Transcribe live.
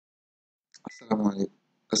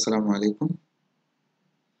আসসালামু আলাইকুম।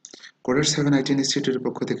 Coder 7 IT ইনস্টিটিউটের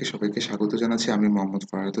পক্ষ থেকে সবাইকে স্বাগত জানাচ্ছি। আমি মোহাম্মদ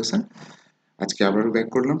ফারাদ হোসেন। আজকে আবারও ব্যাক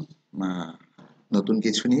করলাম নতুন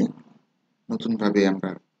কিছু নিয়ে। নতুনভাবে আমরা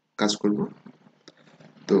কাজ করব।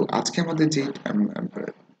 তো আজকে আমাদের যে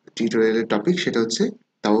টিউটোরিয়ালের টপিক সেটা হচ্ছে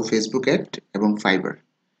তাও ফেসবুক অ্যাড এবং ফাইবার।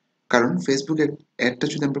 কারণ ফেসবুক অ্যাডটা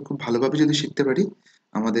যদি আমরা খুব ভালোভাবে যদি শিখতে পারি,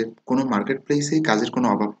 আমাদের কোনো মার্কেট প্লেসে কাজের কোনো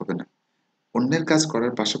অভাব হবে না। অন্যের কাজ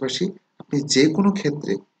করার পাশাপাশি আপনি যে কোনো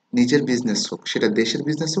ক্ষেত্রে নিজের বিজনেস হোক, সেটা দেশের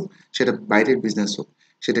বিজনেস হোক, সেটা বাইরের বিজনেস হোক,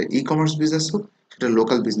 সেটা ই কমার্স বিজনেস হোক, সেটা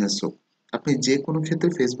লোকাল বিজনেস হোক, আপনি যে কোনো ক্ষেত্রে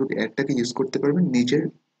ফেসবুক অ্যাডটাকে ইউজ করতে পারবেন নিজের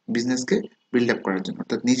বিজনেসকে বিল্ড আপ করার জন্য,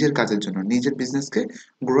 অর্থাৎ নিজের কাজের জন্য, নিজের বিজনেসকে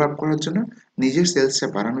গ্রো আপ করার জন্য, নিজের সেলসটা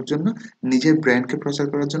বাড়ানোর জন্য, নিজের ব্র্যান্ডকে প্রচার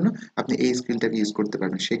করার জন্য আপনি এই স্কিলটাকে ইউজ করতে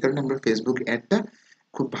পারবেন। সেই কারণে আমরা ফেসবুক অ্যাডটা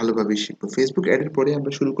খুব ভালোভাবে শিখবো। ফেসবুক অ্যাডের পরে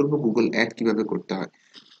আমরা শুরু করবো গুগল অ্যাড কিভাবে করতে হয়।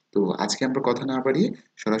 তো আজকে আমরা কথা না বাড়িয়ে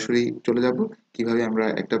সরাসরি চলে যাব কিভাবে আমরা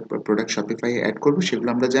একটা প্রোডাক্ট শপিফাই অ্যাড করব, সেগুলো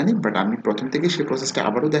আমরা জানি, বাট আমি প্রথম থেকে সেই প্রসেসটা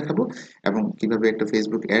আবারও দেখাবো এবং কিভাবে একটা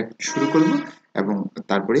ফেসবুক অ্যাড শুরু করব এবং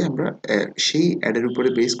তারপরে আমরা সেই অ্যাডের উপরে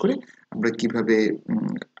বেস করে আমরা কিভাবে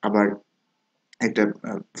আবার একটা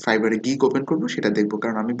ফাইবারে গিগ ওপেন করব সেটা দেখবো।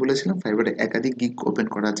 কারণ আমি বলেছিলাম ফাইবারে একাধিক গিগ ওপেন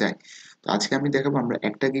করা যায়। তো আজকে আমি দেখাবো আমরা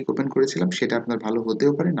একটা গিগ ওপেন করেছিলাম, সেটা আপনার ভালো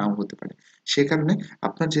হতেও পারে নাও হতে পারে। সে কারণে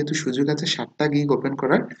আপনার যেহেতু সুযোগ আছে 7টা গিগ ওপেন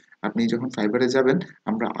করার, আপনি যখন ফাইবারে যাবেন,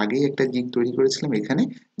 আমরা আগেই একটা গিগ তৈরি করেছিলাম এখানে,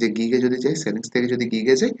 যে গিগে যদি যাই, সেটিংস থেকে যদি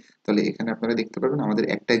গিগে যাই, তাহলে এখানে আপনারা দেখতে পারবেন আমাদের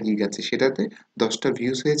একটা গিগ আছে, সেটাতে 10টা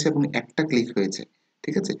ভিউজ হয়েছে এবং একটা ক্লিক হয়েছে।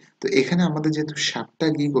 ঠিক আছে। তো এখানে আমাদের যেহেতু 7টা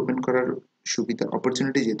গিগ ওপেন করার সুবিধা,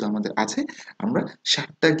 অপরচুনিটি যেহেতু আমাদের আছে, আমরা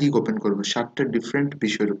 7টা গিগ ওপেন করব 7টা ডিফারেন্ট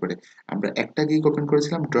বিষয়ের উপরে। আমরা একটা গিগ ওপেন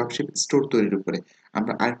করেছিলাম ড্রপশিপ স্টোর তৈরির উপরে,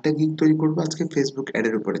 আমরা আরেকটা গিগ তৈরি করব আজকে ফেসবুক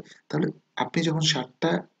অ্যাডের উপরে। তাহলে আপনি যখন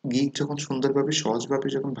 7টা গিগ যখন সুন্দরভাবে, সহজভাবে,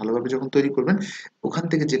 যখন ভালোভাবে যখন তৈরি করবেন, ওখান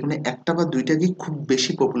থেকে যে কোনো একটা বা দুইটা গিগ খুব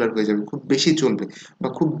বেশি পপুলার হয়ে যাবে, খুব বেশি চলবে, বা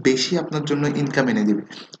খুব বেশি আপনার জন্য ইনকাম এনে দেবে।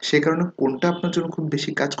 সেই কারণে কোনটা আপনার জন্য খুব বেশি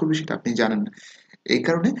কাজ করবে সেটা আপনি জানেন না। এই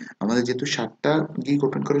কারণে আমাদের যেহেতু 7টা গিগ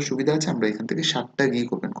ওপেন করার সুবিধা আছে, আমরা এখান থেকে 7টা গিগ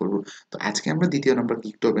ওপেন করব। তো আজকে আমরা দ্বিতীয় নম্বর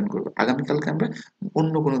গিগটা ওপেন করব। আগামীকালকে আমরা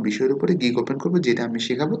অন্য কোনো বিষয়ের উপরে গিগ ওপেন করব, যেটা আমি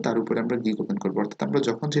শেখাবো তার উপরে আমরা গিগ ওপেন করব, অর্থাৎ আমরা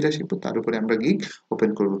যখন যেটা শিখবো তার উপরে আমরা গিগ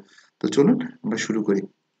ওপেন করব। তো চলুন আমরা শুরু করি।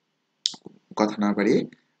 কথা না বাড়িয়ে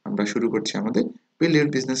আমরা শুরু করছি আমাদের বিল্ড ইউর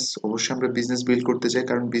বিজনেস। অবশ্যই আমরা বিজনেস বিল্ড করতে চাই,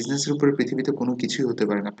 কারণ বিজনেসের উপরে পৃথিবীতে কোনো কিছুই হতে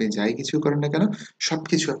পারে না। আপনি যাই কিছু করেন না কেন,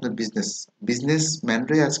 সবকিছু আপনার বিজনেস। বিজনেস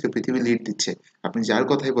ম্যানরাই আজকে পৃথিবী লিড দিচ্ছে। আপনি যার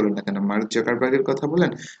কথাই বলেন না কেন, মার্ক জাকারবার্গের কথা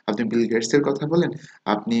বলেন, আপনি বিল গেটস এর কথা বলেন,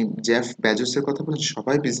 আপনি জেফ বেজোসের কথা বলেন,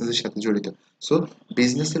 সবাই বিজনেসের সাথে জড়িত। সো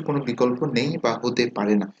বিজনেসের কোনো বিকল্প নেই বা হতে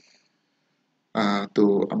পারে না। তো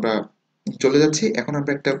আমরা চলে যাচ্ছি। এখন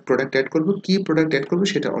আমরা একটা প্রোডাক্ট অ্যাড করব। কি প্রোডাক্ট অ্যাড করব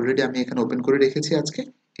সেটা অলরেডি আমি এখানে ওপেন করে রেখেছি আজকে।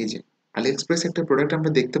 এই যে আলি এক্সপ্রেস একটা প্রোডাক্ট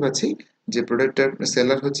আমরা দেখতে পাচ্ছি, যে প্রোডাক্টটার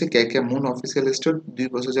সেলার হচ্ছে ক্যাকে মুন অফিসিয়াল স্টোর। 2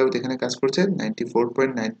 বছর যাবত এখানে কাজ করছে।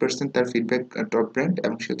 94.9% তার ফিডব্যাক টপ ব্র্যান্ড,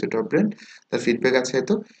 এবং সে হচ্ছে টপ ব্র্যান্ড। তার ফিডব্যাক আছে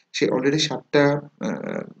এত। সে অলরেডি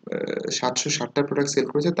 760টা প্রোডাক্ট সেল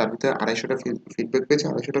করেছে, তার ভিতরে 250টা ফিডব্যাক পেয়েছে।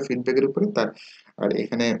 250টা ফিডব্যাকের উপরে তার, আর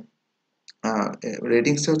এখানে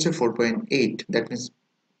রেটিংসটা হচ্ছে 4.8, দ্যাট মিনস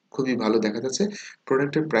খুবই ভালো দেখা যাচ্ছে।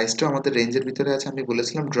 প্রোডাক্টের প্রাইসটাও আমাদের রেঞ্জের ভিতরে আছে। আমি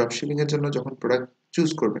বলেছিলাম ড্রপ শিপিং এর জন্য যখন প্রোডাক্ট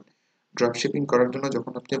চুজ করবেন, ড্রপ শিপিং করার জন্য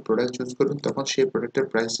যখন আপনি প্রোডাক্ট চুজ করবেন, তখন সেই প্রোডাক্টের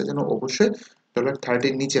প্রাইসটা যেন অবশ্যই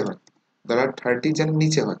 $30 নিচে হয়। $30 যেন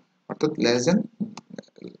নিচে হয়, অর্থাৎ লেস দেন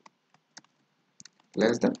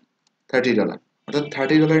 $30, অর্থাৎ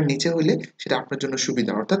 $30 নিচে হলে সেটা আপনার জন্য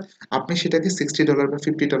সুবিধা। অর্থাৎ আপনি সেটাকে $60 বা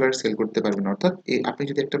 $50 সেল করতে পারবেন। অর্থাৎ আপনি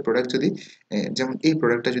যদি একটা প্রোডাক্ট যদি যেমন এই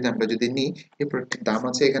প্রোডাক্টটা যদি আমরা যদি নিই, এই প্রোডাক্টের দাম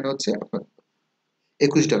আছে এখানে হচ্ছে আপনার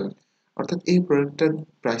 $21। অর্থাৎ এই প্রোডাক্টটার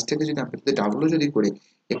প্রাইসটাকে যদি আমরা যদি ডাবলও যদি করি,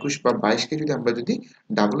 21 বা 22কে যদি আমরা যদি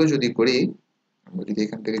ডাবলও যদি করি, আমরা যদি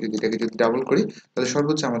এখান থেকে যদি এটাকে যদি ডাবল করি, তাহলে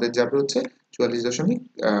সর্বোচ্চ আমাদের যাবে হচ্ছে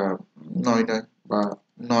 44.99 বা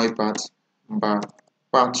 95 বা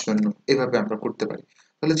 50, এভাবে আমরা করতে পারি।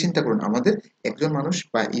 তাহলে চিন্তা করুন, আমাদের একজন মানুষ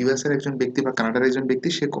বা ইউএস এর একজন ব্যক্তি বা কানাডার একজন ব্যক্তি,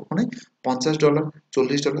 সে কখনোই $50,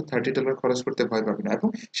 $40, $30 খরচ করতে ভয় পাবে না। এবং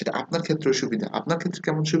সেটা আপনার ক্ষেত্রেও সুবিধা। আপনার ক্ষেত্রে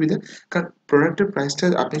কেমন সুবিধা? কারণ প্রোডাক্টের প্রাইসটা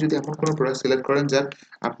আপনি যদি এমন কোনো প্রোডাক্ট সিলেক্ট করেন যার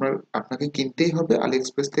আপনাকে কিনতেই হবে আলি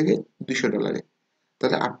এক্সপ্রেস থেকে $200,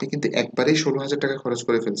 তাহলে আপনি কিন্তু একবারেই $16,000 খরচ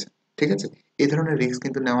করে ফেলছেন। ঠিক আছে। এই ধরনের রিস্ক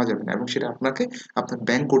কিন্তু নেওয়া যাবে না, এবং সেটা আপনার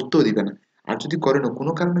ব্যাংক করতেও দিবে না। আর যদি করেনও,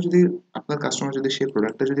 কোনো কারণে যদি আপনার কাস্টমার যদি সেই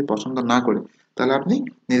প্রোডাক্টটা যদি পছন্দ না করে, তাহলে আপনি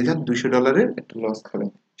নির্ঘাত $200 একটা লস খাবেন,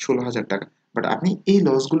 $16,000। বাট আপনি এই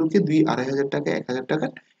লসগুলোকে 2-2,500 টাকা,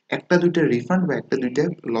 $1,000 একটা দুইটা রিফান্ড বা একটা দুইটা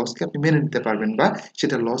লসকে আপনি মেনে নিতে পারবেন, বা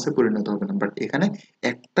সেটা লসে পরিণত হবে না। বাট এখানে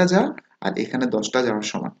একটা যা, আর এখানে 10টা যাওয়ার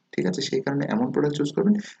সমান। ঠিক আছে। সেই কারণে এমন প্রোডাক্ট চুজ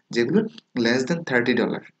করবেন যেগুলো less than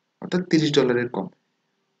 $30। অর্থাৎ $30 কম।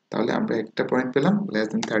 তাহলে আমরা একটা পয়েন্ট পেলাম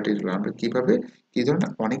 $30। আমরা কিভাবে কি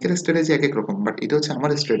ধরনের, অনেকের স্ট্র্যাটেজি এক এক রকম, বাট এটা হচ্ছে আমার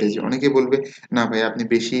স্ট্র্যাটেজি। অনেকে বলবে না ভাই আপনি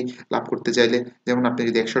বেশি লাভ করতে চাইলে, যেমন আপনি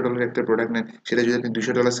যদি $100 একটা প্রোডাক্ট নেন, সেটা যদি আপনি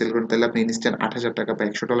 $200 সেল করেন, তাহলে আপনি ইনস্ট্যান্ট $8,000 বা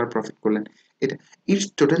 $100 প্রফিট করলেন। এটা it's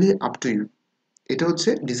totally up to you. এটা হচ্ছে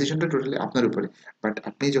ডিসিশনটা টোটালি আপনার উপরে। বাট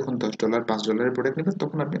আপনি যখন $10 $5 প্রোডাক্ট নেবেন,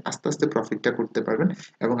 তখন আপনি আস্তে আস্তে প্রফিটটা করতে পারবেন,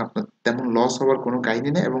 এবং আপনার তেমন লস হওয়ার কোনো কাহিনী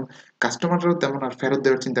নেই, এবং কাস্টমাররাও তেমন আর ফেরত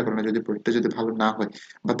দেওয়ার চিন্তা করে না যদি প্রোডাক্টটা যদি ভালো না হয়,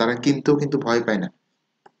 বা তারা কিনতেও কিন্তু ভয় পায় না।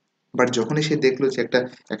 বাট যখনই সে দেখলো যে একটা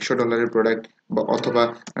 $100 প্রোডাক্ট বা অথবা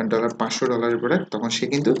 $500 প্রোডাক্ট, তখন সে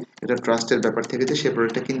কিন্তু এটা ট্রাস্টের ব্যাপার থেকে যায়, সে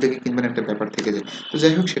প্রোডাক্টটা কিনবে কি কিনবে না একটা ব্যাপার থেকে যায়। তো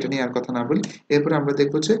যাই হোক, সেটা নিয়ে আর কথা না বলি। এরপরে আমরা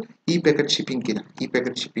দেখবো যে ই প্যাকেট শিপিং কিনা, ই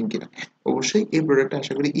প্যাকেট শিপিং কিনা। অবশ্যই এই প্রোডাক্টটা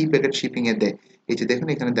আশা করি ই প্যাকেট শিপিং এ দেয়। এই যে দেখুন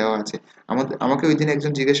এখানে দেওয়া আছে। আমাকে ওই দিন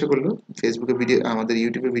একজন জিজ্ঞাসা করলো ফেসবুকে ভিডিও, আমাদের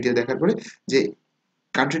ইউটিউবে ভিডিও দেখার পরে, যে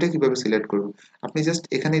কান্ট্রিটা কিভাবে সিলেক্ট করব। আপনি জাস্ট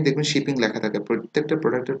এখানেই দেখবেন শিপিং লেখা থাকে, প্রত্যেকটা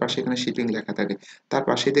প্রোডাক্টের পাশে এখানে শিপিং লেখা থাকে। তার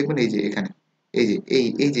পাশেই দেখবেন এই যে এখানে,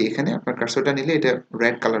 এই যে এখানে আপনার কার্সরটা নিলে এটা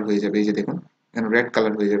রেড কালার হয়ে যাবে। এই যে দেখুন এখানে রেড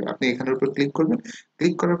কালার হয়ে যাবে। আপনি এখানের উপর ক্লিক করবেন।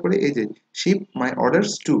 ক্লিক করার পরে এই যে শিপ মাই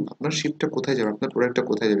অর্ডারস টু, আপনার শিপটা কোথায় যাবে, আপনার প্রোডাক্টটা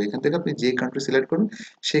কোথায় যাবে, এখান থেকে আপনি যে কান্ট্রি সিলেক্ট করবেন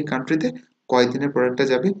সেই কান্ট্রিতে কয়দিনের প্রোডাক্টটা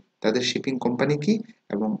যাবে, তাদের শিপিং কোম্পানি কি,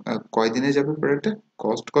 এবং কয়দিনে যাবে প্রোডাক্টটা,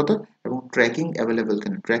 কস্ট কত, এবং ট্র্যাকিং অ্যাভেলেবেল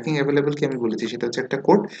কিনা। ট্র্যাকিং অ্যাভেলেবেল কি আমি বলেছি, সেটা হচ্ছে একটা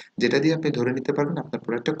কোড, যেটা দিয়ে আপনি ধরে নিতে পারবেন আপনার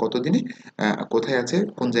প্রোডাক্টটা কতদিনে কোথায় আছে,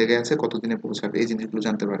 কোন জায়গায় আছে, কতদিনে পৌঁছাবে, এই জিনিসগুলো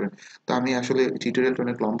জানতে পারবেন। তো আমি আসলে টিউটোরিয়ালটা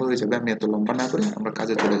অনেক লম্বা হয়ে যাবে, আমি এত লম্বা না করে আমরা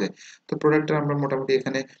কাজে চলে যাই। তো প্রোডাক্টটা আমরা মোটামুটি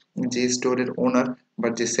এখানে যে স্টোরের ওনার বা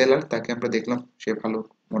যে সেলার, তাকে আমরা দেখলাম, সে ভালো,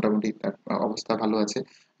 মোটামুটি তার অবস্থা ভালো আছে।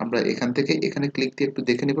 আমরা এখান থেকে এখানে ক্লিক দিয়ে একটু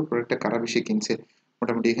দেখে নিব প্রোডাক্টটা কারা বেশি কিনছে।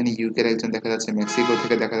 মোটামুটি এখানে ইউকের একজন দেখা যাচ্ছে, মেক্সিকো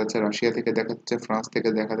থেকে দেখা যাচ্ছে, রাশিয়া থেকে দেখা যাচ্ছে, ফ্রান্স থেকে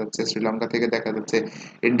দেখা যাচ্ছে, শ্রীলঙ্কা থেকে দেখা যাচ্ছে,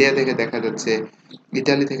 ইন্ডিয়া থেকে দেখা যাচ্ছে,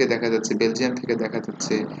 ইতালি থেকে দেখা যাচ্ছে, বেলজিয়াম থেকে দেখা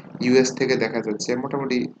যাচ্ছে, ইউএস থেকে দেখা যাচ্ছে।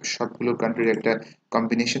 মোটামুটি সবগুলো কান্ট্রির একটা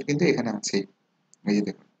কম্বিনেশন কিন্তু এখানে আছেই। এই যে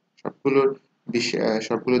দেখুন, সবগুলোর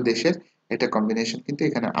সবগুলো দেশের একটা কম্বিনেশন কিন্তু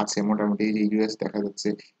এখানে আছে। মোটামুটি এই যে ইউএস দেখা যাচ্ছে,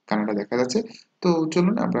 কানাডা দেখা যাচ্ছে। তো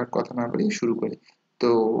চলুন আমরা আর কথা না বাড়িয়ে শুরু করি।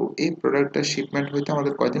 তো এই প্রোডাক্টটা শিপমেন্ট হইতে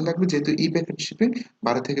আমাদের কয়দিন লাগবে, যেহেতু ই প্যাকেট শিপিং,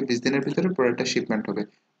 12 থেকে 20 দিনের ভিতরে প্রোডাক্টটা শিপমেন্ট হবে।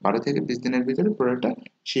 12 থেকে 20 দিনের ভিতরে প্রোডাক্টটা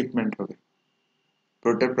শিপমেন্ট হবে।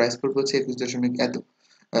 প্রোডাক্টের প্রাইস পড়বে হচ্ছে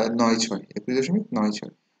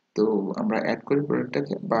 21.96। তো আমরা অ্যাড করি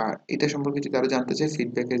প্রোডাক্টটাকে, বা এটা সম্পর্কে যদি আরো জানতে চাই,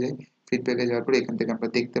 ফিডব্যাকে যাই। ফিডব্যাকে যাওয়ার পরে এখান থেকে আমরা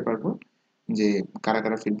দেখতে পারবো যে কারা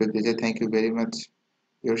কারা ফিডব্যাক দিয়েছে। Thank you very much,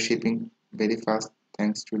 your shipping very fast,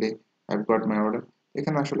 thanks today, I got my order.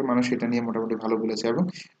 এখানে আসলে মানুষ এটা নিয়ে মোটামুটি ভালো বলেছে, এবং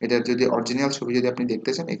এটার যদি অরিজিনাল ছবি যদি আপনি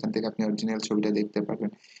দেখতে চান, এখান থেকে আপনি অরিজিনাল ছবিটা দেখতে পারবেন।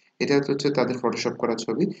 এটা হচ্ছে তাদের ফটোশপ করা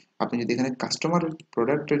ছবি। আপনি যদি এখানে কাস্টমার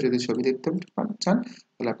প্রোডাক্টের যদি ছবি দেখতে চান,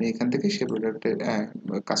 তাহলে আপনি এখান থেকে সেই প্রোডাক্টের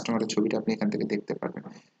কাস্টমারের ছবিটা আপনি এখান থেকে দেখতে পারবেন।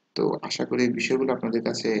 তো আশা করি এই বিষয়গুলো আপনাদের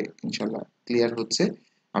কাছে ইনশাল্লাহ ক্লিয়ার হচ্ছে।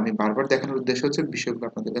 আমি বারবার দেখানোর উদ্দেশ্য হচ্ছে বিষয়গুলো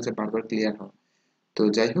আপনাদের কাছে বারবার ক্লিয়ার হওয়া। তো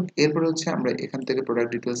যাই হোক, এরপর হচ্ছে আমরা এখান থেকে প্রোডাক্ট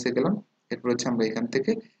ডিটেলসে গেলাম। এরপর হচ্ছে আমরা এখান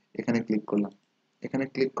থেকে এখানে ক্লিক করলাম। এখানে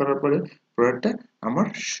ক্লিক করার পরে প্রোডাক্টটা আমার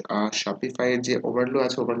শপিফাই এর যে ওভারলো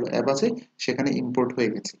আছে, ওভারলো অ্যাপ আছে, সেখানে ইম্পোর্ট হয়ে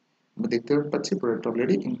গেছে। আমরা দেখতে পাচ্ছি প্রোডাক্ট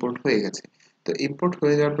অলরেডি ইম্পোর্ট হয়ে গেছে। তো ইম্পোর্ট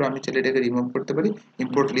হয়ে যাওয়ার পর আমি চাইলে এটাকে রিমুভ করতে পারি,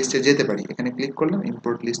 ইম্পোর্ট লিস্টে যেতে পারি। এখানে ক্লিক করলাম,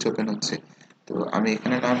 ইম্পোর্ট লিস্ট ওপেন হচ্ছে। তো আমি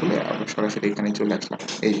এখানে না বলে আবার সরাসরি এখানে চলে আসলাম।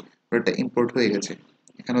 এই প্রোডাক্টটা ইম্পোর্ট হয়ে গেছে।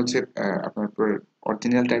 এখানে হচ্ছে আপনার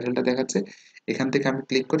অরিজিনাল টাইটেলটা দেখাচ্ছে। এখান থেকে আমি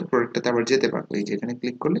ক্লিক করে প্রোডাক্টটাতে আবার যেতে পারবো। এই যে এখানে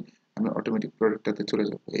ক্লিক করলে আমি অটোমেটিক প্রোডাক্টটাতে চলে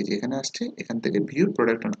যাবো। এই যে এখানে আসছে, এখান থেকে view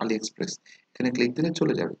product on Ali express, এখানে ক্লিক দিলে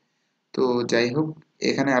চলে যাবে। তো যাই হোক,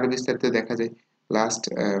 এখানে আরো বিস্তারিত দেখা যায়। লাস্ট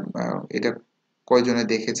এটা কয়জনে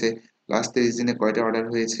দেখেছে, লাস্ট 30 দিনে কয়টা অর্ডার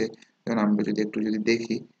হয়েছে। যেমন আমরা যদি একটু যদি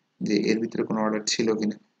দেখি যে এর ভিতরে কোনো অর্ডার ছিল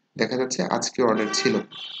কিনা, দেখা যাচ্ছে আজকে অর্ডার ছিল,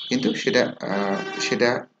 কিন্তু সেটা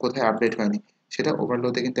কোথায় আপডেট হয়নি, সেটা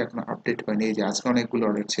ওভারলোতে কিন্তু এখনো আপডেট হয়নি। এই যে আজকে অনেকগুলো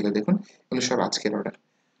অর্ডার ছিল, দেখুন এগুলো সব আজকের অর্ডার।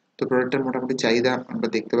 তো প্রোডাক্টটার মোটামুটি চাহিদা আমরা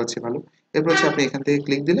দেখতে পাচ্ছি ভালো। এরপর হচ্ছে আপনি এখান থেকে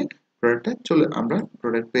ক্লিক দিলে প্রোডাক্টটা চলে, আমরা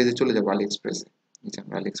প্রোডাক্ট পেজে চলে যাবো, আলি এক্সপ্রেসে।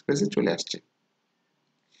 আমরা আলি এক্সপ্রেসে চলে আসছি।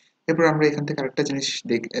 এরপর আমরা এখান থেকে আরেকটা জিনিস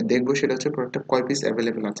দেখবো, সেটা হচ্ছে প্রোডাক্টটা কয় পিস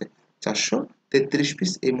অ্যাভেলেবেল আছে। 433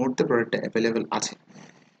 পিস এই মুহূর্তে প্রোডাক্টটা অ্যাভেলেবেল আছে।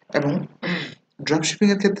 এবং ড্রপ শিপিং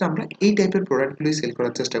এর ক্ষেত্রে আমরা এই টাইপের প্রোডাক্টগুলোই সেল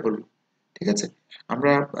করার চেষ্টা করব। ঠিক আছে,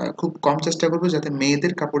 আমরা খুব কম চেষ্টা করব যাতে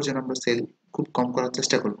মেয়েদের কাপড় যেন আমরা সেল খুব কম করার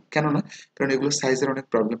চেষ্টা করব। কেন না, কারণ এগুলো সাইজের অনেক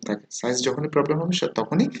প্রবলেম থাকে। সাইজ যখনই প্রবলেম হবে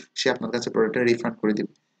তখনই সে আপনার কাছে প্রোডাক্টটা রিফান্ড করে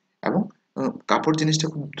দিবে। এবং কাপড় জিনিসটা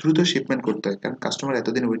খুব দ্রুত শিপমেন্ট করতে হয়, কারণ কাস্টমার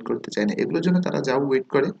এতদিন ওয়েট করতে চায় না। এগুলোর জন্য তারা যাও ওয়েট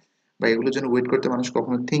করে, বা এগুলোর জন্য ওয়েট করতে মানুষ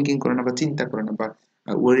কখনো থিঙ্কিং করে না, বা চিন্তা করে না, বা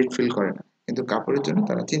ওয়ারিড ফিল করে না। কিন্তু কাপড়ের জন্য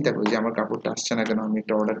তারা চিন্তা করে যে আমার কাপড়টা আসছে না কেন, আমি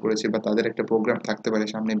একটা অর্ডার করেছি, বা তাদের একটা প্রোগ্রাম থাকতে পারে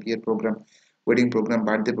সামনে, বিয়ের programme, wedding programme,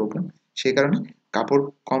 birthday programme, সেই কারণে কাপড়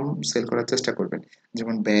কম সেল করার চেষ্টা করবেন।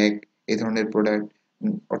 যেমন ব্যাগ, এই ধরনের প্রোডাক্ট,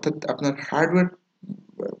 অর্থাৎ আপনার হার্ডওয়্যার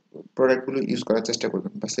প্রোডাক্টগুলো ইউজ করার চেষ্টা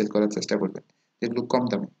করবেন বা সেল করার চেষ্টা করবেন, যেগুলো কম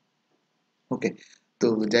দামে। ওকে, তো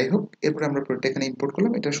যাই হোক, এরপর আমরা প্রোডাক্ট এখানে ইম্পোর্ট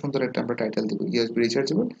করলাম। এটা সুন্দর একটা আমরা টাইটেল দেবো, USB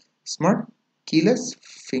rechargeable smart keyless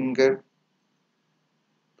finger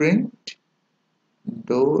print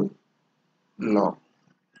door lock,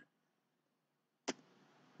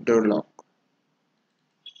 door lock,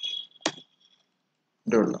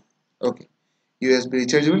 door lock. ওকে, USB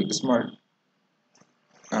rechargeable smart,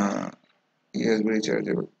 USB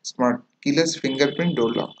rechargeable smart keyless fingerprint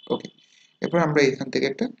door lock. ওকে, এরপর আমরা এখান থেকে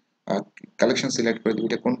একটা কালেকশন সিলেক্ট করে দিই,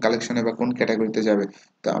 এটা কোন কালেকশনে বা কোন ক্যাটাগরিতে যাবে।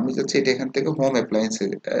 তো আমি যাচ্ছি এটা এখান থেকে হোম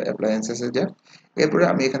অ্যাপ্লায়েন্সেসে যাক। এরপরে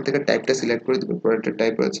আমি এখান থেকে টাইপটা সিলেক্ট করে দিব, প্রোডাক্টের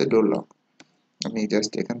টাইপ হচ্ছে ডোর লক। আমি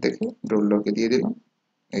জাস্ট এখান থেকে ডোর লকে দিয়ে দিলাম,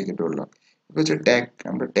 এই যে ডোর লক। এরপর হচ্ছে ট্যাগ,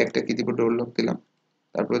 আমরা ট্যাগটা কি দিব, ডোর লক দিলাম।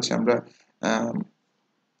 তারপর হচ্ছে আমরা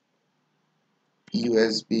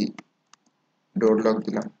ইউএসবি ডোর লক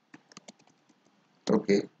দিলাম।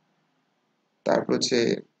 ওকে, তারপর হচ্ছে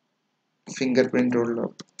fingerprint door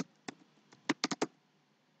lock,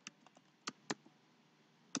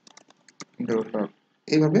 door lock.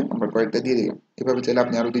 এইভাবে আমরা কয়েকটা দিয়ে দিলাম। এভাবে চাইলে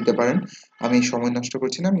আপনি আরো দিতে পারেন। আমি সময় নষ্ট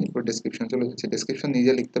করছি না, আমি এরপর ডেসক্রিপশন চলে যাচ্ছি। ডেসক্রিপশন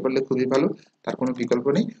নিজে লিখতে পারলে খুবই ভালো, তার কোনো বিকল্প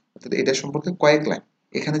নেই। অর্থাৎ এটা সম্পর্কে কয়েক লাইন,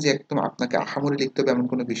 এখানে যে একদম আপনাকে আহামরি লিখতে হবে এমন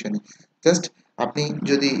কোনো বিষয় নেই। জাস্ট আপনি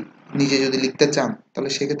যদি নিজে যদি লিখতে চান, তাহলে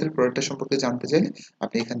সেক্ষেত্রে প্রোডাক্টটা সম্পর্কে জানতে চাইলে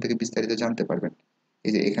আপনি এখান থেকে বিস্তারিত জানতে পারবেন।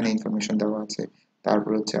 এই যে এখানে ইনফরমেশন দেওয়া আছে,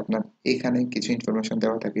 তারপর হচ্ছে আপনার এখানে কিছু ইনফরমেশন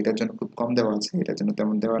দেওয়া থাকে, এটার জন্য খুব কম দেওয়া আছে, এটার জন্য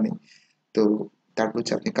তেমন দেওয়া নেই। তো তারপর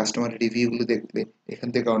হচ্ছে আপনি কাস্টমার রিভিউ গুলো দেখলে এখান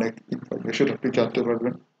থেকে অনেক ইনফরমেশন আপনি জানতে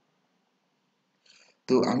পারবেন।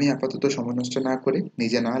 তো আমি আপাতত সময় নষ্ট না করে,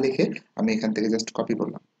 নিজে না লিখে, আমি এখান থেকে জাস্ট কপি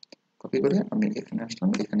করলাম। কপি করে আমি এখানে আসলাম,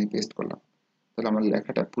 এখানে পেস্ট করলাম। তাহলে আমার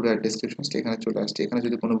লেখাটা পুরো ডেসক্রিপশনটা এখানে চলে আসছে। এখানে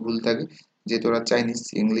যদি কোনো ভুল থাকে, যে তোরা চাইনিজ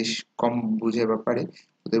ইংলিশ কম বুঝে বা পারে,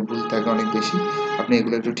 ওদের ভুল থাকে অনেক বেশি, আপনি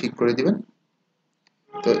এগুলো একটু ঠিক করে দিবেন।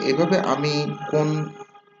 তো এভাবে আমি কোন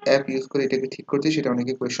অ্যাপ ইউজ করে এটাকে ঠিক করছি সেটা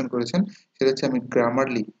অনেকে কোয়েশ্চেন করেছেন। সেটা হচ্ছে আমি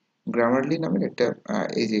গ্রামারলি, গ্রামারলি নামের একটা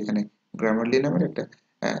এই যে এখানে গ্রামারলি নামের একটা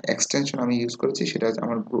এক্সটেনশন আমি ইউজ করেছি, সেটা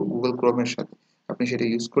আমার গুগল ক্রোমের সাথে। আপনি সেটা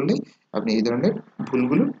ইউজ করলেই আপনি এই ধরনের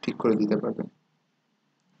ভুলগুলো ঠিক করে দিতে পারবেন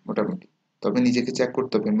মোটামুটি। তবে নিজেকে চেক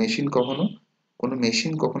করতে হবে, কোনো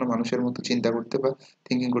মেশিন কখনো মানুষের মতো চিন্তা করতে বা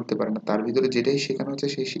থিঙ্কিং করতে পারে না। তার ভিতরে যেটাই শেখানো হচ্ছে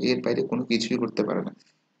এর বাইরে কোনো কিছুই করতে পারে না।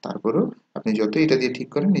 তারপরেও আপনি যত এটা দিয়ে ঠিক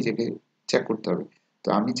করেন, নিজেকে চেক করতে হবে। তো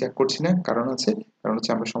আমি চেক করছি না, কারণ আছে, কারণ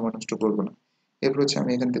হচ্ছে আমরা সময় নষ্ট করবো না। এরপর হচ্ছে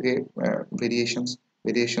আমি এখান থেকে ভেরিয়েশনস,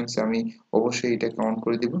 ভেরিয়েশনসে আমি অবশ্যই এটাকে অন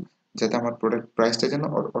করে দিব, যাতে আমার প্রোডাক্ট প্রাইসটা যেন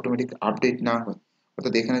অটোমেটিক আপডেট না হয়।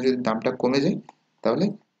 অর্থাৎ এখানে যদি দামটা কমে যায়, তাহলে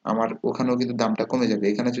আমার ওখানেও কিন্তু দামটা কমে যাবে।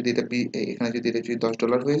 এখানে যদি এটা যদি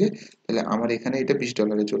 $10 হয়ে যায়, তাহলে আমার এখানে এটা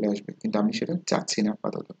 $20 চলে আসবে, কিন্তু আমি সেটা চাচ্ছি না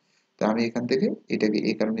আপাতত। তো আমি এখান থেকে এটাকে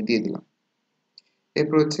এই কারণে দিয়ে দিলাম।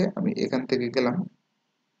 এরপর হচ্ছে আমি এখান থেকে গেলাম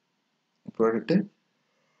প্রোডাক্টে,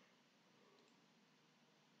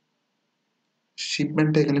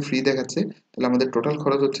 শিপমেন্টটা এখানে ফ্রি দেখাচ্ছে, তাহলে আমাদের টোটাল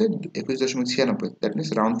খরচ হচ্ছে 21.96। দ্যাট মিনস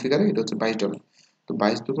রাউন্ড ফিগারে এটা হচ্ছে $22। তো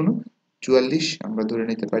 22 × 44 আমরা ধরে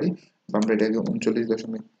নিতে পারি, বা আমরা এটাকে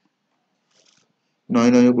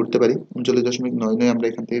 39.99 করতে পারি, 39.99 আমরা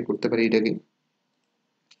এখান থেকে করতে পারি এটাকে।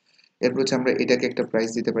 এরপর হচ্ছে আমরা এটাকে একটা প্রাইস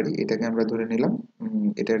দিতে পারি, এটাকে আমরা ধরে নিলাম,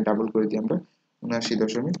 এটা ডাবল করে দিই আমরা,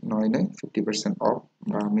 79.99, 50% অফ,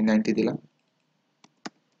 বা আমি 90 দিলাম।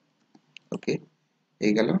 ওকে,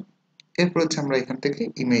 এই গেল। এরপর হচ্ছে আমরা এখান থেকে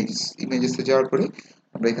ইমেজেসে যাওয়ার পরে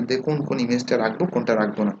আমরা এখান থেকে কোন কোন ইমেজটা রাখবো, কোনটা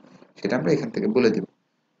রাখবো না, সেটা আমরা এখান থেকে বলে দেব।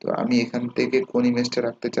 তো আমি এখান থেকে কোন ইমেজটা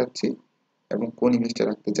রাখতে চাচ্ছি এবং কোন ইমেজটা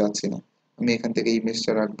রাখতে চাচ্ছি না, আমি এখান থেকে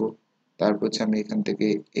ইমেজটা রাখবো। তারপর হচ্ছে আমি এখান থেকে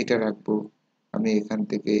এটা রাখবো, আমি এখান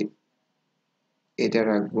থেকে এটা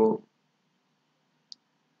রাখবো,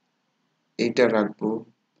 এটা রাখবো।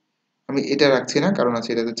 আমি এটা রাখছি না, কারণ আছে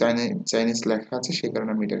এটাতে চাইনিজ লেখা আছে, সেই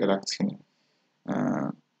কারণে আমি এটাকে রাখছি না। আহ,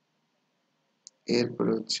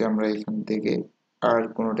 এরপরে হচ্ছে আমরা এখান থেকে আর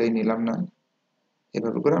কোনোটাই নিলাম না।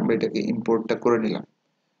 এভাবে করে আমরা এটাকে ইম্পোর্টটা করে নিলাম।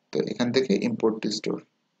 তো এখান থেকে ইম্পোর্ট টু স্টোর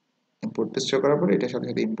করার পরে এটার সাথে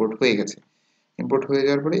সাথে ইম্পোর্ট হয়ে গেছে। ইম্পোর্ট হয়ে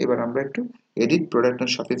যাওয়ার পরে এবার আমরা একটু এডিট প্রোডাক্ট অন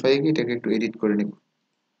শপিফাই গিয়ে এটাকে একটু এডিট করে নিব,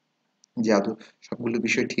 যে আদৌ সবগুলো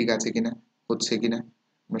বিষয় ঠিক আছে কিনা, হচ্ছে কিনা,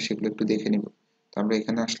 আমরা সেগুলো একটু দেখে নিব। তো আমরা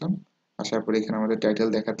এখানে আসলাম, আসার পরে এখানে আমাদের টাইটেল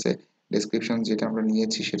দেখাচ্ছে, ডেসক্রিপশন যেটা আমরা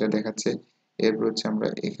নিয়েছি সেটা দেখাচ্ছে। এরপর হচ্ছে আমরা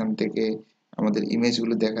এখান থেকে আমাদের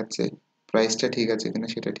ইমেজগুলো দেখাচ্ছে, প্রাইসটা ঠিক আছে কিনা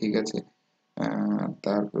সেটা ঠিক আছে।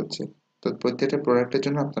 তারপর হচ্ছে তো প্রত্যেকটা প্রোডাক্টের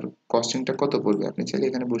জন্য আপনার কস্টিংটা কত পড়বে আপনি চাইলে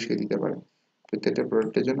এখানে বসিয়ে দিতে পারেন। প্রত্যেকটা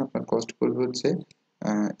প্রোডাক্টের জন্য আপনার কস্ট পড়বে হচ্ছে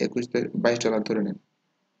 22 ডলার ধরে নেন।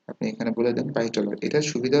 আপনি এখানে বলে দেন $22। এটার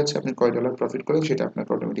সুবিধা হচ্ছে আপনি কয় ডলার প্রফিট করেন সেটা আপনাকে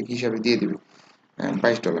অটোমেটিক হিসাবে দিয়ে দিবে।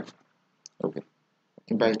 $22। ওকে,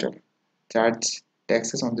 $22 charge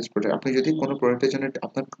taxes on this product. আপনি যদি কোনো প্রোডাক্টের জন্য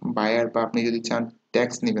আপনার বায়ার বা আপনি যদি চান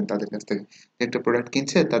ট্যাক্স নেবেন তাদের কাছ থেকে, একটা প্রোডাক্ট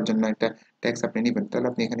কিনছে তার জন্য একটা ট্যাক্স আপনি নেবেন, তাহলে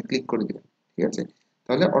আপনি এখানে ক্লিক করে দিবেন। ঠিক আছে,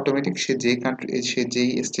 তাহলে অটোমেটিক সে যেই কান্ট্রি সে যেই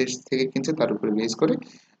স্টেট থেকে কিনছে তার উপরে বেস করে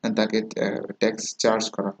তাকে ট্যাক্স চার্জ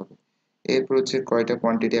করা হবে। এরপর হচ্ছে কয়টা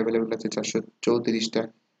কোয়ান্টিটি অ্যাভেলেবল আছে, 434টা।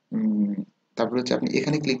 তারপর হচ্ছে আপনি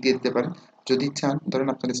এখানে ক্লিক দিয়ে দিতে পারেন। যদি চান, ধরেন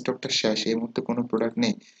আপনার স্টকটা শেষ, এই মুহূর্তে কোনো প্রোডাক্ট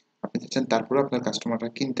নেই, আপনি চাচ্ছেন তারপরে আপনার কাস্টমাররা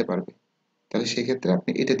কিনতে পারবে, তাহলে সেক্ষেত্রে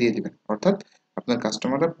আপনি এটা দিয়ে দিবেন। অর্থাৎ আপনার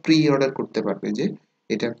কাস্টমাররা প্রি অর্ডার করতে পারবে যে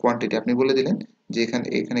এটা কোয়ান্টিটি আপনি বলে দিলেন যে এখানে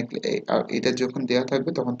এখানে এটা যখন দেওয়া থাকবে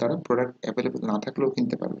তখন তারা প্রোডাক্ট অ্যাভেলেবল না থাকলেও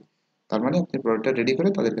কিনতে পারবে। তার মানে আপনি প্রোডাক্টটা রেডি করে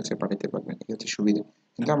তাদের কাছে পাঠাতে পারবেন, এই হচ্ছে সুবিধা।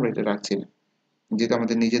 কিন্তু আমরা এটা রাখছি না, যেহেতু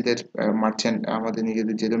আমাদের নিজেদের মার্চেন্ট, আমাদের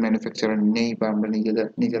নিজেদের যেহেতু ম্যানুফ্যাকচারার নেই বা আমরা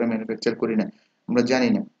নিজেরা ম্যানুফ্যাকচার করি না, আমরা জানি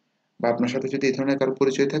না। বা আপনার সাথে যদি এই ধরনের কারো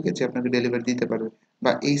পরিচয় থাকে যে আপনাকে ডেলিভারি দিতে পারবে,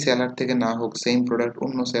 বা এই সেলার থেকে না হোক সেম প্রোডাক্ট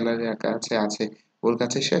অন্য সেলারের কাছে আছে, ওর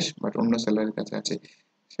কাছে শেষ বাট অন্য সেলারের কাছে আছে,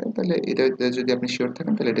 তাহলে এটা যদি আপনি শিওর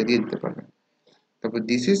থাকেন তাহলে এটা দিয়ে দিতে পারবেন। তারপর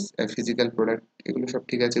দিস ইজ ফিজিক্যাল প্রোডাক্ট, এগুলো সব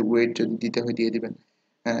ঠিক আছে। ওয়েট যদি দিতে হয় দিয়ে দিবেন।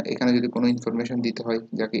 এখানে যদি কোনো ইনফরমেশন দিতে হয়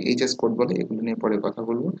যাকে এইচএস কোড বলে, এগুলো নিয়ে পরে কথা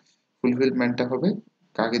বলবো। ফুলফিলমেন্টটা হবে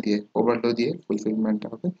কাকে দিয়ে, ওভারলো দিয়ে ফুলফিলমেন্টটা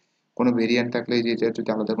হবে। কোনো ভেরিয়েন্ট থাকলে যেটা যদি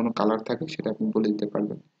আলাদা কোনো কালার থাকে সেটা আপনি বলে দিতে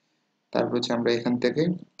পারবেন। তারপর হচ্ছে আমরা এখান থেকে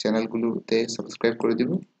চ্যানেলগুলোতে সাবস্ক্রাইব করে দিব,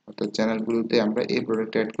 অর্থাৎ চ্যানেলগুলোতে আমরা এই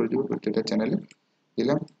প্রোডাক্টটা অ্যাড করে দিব। প্রত্যেকটা চ্যানেলে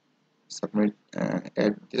দিলাম, সাবমিট,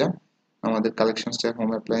 অ্যাড দিলাম। আমাদের কালেকশন স্ট্যাক, হোম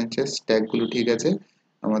অ্যাপ্লায়েন্সেস ট্যাগগুলো ঠিক আছে,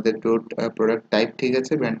 আমাদের প্রোডাক্ট টাইপ ঠিক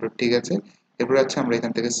আছে, ব্র্যান্ড ঠিক আছে। এরপর আছে আমরা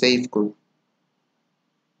এখান থেকে সেভ করব।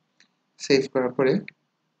 সেভ করার পরে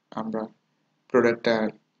আমরা প্রোডাক্টটা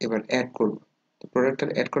এবার অ্যাড করব। তো প্রোডাক্টটা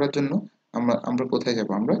অ্যাড করার জন্য আমরা কোথায় যাব,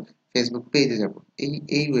 আমরা ফেসবুক পেজে যাব।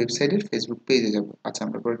 এই ওয়েবসাইটের ফেসবুক পেজে যাব। আচ্ছা,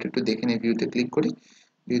 আমরা প্রোডাক্ট একটু দেখে নিই, ভিউতে ক্লিক করি।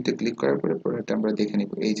 ভিউতে ক্লিক করার পরে প্রোডাক্টটা আমরা দেখে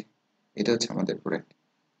নিব। এই যে এটা হচ্ছে আমাদের প্রোডাক্ট,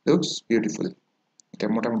 লুকস বিউটিফুল। এটা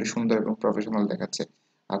মোটামুটি সুন্দর এবং প্রফেশনাল দেখাচ্ছে।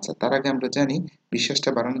 আচ্ছা, তার আগে আমরা জানি বিশ্বাসটা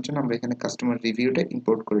বাড়ানোর জন্য আমরা এখানে কাস্টমার রিভিউটা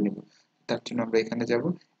ইম্পোর্ট করে নিব। তার জন্য আমরা এখানে যাব,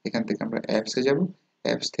 এখান থেকে আমরা অ্যাপসে যাব,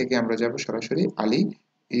 অ্যাপস থেকে আমরা যাব সরাসরি আলি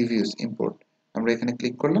রিভিউস ইম্পোর্ট। আমরা এখানে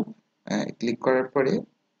ক্লিক করলাম। ক্লিক করার পরে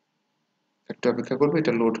একটু অপেক্ষা করবো,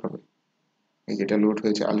 এটা লোড হবে। এই যেটা লোড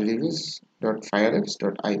হয়েছে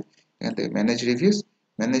alireviews.firex.io, এখান থেকে ম্যানেজ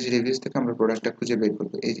রিভিউস থেকে আমরা প্রোডাক্টটা খুঁজে বের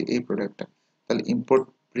করবো, এই যে এই প্রোডাক্টটা। তাহলে ইম্পোর্ট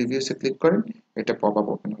রিভিউসে ক্লিক করেন, এটা পপ আপ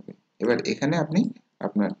ওপেন হবে। এবার এখানে আপনি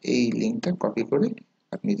আপনার এই লিঙ্কটা কপি করে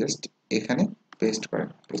আপনি জাস্ট এখানে পেস্ট করেন।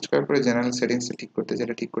 পেস্ট করার পরে জেনারেল সেটিংসটা ঠিক করতে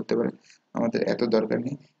চাইলে ঠিক করতে পারেন, আমাদের এত দরকার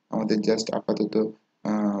নেই। আমাদের জাস্ট আপাতত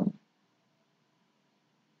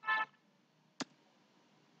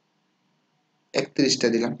 31টা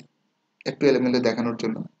দিলাম একটু এলোমেলো দেখানোর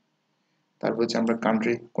জন্য। তারপর হচ্ছে আমরা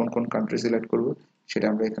কান্ট্রি, কোন কোন কান্ট্রি সিলেক্ট করব সেটা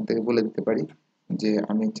আমরা এখান থেকে বলে দিতে পারি যে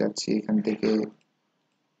আমি চাচ্ছি এখান থেকে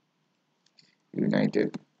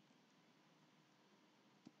United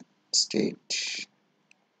state,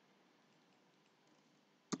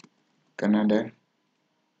 Canada,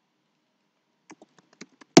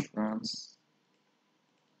 France,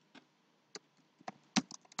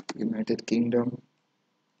 United kingdom,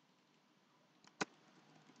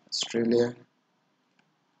 Australia,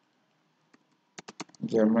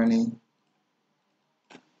 Germany,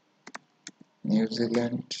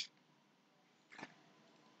 New Zealand,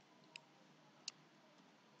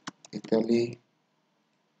 Italy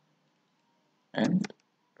and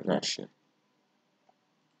Russia.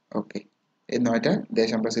 ওকে, এই 9টা দেশ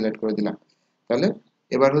আমরা সিলেক্ট করে দিলাম। তাহলে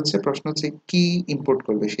এবার হচ্ছে প্রশ্ন হচ্ছে কি ইম্পোর্ট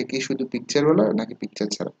করবে, সে কি শুধু পিকচার ওয়ালা নাকি পিকচার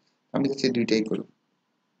ছাড়া। আমি হচ্ছে দুইটাই করব।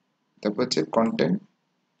 তারপর হচ্ছে কন্টেন্ট,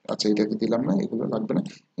 আচ্ছা এটাকে দিলাম না, এগুলো লাগবে না।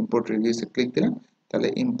 ইম্পোর্ট রিভিউসে ক্লিক দিলাম, তাহলে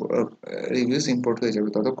রিভিউস ইম্পোর্ট হয়ে যাবে।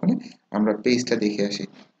 ততক্ষণে আমরা পেজটা দেখে আসি।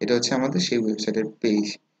 এটা হচ্ছে আমাদের সেই ওয়েবসাইটের পেজ,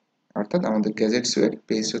 অর্থাৎ আমাদের গ্যাজেটস এর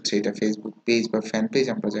পেজ হচ্ছে এটা, ফেসবুক পেজ বা ফ্যান পেজ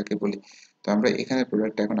আমরা যাকে বলি। তো আমরা এখানে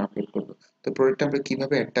প্রোডাক্টটা এখন আপলোড করব। তো প্রোডাক্টটা আমরা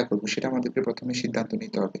কিভাবে অ্যাডটা করব সেটা আমাদেরকে প্রথমে সিদ্ধান্ত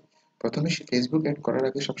নিতে হবে। প্রথমে ফেসবুক অ্যাড করার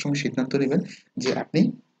আগে সবসময় সিদ্ধান্ত নেবেন যে আপনি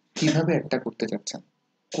কিভাবে অ্যাডটা করতে চাচ্ছেন,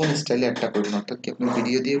 কোন স্টাইলে অ্যাডটা করবেন। অর্থাৎ কি আপনি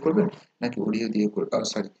ভিডিও দিয়ে করবেন নাকি অডিও দিয়ে করবেন,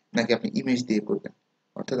 সরি, নাকি আপনি ইমেজ দিয়ে করবেন।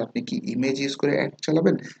 অর্থাৎ আপনি কি ইমেজ ইউজ করে অ্যাড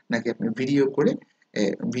চালাবেন নাকি আপনি ভিডিও করে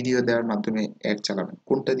ভিডিও দেওয়ার মাধ্যমে অ্যাড চালাবেন,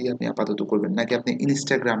 কোনটা দিয়ে আপনি আপাতত করবেন। নাকি আপনি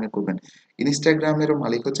ইনস্টাগ্রামে করবেন, ইনস্টাগ্রামেরও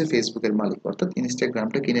মালিক হচ্ছে ফেসবুকের মালিক, অর্থাৎ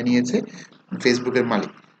ইনস্টাগ্রামটা কিনে নিয়েছে ফেসবুকের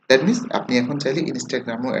মালিক। দ্যাট মিনস আপনি এখন চাইলে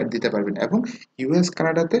ইনস্টাগ্রামও অ্যাড দিতে পারবেন, এবং ইউএস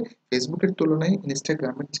কানাডাতে ফেসবুকের তুলনায়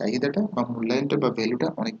ইনস্টাগ্রামের চাহিদাটা বা মূল্যায়নটা বা ভ্যালুটা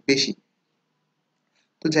অনেক বেশি।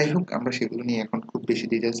 তো যাই হোক, আমরা সেগুলো নিয়ে এখন খুব বেশি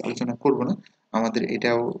ডিটেলস আলোচনা করব না। আমাদের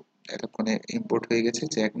এটাও এতক্ষণে ইম্পোর্ট হয়ে গেছে,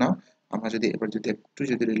 চেক নাও। আমরা যদি এবার যদি একটু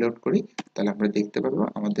যদি রিলোড করি, তাহলে আমরা দেখতে পারবো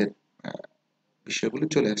আমাদের বিষয়গুলো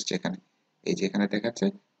চলে আসছে এখানে। এই যে এখানে দেখাচ্ছে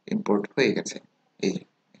ইম্পোর্ট হয়ে গেছে, এই যে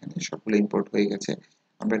এখানে সবগুলো ইম্পোর্ট হয়ে গেছে।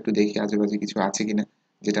 আমরা একটু দেখি আজেবাজে কিছু আছে কিনা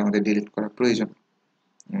যেটা আমাদের ডিলিট করা প্রয়োজন।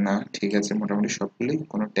 না, ঠিক আছে, মোটামুটি সবগুলোই,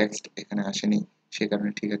 কোনো টেক্সট এখানে আসেনি, সে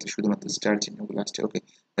কারণে ঠিক আছে, শুধুমাত্র স্টার চিহ্নগুলো আসছে। ওকে,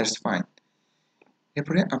 দ্যাটস ফাইন।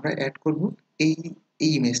 এরপরে আমরা অ্যাড করব এই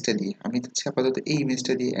এই ইমেজটা দিয়ে। আমি চাচ্ছি আপাতত এই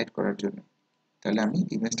ইমেজটা দিয়ে অ্যাড করার জন্য। তাহলে আমি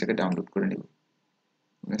ইমেজটাকে ডাউনলোড করে নেব।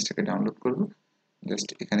 ইমেজটাকে ডাউনলোড করব, জাস্ট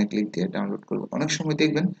এখানে ক্লিক দিয়ে ডাউনলোড করব। অনেক সময়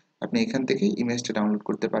দেখবেন আপনি এখান থেকে ইমেজটা ডাউনলোড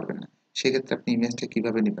করতে পারবেন না, সেক্ষেত্রে আপনি ইমেজটা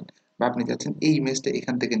কিভাবে নেবেন, বা আপনি চাচ্ছেন এই ইমেজটা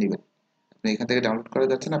এখান থেকে নেবেন, আপনি এখান থেকে ডাউনলোড করা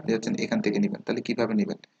যাচ্ছে না, আপনি যাচ্ছেন এখান থেকে নেবেন, তাহলে কিভাবে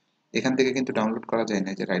নেবেন? এখান থেকে কিন্তু ডাউনলোড করা যায়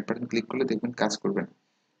না, যে রাইট বাটন ক্লিক করলে দেখবেন কাজ করবে না।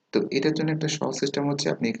 তো এটার জন্য একটা সহজ সিস্টেম হচ্ছে,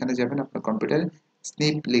 আপনি এখানে যাবেন, আপনার কম্পিউটারে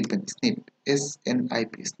স্নিপ লিখবেন, স্নিপ,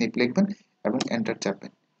 SNIP, স্নিপ লিখবেন এবং এন্টার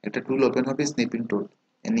চাপবেন। একটা টুল ওপেন হবে, স্নিপিং টুল।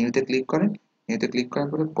 নিউতে ক্লিক করেন। নিউতে ক্লিক করার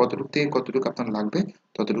পরে কতটুকু থেকে কতটুকু আপনার লাগবে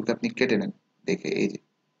ততটুকু আপনি কেটে নেন, দেখে এই যে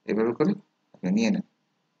এভাবে করে আপনি নিয়ে নেন।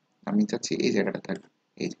 আমি চাচ্ছি এই জায়গাটা থাকবে,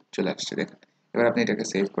 এই যে চলে আসছে, দেখেন। এবার আপনি এটাকে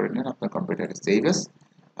সেভ করে নেন আপনার কম্পিউটারে, সেভ এস।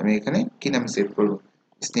 আমি এখানে কি নামে সেভ করব?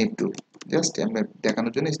 স্নিপ টুল। জাস্ট আমরা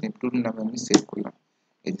দেখানোর জন্য স্নিপ টুল নামে আমি সেভ করলাম।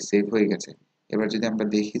 এই যে সেভ হয়ে গেছে। এবার যদি আমরা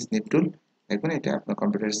দেখি স্নিপ টুল, দেখবেন এটা আপনার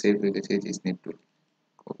কম্পিউটারে সেভ হয়ে গেছে। এই যে স্নিপ টুল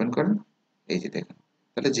ওপেন করেন, এই যে দেখেন।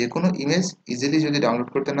 তাহলে যে কোনো ইমেজ ইজিলি যদি ডাউনলোড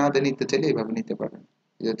করতে না দেন, নিতে চাইলে এইভাবে নিতে পারবেন।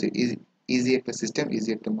 এটা হচ্ছে ইজি একটা সিস্টেম, ইজি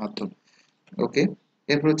একটা মাধ্যম। ওকে,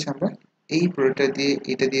 এরপর হচ্ছে আমরা এই প্রোডাক্টটা দিয়ে,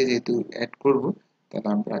 এটা দিয়ে যেহেতু অ্যাড করব, তাহলে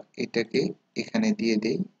আমরা এটাকে এখানে দিয়ে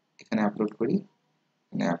দেই, এখানে আপলোড করি।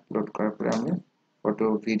 এখানে আপলোড করার পরে আমরা ফটো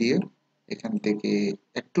ভিডিও, এখান থেকে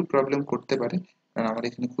একটু প্রবলেম করতে পারে, কারণ আমার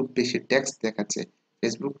এখানে খুব বেশি টেক্সট দেখাচ্ছে।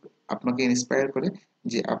 ফেসবুক আপনাকে ইন্সপায়ার করে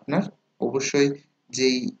যে আপনার অবশ্যই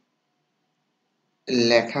যেই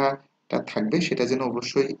লেখাটা থাকবে সেটা যেন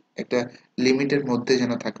অবশ্যই একটা লিমিটের মধ্যে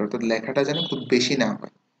যেন থাকে, অর্থাৎ লেখাটা যেন খুব বেশি না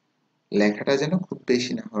হয়। লেখাটা যেন খুব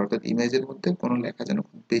বেশি না হয়, অর্থাৎ ইমেজের মধ্যে কোনো লেখা যেন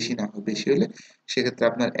খুব বেশি না হয়। বেশি হলে সেক্ষেত্রে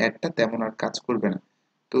আপনার অ্যাডটা তেমন আর কাজ করবে না।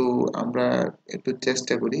 তো আমরা একটু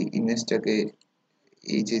চেষ্টা করি ইমেজটাকে,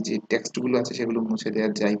 এই যে যে টেক্সটগুলো আছে সেগুলো মুছে দেওয়া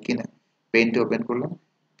যায় কিনা। পেইন্ট ওপেন করলাম।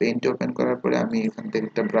 পেইন্ট ওপেন করার পরে আমি এখান থেকে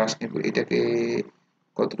একটা ব্রাশ নেব, এটাকে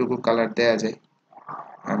কতটুকু কালার দেওয়া যায়।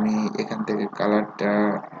 আমি এখান থেকে কালারটা,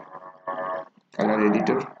 কালার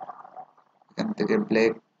এডিটর, এখান থেকে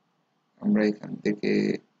ব্ল্যাক, আমরা এখান থেকে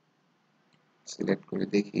সিলেক্ট করে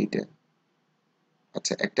দেখি এটা।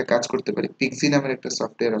 আচ্ছা, একটা কাজ করতে পারি, পিক্সি নামের একটা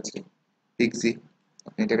সফটওয়্যার আছে, পিক্সি।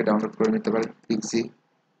 আপনি এটাকে ডাউনলোড করে নিতে পারেন, পিক্সি।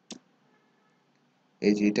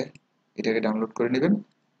 এই যে এটাকে ডাউনলোড করে নেবেন,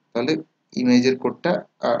 তাহলে ইমেজের কোডটা,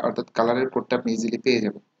 অর্থাৎ কালারের কোডটা আপনি ইজিলি পেয়ে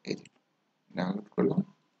যাবেন। এই যে ডাউনলোড করলাম।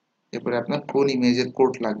 এরপরে আপনার কোন ইমেজের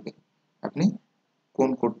কোড লাগবে, আপনি কোন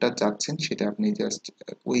কোডটা চাচ্ছেন সেটা আপনি জাস্ট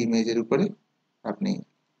ওই ইমেজের উপরে আপনি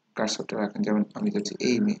কার্সরটা রাখেন। যেমন আমি চাচ্ছি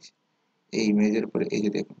এই ইমেজ, এই ইমেজের উপরে এই যে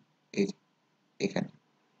দেখুন, এই যে এখানে,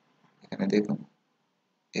 এখানে দেখুন,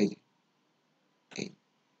 এই যে এই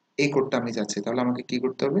এই কোডটা আমি চাচ্ছি, তাহলে আমাকে কি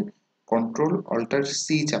করতে হবে? কন্ট্রোল অল্টার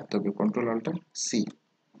সি চাপতে হবে, control alter C.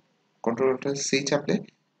 Control alter C চাপলে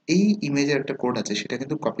এই ইমেজের একটা কোড আছে, সেটা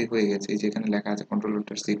কিন্তু কপি হয়ে গেছে। এই যে এখানে লেখা আছে control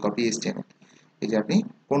alter C copy HTML. এই যে আপনি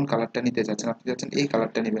কোন কালারটা নিতে চাচ্ছেন, আপনি চাচ্ছেন এই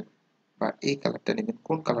কালারটা নেবেন বা এই কালারটা নেবেন,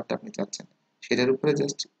 কোন কালারটা আপনি চাচ্ছেন সেটার উপরে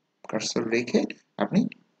জাস্ট কার্সর রেখে আপনি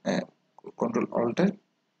কন্ট্রোল অল্টার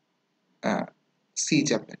সি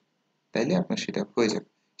চাপবেন, তাইলে আপনার সেটা হয়ে যাবে।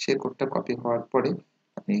 সেই কোডটা কপি হওয়ার পরে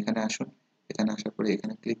আপনি এখানে আসুন, এখানে আসার পরে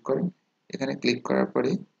এখানে ক্লিক করেন। এখানে ক্লিক করার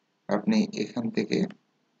পরে আপনি এখান থেকে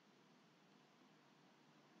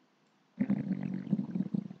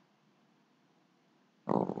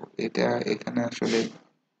ও, এটা এখানে আসলে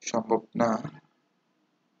সম্ভব না।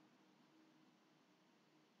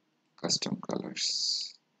 কাস্টম কালার্স,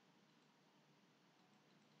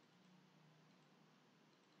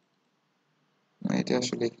 না এটা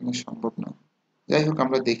আসলে এখানে সম্ভব না। যাই হোক,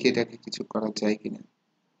 আমরা দেখি এটাকে কিছু করা যায় কিনা।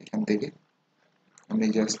 এখান থেকে আমি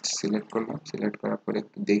জাস্ট সিলেক্ট করলাম, সিলেক্ট করার পরে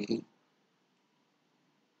একটু দেখি।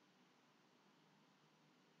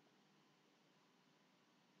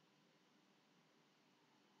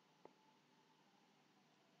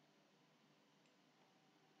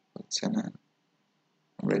 হচ্ছে না,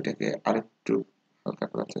 আমরা এটাকে আরেকটু হালকা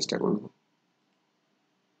করার চেষ্টা করব,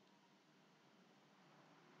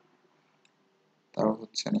 তাও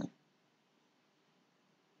হচ্ছে না।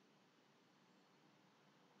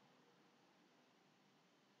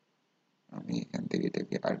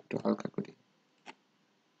 আর একটু হালকা করি।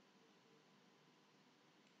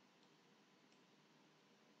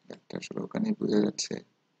 একটা আসলে ওখানেই বোঝা যাচ্ছে।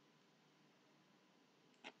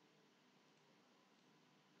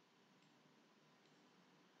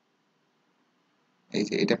 এই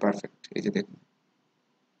যে এটা পারফেক্ট, এই যে দেখুন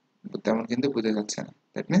তেমন কিন্তু বোঝা যাচ্ছে না।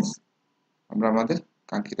 দ্যাট মিনস আমরা আমাদের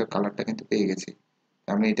কাঙ্ক্ষিত কালারটা কিন্তু পেয়ে গেছি।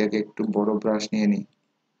 আমি এটাকে একটু বড় ব্রাশ নিয়ে নিই।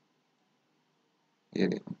 এই যে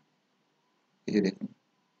দেখুন, এই যে দেখুন,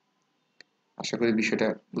 আশা করি বিষয়টা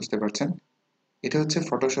বুঝতে পারছেন। এটা হচ্ছে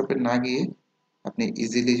ফটোশপে না গিয়ে আপনি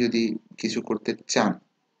ইজিলি যদি কিছু করতে চান,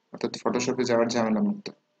 অর্থাৎ ফটোশপে যাওয়ার ঝামেলা মুক্ত,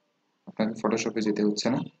 আপনাকে ফটোশপে যেতে হচ্ছে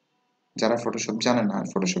না। যারা ফটোশপ জানে না,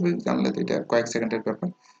 ফটোশপে জানলে তো এটা কয়েক সেকেন্ডের ব্যাপার।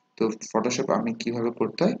 তো ফটোশপ আমি কিভাবে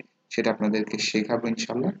করতে হয় সেটা আপনাদেরকে শেখাবো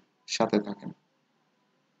ইনশাল্লাহ, সাথে থাকেন।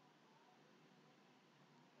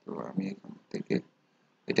 তো আমি এখান থেকে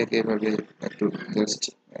এটাকে এভাবে একটু জাস্ট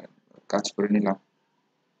কাজ করে নিলাম।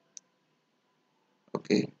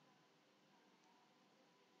 ওকে,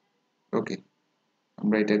 ওকে,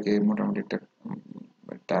 আমরা এটাকে মোটামুটি একটা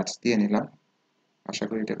টাচ দিয়ে নিলাম। আশা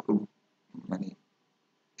করি এটা খুব মানে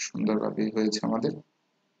সুন্দরভাবে হয়েছে আমাদের,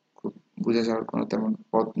 খুব বুঝে যাওয়ার কোনো তেমন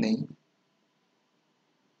পথ নেই।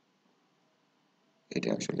 এটা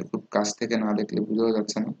আসলে খুব কাছ থেকে না দেখলে বোঝাও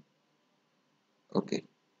যাচ্ছে না। ওকে,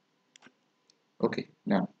 ওকে,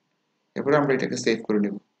 না, এরপরে আমরা এটাকে সেভ করে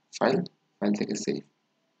নেব। ফাইল, ফাইল থেকে সেভ।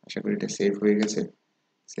 আশা করি এটা সেভ হয়ে গেছে।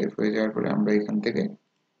 সেভ হয়ে যাওয়ার পরে আমরা এখান থেকে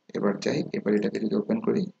এবার যাই, এবার এটাকে যদি ওপেন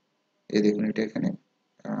করি, এই দেখুন এটা এখানে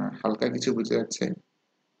হালকা কিছু বোঝা যাচ্ছে।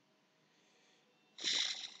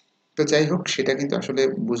 তো যাই হোক, সেটা কিন্তু আসলে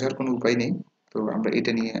বোঝার কোনো উপায় নেই। তো আমরা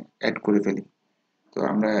এটা নিয়ে অ্যাড করে ফেলি। তো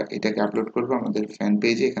আমরা এটাকে আপলোড করব আমাদের ফ্যান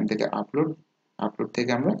পেজে। এখান থেকে আপলোড, আপলোড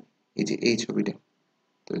থেকে আমরা এই যে এই ছবিটা,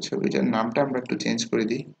 তো ছবিটার নামটা আমরা একটু চেঞ্জ করে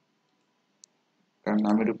দিই, কারণ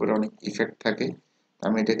নামের উপরে অনেক ইফেক্ট থাকে। তো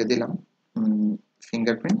আমি এটাকে দিলাম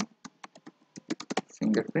ফিঙ্গারপ্রিন্ট,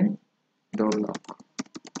 ফিঙ্গারপ্রিন্ট ডোর লক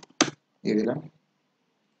দিয়ে দিলাম।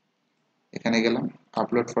 এখানে গেলাম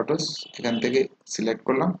আপলোড ফটোস, এখান থেকে সিলেক্ট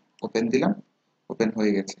করলাম, ওপেন দিলাম, ওপেন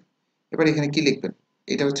হয়ে গেছে। এবার এখানে কি লিখবেন,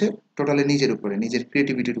 এটা হচ্ছে টোটালি নিজের উপরে, নিজের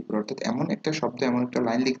ক্রিয়েটিভিটির উপর। অর্থাৎ এমন একটা শব্দ, এমন একটা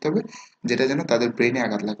লাইন লিখতে হবে যেটা যেন তাদের ব্রেনে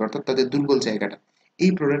আঘাত লাগে, অর্থাৎ তাদের দুর্বল জায়গাটা,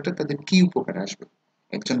 এই প্রোডাক্টটা তাদের কি উপকারে আসবে,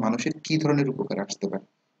 একজন মানুষের কি ধরনের উপকারে আসতে পারে,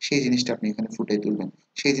 সেই জিনিসটা আপনি এখানে ফুটিয়ে তুলবেন,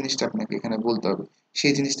 সেই জিনিসটা আপনাকে এখানে বলতে হবে,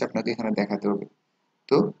 সেই জিনিসটা আপনাকে এখানে দেখাতে হবে।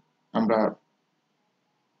 তো আমরা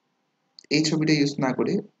এই ছবিটা ইউজ না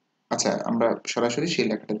করে, আচ্ছা আমরা সরাসরি সেই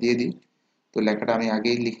লেখাটা দিয়ে দিই। তো লেখাটা আমি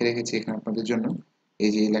আগেই লিখে রেখেছি এখানে আপনাদের জন্য। এই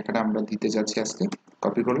যে এই লেখাটা আমরা দিতে যাচ্ছি আজকে,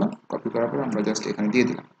 কপি করলাম, কপি করার পর আমরা জাস্ট এখানে দিয়ে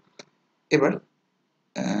দিলাম। এবার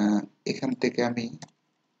এখান থেকে আমি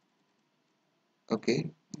ওকে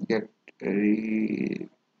gate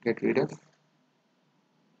get rid of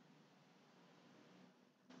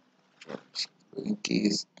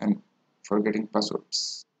keys and forgetting passwords,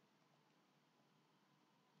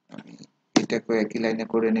 আমি এটাকে একই লাইনে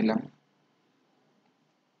করে নিলাম।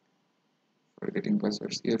 forgetting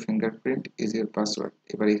passwords, your fingerprint is your password।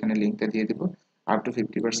 এবার এখানে লিংকটা দিয়ে দেব, আপ টু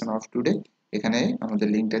 50% অফ টুডে, এখানে আমাদের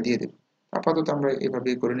লিংকটা দিয়ে দেব। আপাতত আমরা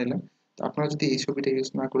এভাবেই করে নিলাম। তো আপনারা যদি এই ছবিটা ইউজ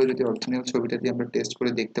না করে যদি অরিজিনাল ছবিটা দিয়ে আমরা টেস্ট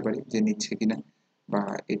করে দেখতে পারি যে নিচ্ছে কিনা, বা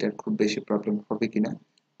এটার খুব বেশি প্রবলেম হবে কিনা,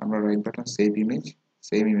 আমরা right button save image,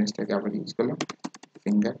 same ইমেজটাকে আবার ইউজ করলাম,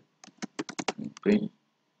 finger print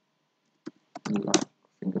lock,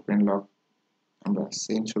 fingerprint lock, আমরা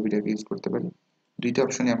সেম ছবিটাকে ইউজ করতে পারি। দুইটা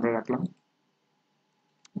অপশনই আমরা রাখলাম,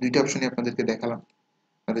 দুইটা অপশনই আপনাদেরকে দেখালাম।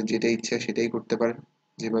 আপনাদের যেটা ইচ্ছা সেটাই করতে পারেন,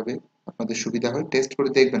 যেভাবে আপনাদের সুবিধা হয়। টেস্ট করে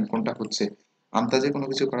দেখবেন কোনটা হচ্ছে, আন্দাজে কোনো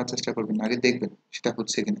কিছু করার চেষ্টা করবেন না, আগে দেখবেন সেটা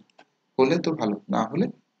হচ্ছে কিনা। হলে তো ভালো, না হলে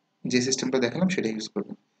যে সিস্টেমটা দেখালাম সেটা ইউজ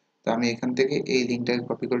করবেন। তো আমি এখান থেকে এই লিঙ্কটাকে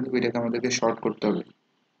কপি করে নেব, এটাকে আমাদেরকে শর্ট করতে হবে।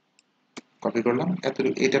 কপি করলাম, এত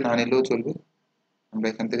এটা না নিলেও চলবে। আমরা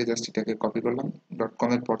এখান থেকে জাস্ট এটাকে কপি করলাম ডট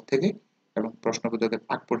কম এর পর থেকে, এবং প্রশ্নবোধকের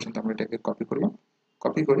আগ পর্যন্ত আমরা এটাকে কপি করলাম।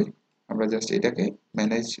 কপি করে আমরা জাস্ট এটাকে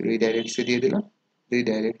ম্যানেজ রিডাইরেক্টসে দিয়ে দিলাম।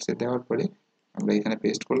 রিডাইরেক্টসে দেওয়ার পরে আমরা এখানে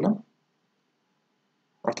পেস্ট করলাম।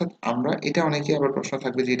 অর্থাৎ আমরা এটা, অনেকে আবার প্রশ্ন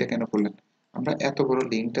থাকবে যে এটা কেন করলেন, আমরা এত বড়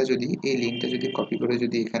লিঙ্কটা যদি, এই লিঙ্কটা যদি কপি করে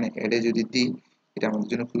যদি এখানে অ্যাডে যদি দিই, এটা আমাদের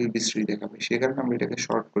জন্য খুবই বিশ্রী দেখাবে। সে কারণে আমরা এটাকে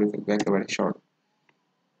শর্ট করে ফেলবো, একেবারে শর্ট।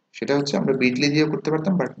 সেটা হচ্ছে আমরা বিটলি দিয়েও করতে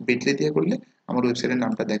পারতাম, বাট বিটলি দিয়ে করলে আমার ওয়েবসাইটের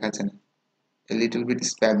নামটা দেখাচ্ছে না, লিটল বিট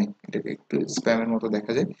স্প্যামিং, এটাকে একটু স্প্যামের মতো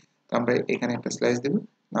দেখা যায়। তো আমরা এখানে একটা স্লাইস দেব,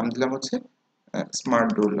 নাম দিলাম হচ্ছে smart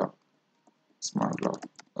door lock, smart lock.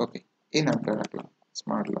 ওকে, এই নামটা রাখলাম,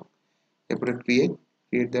 স্মার্ট লক। এরপরে ক্রিয়েট,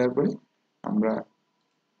 ক্রিয়েট দেওয়ার পরে আমরা,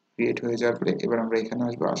 ক্রিয়েট হয়ে যাওয়ার পরে এবার আমরা এখানে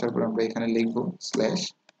আসবো, আসার পরে আমরা এখানে লিখবো স্ল্যাশ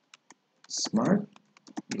স্মার্ট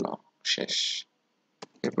লক, শেষ।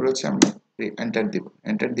 এরপর হচ্ছে আমরা এন্টার দিব।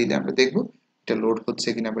 এন্টার দিলে আমরা দেখব এটা লোড হচ্ছে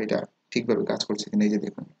কিনা বা এটা ঠিকভাবে কাজ করছে কিনা। এই যে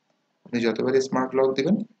দেখুন, আপনি যতবারই স্মার্ট লক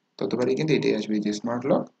দিবেন ততবারই কিন্তু এটাই আসবে, যে স্মার্ট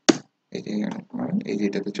লক। এই যে এই যে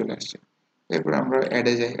এটাতে চলে আসছে। এরপর আমরা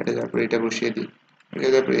অ্যাডে যাই, অ্যাডে যাওয়ার পর এটা বসিয়ে দিই।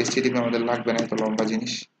 তারপর এইচটিটিপি আমাদের লাগবে না, এত লম্বা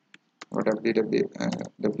জিনিস।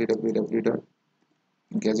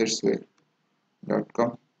 www.gadgetsway.com,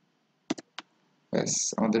 ব্যাস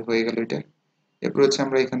আমাদের হয়ে গেল এটা। এরপর হচ্ছে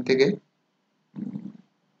আমরা এখান থেকে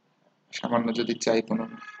সামান্য যদি চাই কোনো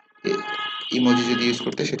ইমোজি যদি ইউজ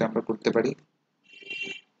করতে, সেটা আমরা করতে পারি।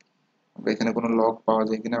 আমরা এখানে কোনো লক পাওয়া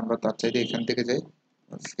যায় কিনা আমরা তার চাইতে এখান থেকে যাই,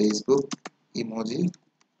 ফেসবুক ইমোজি,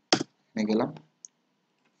 এখানে গেলাম,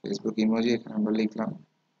 ফেসবুক ইমোজি, এখানে আমরা লিখলাম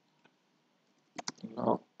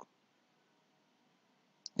লক।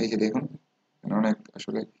 এই যে দেখুন, অনেক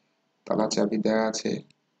আসলে তালা চাবি দেওয়া আছে।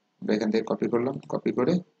 আমরা এখান থেকে কপি করলাম, কপি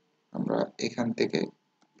করে আমরা এখান থেকে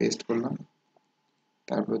পেস্ট করলাম।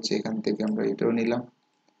 তারপর হচ্ছে এখান থেকে আমরা এটাও নিলাম,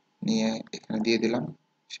 নিয়ে এখানে দিয়ে দিলাম,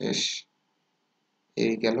 শেষ।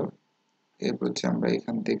 এই গেল। এরপর হচ্ছে আমরা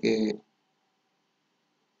এখান থেকে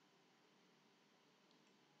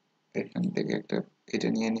একটা এটা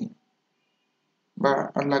নিয়ে নিই, বা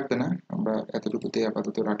আর লাগবে না, আমরা এতটুকুতে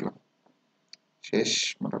আপাতত রাখলাম, শেষ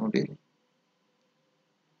মোটামুটি।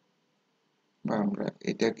 বা আমরা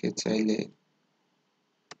এটাকে চাইলে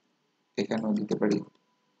এখানেও দিতে পারি,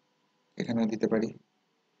 এখানেও দিতে পারি।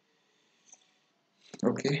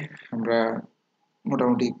 ওকে, আমরা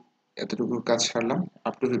মোটামুটি এতটুকু কাজ সারলাম,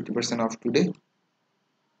 আপ টু 50% অফ টুডে।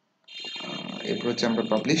 এরপর হচ্ছে আমরা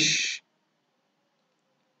পাবলিশ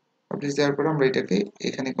দেওয়ার পর আমরা এটাকে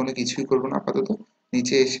এখানে কোনো কিছুই করব না আপাতত।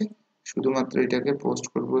 নিচে এসে শুধুমাত্র এটাকে পোস্ট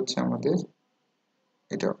করব হচ্ছে আমাদের,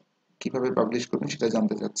 এটা কিভাবে পাবলিশ করবেন সেটা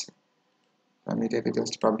জানতে চাচ্ছে। আমি এটাকে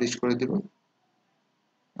জাস্ট পাবলিশ করে দিব,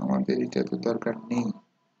 আমাদের এটা তো দরকার নেই।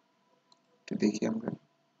 একটু দেখি আমরা,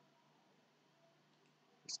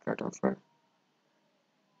 স্টার্ট অফার,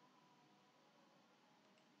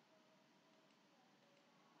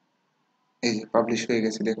 এই যে পাবলিশ হয়ে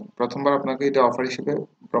গেছে। দেখুন, প্রথমবার আপনাকে এটা অফার হিসেবে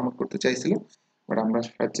প্রমোট করতে চাইছিল, বাট আমরা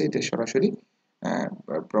চাচ্ছি এটা সরাসরি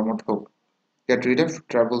প্রমোট হোক। Get rid of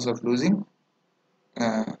travels of losing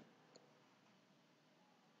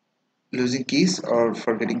kiss or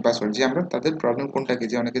forgetting password, যে আমরা তাদের প্রবলেম কোনটা কি,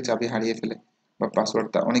 যে অনেকে চাবি হারিয়ে ফেলে বা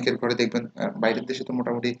পাসওয়ার্ডটা, অনেকের ঘরে দেখবেন বাইরের দেশে তো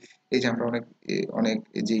মোটামুটি এই যে আমরা অনেক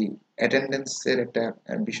যে অ্যাটেন্ডেন্সের একটা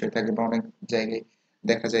বিষয় থাকে, বা অনেক জায়গায়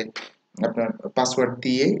দেখা যায় আপনার পাসওয়ার্ড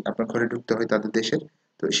দিয়ে আপনার ঘরে ঢুকতে হয় তাদের দেশের।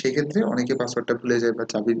 তো সেক্ষেত্রে অনেকে পাসওয়ার্ডটা ভুলে যায় বা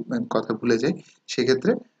চাবির কথা ভুলে যায়।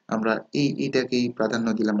 সেক্ষেত্রে আমরা এইটাকেই প্রাধান্য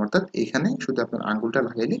দিলাম, অর্থাৎ এখানে শুধু আপনার আঙ্গুলটা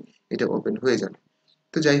লাগাইলে এটা ওপেন হয়ে যাবে।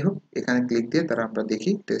 তো যাই হোক, এখানে ক্লিক দিয়ে তারা আমরা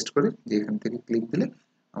দেখি টেস্ট করে যে এখান থেকে ক্লিক দিলে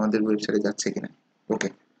আমাদের ওয়েবসাইটে যাচ্ছে কিনা। ওকে,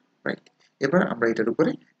 রাইট। এবার আমরা এটার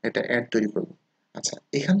উপরে একটা অ্যাড তৈরি করব। আচ্ছা,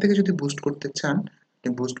 এখান থেকে যদি বুস্ট করতে চান, আপনি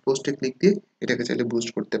বুস্ট পোস্টে ক্লিক দিয়ে এটাকে চাইলে বুস্ট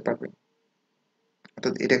করতে পারবেন।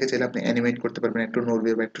 অর্থাৎ এটাকে চাইলে আপনি অ্যানিমেট করতে পারবেন, একটু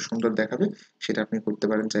নড়বে বা একটু সুন্দর দেখাবে, সেটা আপনি করতে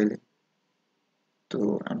পারেন চাইলে। তো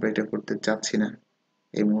আমরা এটা করতে চাচ্ছি না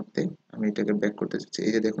এই মুহূর্তে, আমি এটাকে ব্যাক করতে চাচ্ছি।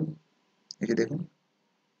 এই যে দেখুন, এই যে দেখুন,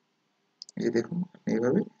 এই যে দেখুন, আপনি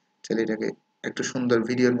এইভাবে চাইলে এটাকে একটু সুন্দর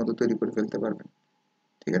ভিডিওর মতো তৈরি করে ফেলতে পারবেন।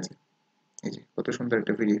 ঠিক আছে, এই যে কত সুন্দর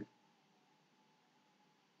একটা ভিডিও,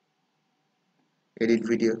 এডিট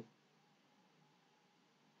ভিডিও।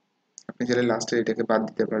 আপনি চাইলে লাস্টে এটাকে বাদ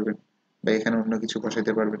দিতে পারবেন, বা এখানে অন্য কিছু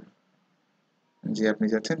বসাতে পারবেন। যে আপনি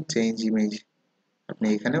যাচ্ছেন চেঞ্জ ইমেজ, আপনি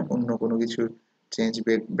এখানে অন্য কোনো কিছু চেঞ্জ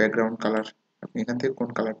ব্যাকগ্রাউন্ড কালার, আপনি এখান থেকে কোন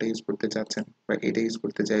কালারটা ইউজ করতে চাচ্ছেন, বা এটা ইউজ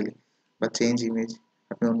করতে চাইলে, বা চেঞ্জ ইমেজ,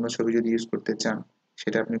 আপনি অন্য ছবি যদি ইউজ করতে চান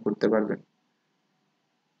সেটা আপনি করতে পারবেন।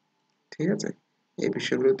 ঠিক আছে, এই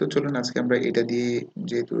বিষয়গুলো তো চলুন আজকে আমরা এটা দিয়ে,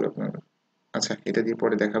 যেহেতু আপনার, আচ্ছা এটা দিয়ে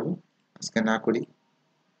পরে দেখাবো, আজকে না করি,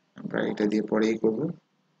 আমরা এটা দিয়ে পরেই করব।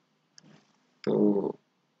 তো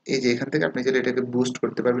এই যে এখান থেকে আপনি চাইলে এটাকে বুস্ট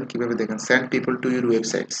করতে পারবেন কিভাবে, দেখেন, send people to your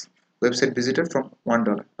website visitor from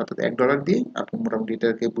 $1, অর্থাৎ $1 দিয়ে আপনি মোটামুটি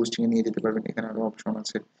এটাকে বুস্টিং এ নিয়ে যেতে পারবেন। এখানে আরো অপশন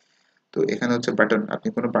আছে। তো এখানে হচ্ছে বাটন, আপনি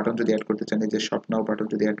কোনো বাটন যদি অ্যাড করতে চান, এই যে শপ নাও বাটন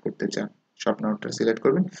যদি অ্যাড করতে চান, শপ নাওটা সিলেক্ট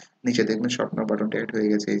করবেন, নিচে দেখবেন শপ নাও বাটনটা অ্যাড হয়ে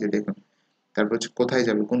গেছে, এই যে দেখুন। তারপর হচ্ছে কোথায়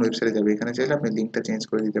যাবে, কোন ওয়েবসাইটে যাবে, এখানে চাইলে আপনি লিঙ্কটা চেঞ্জ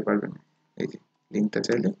করে দিতে পারবেন। এই যে লিঙ্কটা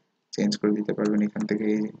চাইলে চেঞ্জ করে দিতে পারবেন, এখান থেকে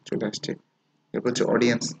এই যে চলে আসছে। এরপর হচ্ছে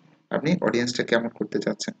অডিয়েন্স, আপনি অডিয়েন্সটা কেমন করতে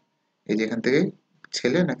চাচ্ছেন, এই যে এখান থেকে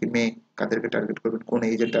ছেলে নাকি মেয়ে, কাদেরকে টার্গেট করবেন, কোন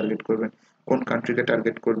এজে টার্গেট করবেন, কোন কান্ট্রিকে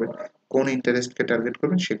টার্গেট করবেন, কোন ইন্টারেস্টকে টার্গেট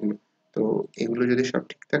করবেন, সেগুলো। তো এগুলো যদি সব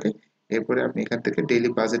ঠিক থাকে, এরপরে আপনি এখান থেকে ডেইলি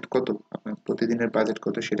বাজেট কত, আপনার প্রতিদিনের বাজেট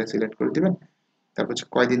কত সেটা সিলেক্ট করে দিবেন। তারপর হচ্ছে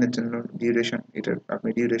কয়দিনের জন্য ডিউরেশন, এটা আপনি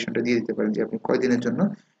ডিউরেশনটা দিয়ে দিতে পারেন যে আপনি কয়দিনের জন্য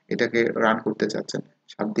এটাকে রান করতে চাচ্ছেন,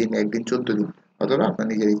 7 দিন, 1 দিন, 14 দিন, অথবা আপনার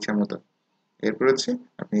নিজের ইচ্ছা মতো। এরপর হচ্ছে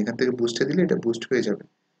আপনি এখান থেকে বুস্টে দিলে এটা বুস্ট হয়ে যাবে,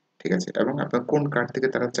 ঠিক আছে, এবং আপনার কোন কার্ড থেকে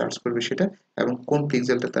তারা চার্জ করবে সেটা, এবং কোন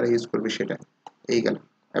পিক্সেলটা তারা ইউজ করবে সেটা, এই গেল।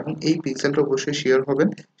 এবং এই পিক্সেলটা অবশ্যই শিওর হবেন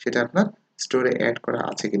সেটা আপনার স্টোরে অ্যাড করা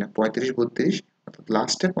আছে কিনা, 35 32, অর্থাৎ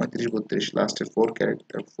লাস্টের 35 32, লাস্টের 4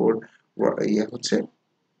 ক্যারেক্টার 4 ইয়ে হচ্ছে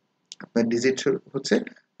আপনার ডিজিট হচ্ছে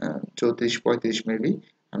 34 35 মেবি।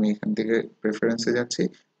 আমি এখান থেকে প্রেফারেন্সে যাচ্ছি,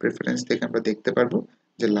 প্রেফারেন্স থেকে আমরা দেখতে পারবো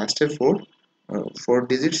যে লাস্টের 4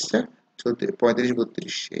 ডিজিটসটা 35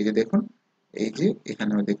 32, এই যে দেখুন, এই যে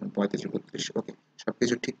এখানেও দেখুন 35 32। ওকে,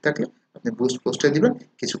 সবকিছু ঠিক থাকলে আপনি বুস্ট পোস্টে দিবেন,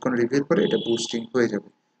 কিছুক্ষণ রিভিউ করে এটা বুস্টিং হয়ে যাবে।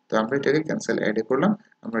 তো আমরা এটাকে ক্যান্সেল অ্যাডে করলাম,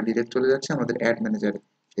 আমরা ডিরেক্ট চলে যাচ্ছি আমাদের অ্যাড ম্যানেজারে,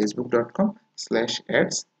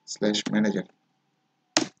 facebook.com/ads/manager,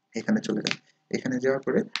 এখানে চলে যান। এখানে যাওয়ার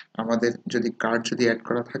পরে আমাদের যদি কার্ড যদি অ্যাড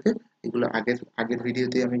করা থাকে, এগুলো আগের আগের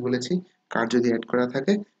ভিডিওতে আমি বলেছি, কার্ড যদি অ্যাড করা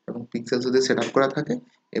থাকে এবং পিক্সেল যদি সেট আপ করা থাকে,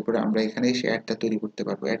 এরপরে আমরা এখানে এসে অ্যাডটা তৈরি করতে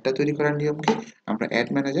পারবো। অ্যাডটা তৈরি করার নিয়ম কি, আমরা অ্যাড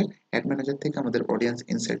ম্যানেজার থেকে আমাদের অডিয়েন্স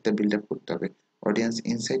ইনসাইটটা বিল্ড আপ করতে হবে। অডিয়েন্স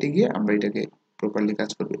ইনসাইটে গিয়ে আমরা এটাকে প্রপারলি কাজ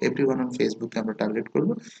করবো। এভরিওয়ান অন ফেসবুককে আমরা টার্গেট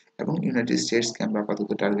করবো এবং ইউনাইটেড স্টেটসকে আমরা আপাতত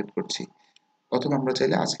টার্গেট করছি, অথবা আমরা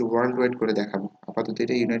চাইলে আজকে ওয়ার্ল্ড ওয়াইড করে দেখাবো। আপাতত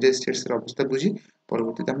এটা ইউনাইটেড স্টেটস এর অবস্থা বুঝি,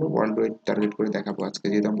 পরবর্তীতে আমরা ওয়ার্ল্ড ওয়াইড টার্গেট করে দেখাবো। আজকে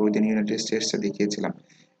যেহেতু আমরা ওই দিন ইউনাইটেড স্টেটসটা দেখিয়েছিলাম,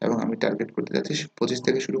 এবং আমি টার্গেট করতে যাচ্ছি 25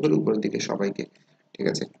 থেকে শুরু করে উপরের দিকে সবাইকে, ঠিক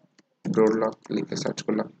আছে। ডোর লক লিখে সার্চ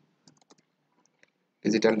করলাম,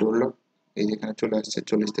 ডিজিটাল ডোর লক, এই যেখানে চলে আসছে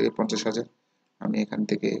 40 থেকে 50 হাজার। আমি এখান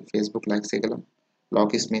থেকে ফেসবুক লাইকসে গেলাম, লক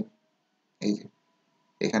স্মিথ, এই যে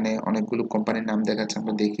এখানে অনেকগুলো কোম্পানির নাম দেখাচ্ছে,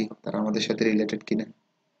 আমরা দেখি তারা আমাদের সাথে রিলেটেড কিনা।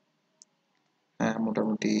 হ্যাঁ,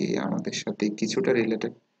 মোটামুটি আমাদের সাথে কিছুটা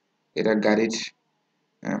রিলেটেড। এরা গাড়ির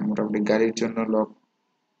মোটামুটি গাড়ির জন্য লক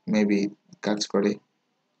মেবি কাজ করে,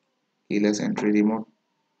 keyless entry remote,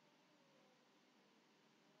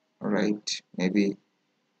 right, maybe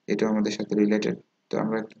এটা আমাদের সাথে রিলেটেড। তো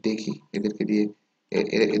আমরা একটু দেখি এদেরকে দিয়ে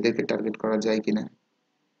এদেরকে টার্গেট করা যায় কিনা।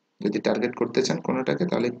 যদি টার্গেট করতে চান কোনোটাকে,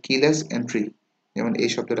 তাহলে কিলেস এন্ট্রি, যেমন এই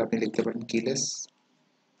শব্দটা আপনি লিখতে পারেন, কিলেস,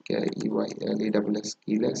 KIEYLESS,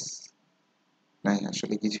 কিলেস। নাই,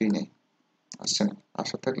 আসলে কিছুই নেই, আসছে না।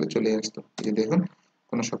 আশা থাকলে চলে আসতো, এই যে দেখুন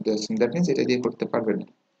কোনো শব্দ আসছে না, দ্যাট মিনস এটা দিয়ে করতে পারবেন না।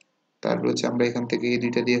 তারপর হচ্ছে আমরা এখান থেকে এই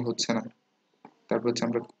দুইটা দিয়ে হচ্ছে না। তারপর হচ্ছে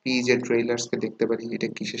আমরা পিজে ট্রেইলার্স কে দেখতে পারি, এটা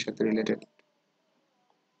কিসের সাথে রিলেটেড,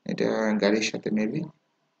 এটা গাড়ির সাথে মেবি।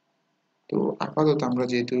 তো আপাতত আমরা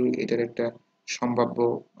যেহেতু এটার একটা সম্ভাব্য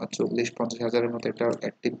 40 50 হাজারের মতো একটা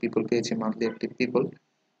অ্যাক্টিভ পিপল পেয়েছি, মান্থলি অ্যাক্টিভ পিপল,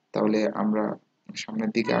 তাহলে আমরা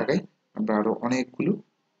সামনের দিকে আগাই। আমরা আরো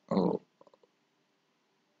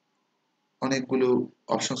অনেকগুলো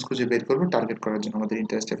অপশনস খুঁজে বের করবো টার্গেট করার জন্য, আমাদের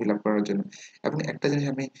ইন্টারেস্টটা ফিল আপ করার জন্য। এবং একটা জিনিস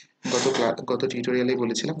আমি গত টিউটোরিয়ালে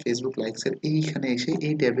বলেছিলাম, ফেসবুক লাইকস এর এইখানে এসে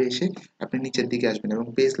এই ট্যাবে এসে আপনি নিচের দিকে আসবেন এবং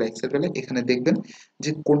পেজ লাইকস এর বেলায় এখানে দেখবেন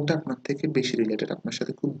যে কোনটা আপনার থেকে বেশি রিলেটেড, আপনার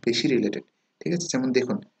সাথে খুব বেশি রিলেটেড, ঠিক আছে। যেমন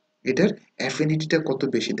দেখুন এটার অ্যাফিনিটিটা কত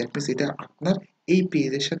বেশি, দ্যাট মিনস এটা আপনার এই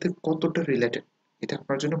পেজের সাথে কতটা রিলেটেড, এটা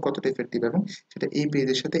আপনার জন্য কতটা এফেক্টিভ, এবং সেটা এই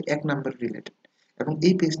পেজের সাথে 1 নাম্বার রিলেটেড, এবং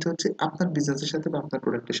এই পেজটা হচ্ছে আপনার বিজনেসের সাথে বা আপনার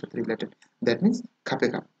প্রোডাক্টের সাথে রিলেটেড, দ্যাট মিনস খাপে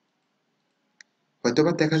খাপ।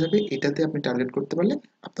 হয়তোবা দেখা যাবে এটাতে আপনি টার্গেট করতে পারলে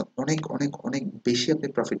আপনার অনেক অনেক অনেক বেশি আপনি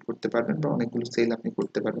প্রফিট করতে পারবেন, বা অনেকগুলো সেল আপনি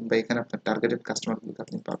করতে পারবেন, বা এখানে আপনার টার্গেটেড কাস্টমারগুলোকে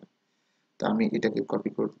আপনি পাবেন। তো আমি এটাকে কপি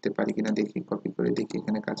করতে পারি কিনা দেখি, কপি করে দেখি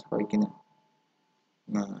এখানে কাজ হয় কিনা।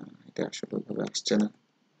 না, এটা আসলে ওইভাবে আসছে না।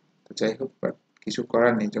 তো যাই হোক, বাট কিছু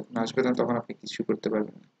করার নেই, যখন আসবে না তখন আপনি কিছু করতে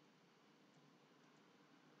পারবেন না,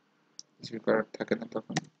 কিছু করার থাকে না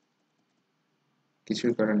তখন,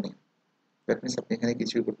 কিছুই করার নেই, দ্যাট মিনস আপনি এখানে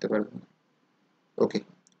কিছুই করতে পারবেন না। ওকে,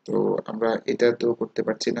 তো আমরা এটা তো করতে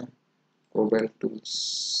পারছি না। মোবাইল টুলস,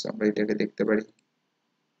 আমরা এটাকে দেখতে পারি,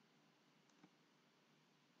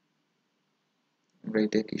 আমরা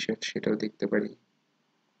এটা কিসের সেটাও দেখতে পারি।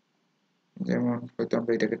 যেমন হয়তো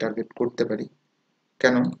আমরা এটাকে টার্গেট করতে পারি,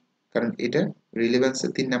 কেন, কারণ এটা রিলেভেন্সে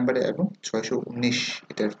 3 নম্বরে এবং 619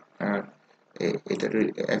 এটার, আর এটার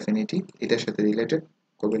অ্যাফিনিটি এটার সাথে রিলেটেড।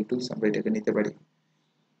 মোবাইল টুলস আমরা এটাকে নিতে পারি,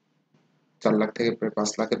 4 লাখ থেকে প্রায়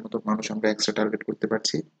 5 লাখের মতো মানুষ আমরা এক্সট্রা টার্গেট করতে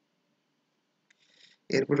পারছি।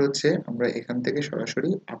 এরপর হচ্ছে আমরা এখান থেকে সরাসরি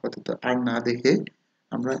আপাতত আর না দেখে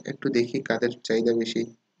আমরা একটু দেখি কাদের চাহিদা বেশি।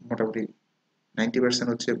 মোটামুটি 90%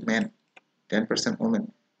 হচ্ছে ম্যান, 10% ওমেন,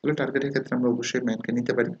 তাহলে টার্গেটের ক্ষেত্রে আমরা অবশ্যই ম্যানকে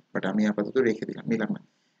নিতে পারি, বাট আমি আপাতত রেখে দিলাম, নিলাম না।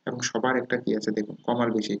 এবং সবার একটা কি আছে দেখুন, কম আর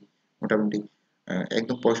বেশি মোটামুটি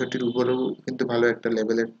একদম 65-র উপরেও কিন্তু ভালো একটা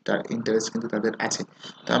লেভেলের ইন্টারেস্ট কিন্তু তাদের আছে।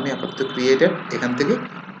 তো আমি আপাতত ক্রিয়েটেড এখান থেকে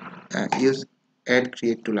ইউজ অ্যাড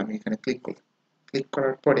ক্রিয়েট টুল, আমি এখানে ক্লিক করলাম। ক্লিক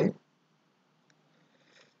করার পরে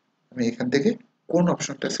আমি এখান থেকে কোন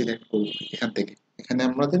অপশনটা সিলেক্ট করব, এখান থেকে এখানে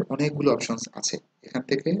আমাদের অনেকগুলো অপশনস আছে, এখান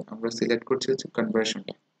থেকে আমরা সিলেক্ট করছি হচ্ছে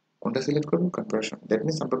কনভার্সনটা। কোনটা সিলেক্ট করবো? কনভার্সন। দ্যাট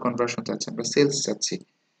মিনস আমরা কনভার্সন চাচ্ছি, আমরা সেলস চাচ্ছি।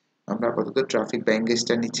 আমরা আপাতত ট্রাফিক বা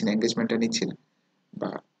এঙ্গেজটা নিচ্ছি না, এঙ্গেজমেন্টটা নিচ্ছি না।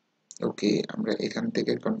 বা ওকে, আমরা এখান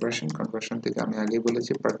থেকে কনভার্সন থেকে আমি আগেই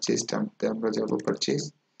বলেছি পারচেজ টানতে আমরা যাব পারচেজ,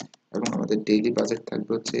 এবং আমাদের ডেইলি বাজেট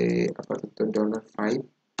থাকবে হচ্ছে আপাতত $5।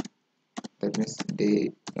 দ্যাট মিনস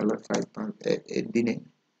 $5 দিনে।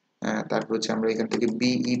 তারপর হচ্ছে আমরা এখান থেকে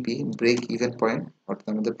বিইপি, ব্রেক ইভেন পয়েন্ট, অর্থাৎ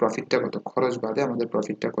আমাদের প্রফিটটা কত, খরচ বাদে আমাদের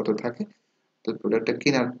প্রফিটটা কত থাকে। তো প্রোডাক্টটা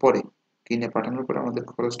কেনার পরে, কিনে পাঠানোর পরে আমাদের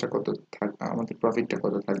খরচটা কত থাকবে, আমাদের প্রফিটটা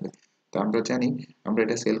কত থাকবে। তো আমরা জানি আমরা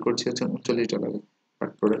এটা সেল করছি হচ্ছে $39, বাট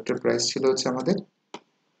প্রোডাক্টের প্রাইস ছিল হচ্ছে আমাদের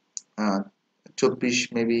 24,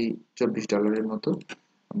 মেবি $24 মতো।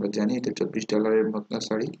 আমরা জানি এটা $24 মতো,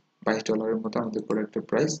 সরি $22 মতো আমাদের প্রোডাক্টের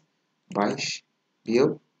প্রাইস। 22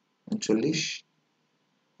 বিয়োগ 39,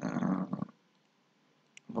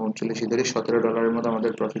 39 ধরে $17 মতো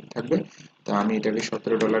আমাদের প্রফিট থাকবে। তো আমি এটাকে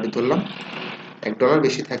 $17 ধরলাম, $1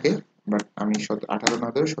 বেশি থাকে, বাট আমি 18 না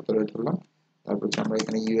ধরে 17 ধরলাম। তারপর হচ্ছে আমরা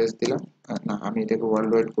এখানে ইউএস দিলাম, না আমি এটাকে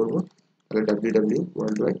ওয়ার্ল্ড ওয়াইড করবো, তাহলে ডাব্লিউ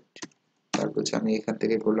ওয়ার্ল্ড ওয়াইড। তারপর হচ্ছে আমি এখান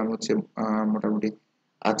থেকে করলাম হচ্ছে মোটামুটি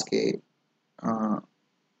আজকে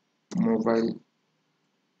মোবাইল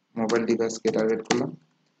মোবাইল ডিভাইসকে টার্গেট করলাম।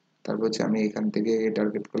 তারপর হচ্ছে আমি এখান থেকে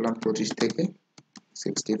টার্গেট করলাম 25 থেকে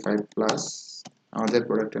 65 প্লাস। আমাদের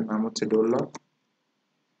প্রোডাক্টের নাম হচ্ছে ডোর লক।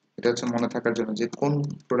 এটা হচ্ছে মনে থাকার জন্য যে কোন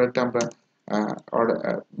প্রোডাক্টটা আমরা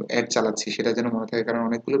অ্যাড চালাচ্ছি সেটা যেন মনে থাকে, কারণ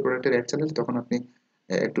অনেকগুলো প্রোডাক্টের অ্যাড চালালে তখন আপনি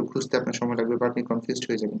একটু খুঁজতে আপনার সময় লাগবে, বা আপনি কনফিউজড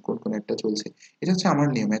হয়ে যাবেন কোন কোন একটা চলছে। এটা হচ্ছে আমার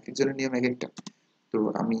নিয়ম, এক একজনের নিয়ম এক একটা। তো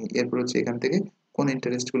আমি এরপর হচ্ছে এখান থেকে কোন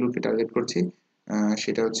ইন্টারেস্টগুলোকে টার্গেট করছি,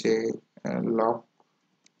 সেটা হচ্ছে লক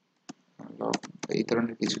লক এই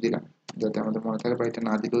ধরনের কিছু দিলাম যাতে আমাদের মনে থাকে, বা এটা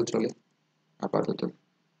না দিলেও চলে। আপাতত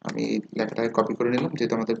আমি এই লেখাটাকে কপি করে নিলাম,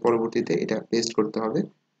 যেহেতু আমাদের পরবর্তীতে এটা পেস্ট করতে হবে।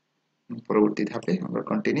 পরবর্তী ধাপে আমরা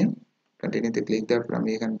কন্টিনিউতে ক্লিক দেওয়ার পর আমি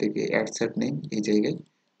এখান থেকে অ্যাড সেট নেম এই জায়গায়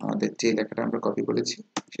আমাদের যে লেখাটা আমরা কপি করেছি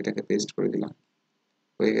সেটাকে পেস্ট করে দিলাম,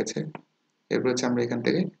 হয়ে গেছে। এরপর হচ্ছে আমরা এখান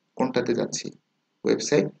থেকে কোনটাতে যাচ্ছি,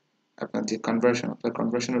 ওয়েবসাইট, আপনার যে কনভার্সন, আপনার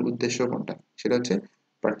কনভার্সনের উদ্দেশ্য কোনটা, সেটা হচ্ছে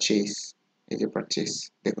পারচেজ। এই যে পারচেজ,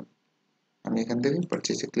 দেখুন আমি এখান থেকে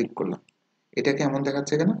পারচেজে ক্লিক করলাম। এটা কেমন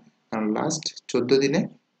দেখাচ্ছে কেন, কারণ লাস্ট 14 দিনে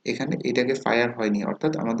এখানে এটাকে ফায়ার হয়নি,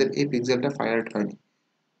 অর্থাৎ আমাদের এই পিক্সেলটা ফায়ার্ড হয়নি,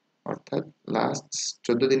 অর্থাৎ লাস্ট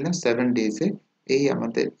 14 দিন না 7 ডেজে এই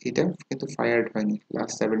আমাদের এটা কিন্তু ফায়ার্ড হয়নি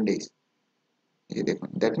লাস্ট 7 ডেজ। এই দেখুন,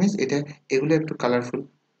 দ্যাট মিনস এটা, এগুলো একটু কালারফুল।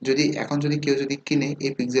 যদি এখন যদি কেউ যদি কিনে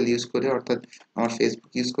এই পিক্সেল ইউজ করে, অর্থাৎ আমার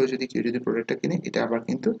ফেসবুক ইউজ করে যদি কেউ যদি প্রোডাক্টটা কিনে, এটা আবার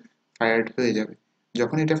কিন্তু ফায়ার্ড হয়ে যাবে।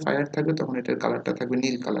 যখন এটা ফায়ার থাকবে তখন এটার কালারটা থাকবে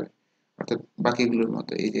নীল কালার, অর্থাৎ বাকিগুলোর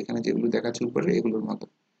মতো, এই যে এখানে যেগুলো দেখাচ্ছে উপরে এগুলোর মতো।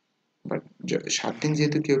 বাট 7 দিন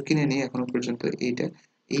যেহেতু কেউ কিনে নি এখনো পর্যন্ত, এইটা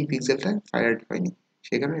এই পিক্সেলটা ফায়ার্ড হয়নি,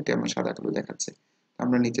 সেই কারণে এটা আমার সাদা কালো দেখাচ্ছে।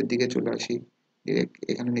 আমরা নিচের দিকে চলে আসি, ডিরেক্ট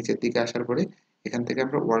এখানে নিচের দিকে আসার পরে এখান থেকে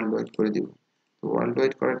আমরা ওয়ার্ল্ড ওয়াইড করে দিব। তো ওয়ার্ল্ড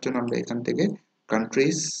ওয়াইড করার জন্য আমরা এখান থেকে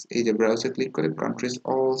কান্ট্রিজ, এই যে ব্রাউজে ক্লিক করে কান্ট্রিজ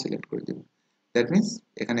অল সিলেক্ট করে দিব। দ্যাট মিনস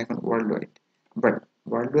এখানে এখন ওয়ার্ল্ড ওয়াইড। বাট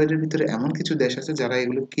ওয়ার্ল্ড ওয়াইডের ভিতরে এমন কিছু দেশ আছে যারা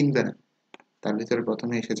এগুলো কিনবে না, তার ভিতরে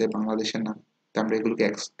প্রথমে এসে যায় বাংলাদেশের নাম। তো আমরা এগুলোকে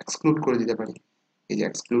এক্সক্লুড করে দিতে পারি, এই যে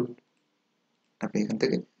এক্সক্লুড, আপনি এখান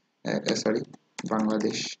থেকে সরি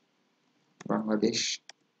বাংলাদেশ, বাংলাদেশ।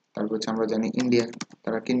 তারপর হচ্ছে আমরা জানি ইন্ডিয়া,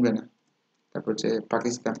 তারা কিনবে না। তারপর হচ্ছে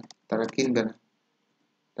পাকিস্তান, তারা কিনবে না।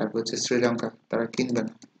 তারপর হচ্ছে শ্রীলঙ্কা, তারা কিনবে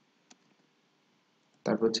না।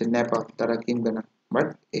 তারপর হচ্ছে নেপাল, তারা কিনবে না। বাট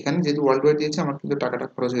এখানে যেহেতু ওয়ার্ল্ড ওয়াইড দিয়েছে আমার কিন্তু টাকাটা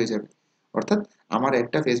খরচ হয়ে যাবে, অর্থাৎ আমার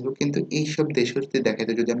একটা ফেসবুক কিন্তু এইসব দেশও যদি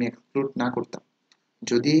দেখাইতো, যদি আমি এক্সক্লুড না করতাম,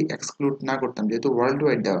 যদি এক্সক্লুড না করতাম, যেহেতু ওয়ার্ল্ড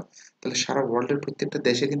ওয়াইড দেওয়া, তাহলে সারা ওয়ার্ল্ডের প্রত্যেকটা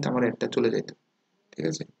দেশে কিন্তু আমার একটা চলে যেত, ঠিক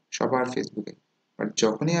আছে, সবার ফেসবুকে। বাট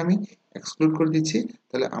যখনই আমি এক্সক্লুড করে দিচ্ছি,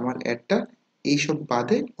 তাহলে আমার অ্যাডটা এইসব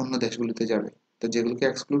বাদে অন্য দেশগুলোতে যাবে। তো যেগুলোকে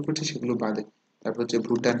এক্সক্লুড করছি সেগুলো বাদে। তারপর হচ্ছে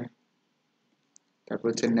ভুটান, তারপর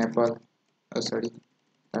হচ্ছে নেপাল, সরি,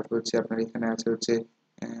 তারপর হচ্ছে আপনার এখানে আছে হচ্ছে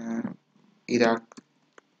ইরাক,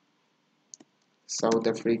 সাউথ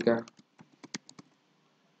আফ্রিকা,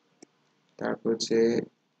 তারপর হচ্ছে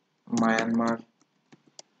মায়ানমার,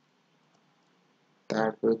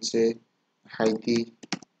 তারপর হচ্ছে হাইতি,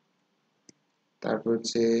 তারপর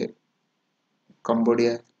হচ্ছে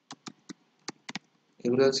কম্বোডিয়া।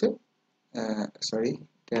 এগুলো হচ্ছে সরি,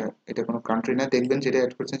 এটা এটা কোনো কান্ট্রি না, দেখবেন যেটা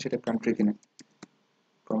অ্যাড করছেন সেটা কান্ট্রি কিনা।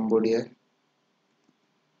 কম্বোডিয়া,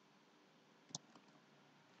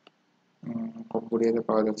 কম্বোডিয়াতে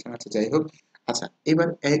পাওয়া যাচ্ছে না, আচ্ছা যাই হোক। আচ্ছা, এবার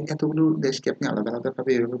এতগুলো দেশকে আপনি আলাদা আলাদা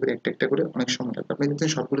ভাবে এভাবে করে একটা একটা করে অনেক সময় লাগবে, আপনি কিন্তু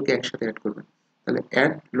সবগুলোকে একসাথে অ্যাড করবেন। তাহলে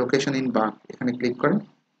অ্যাড লোকেশন ইন বাক, এখানে ক্লিক করেন।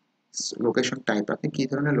 লোকেশন টাইপ, আপনি কি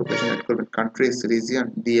ধরনের লোকেশন অ্যাড করবেন, countries, region,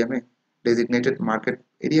 DMA, designated market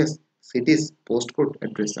areas, সিটিজ, post code,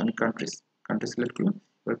 address. আমি কান্ট্রিজ সিলেক্ট করলাম।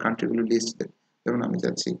 এবার কান্ট্রিগুলো লিস্ট দেয়, যেমন আমি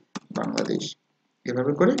যাচ্ছি বাংলাদেশ,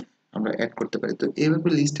 এভাবে করে আমরা অ্যাড করতে পারি। তো এইভাবে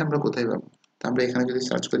লিস্ট আমরা কোথায় পাবো? তো আমরা এখানে যদি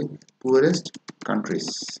সার্চ করি poorest countries,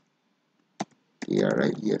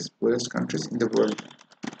 poorest countries in the world,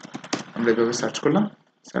 আমরা এভাবে সার্চ করলাম।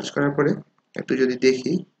 সার্চ করার পরে একটু যদি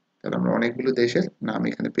দেখি, তাহলে আমরা অনেকগুলো দেশের নাম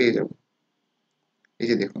এখানে পেয়ে যাব। এই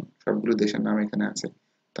যে দেখুন সবগুলো দেশের নাম এখানে আছে।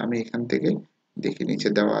 তো আমি এখান থেকে দেখি নিচে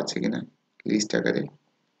দেওয়া আছে কিনা লিস্ট আকারে।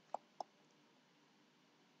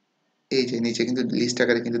 এই যে নিচে কিন্তু লিস্ট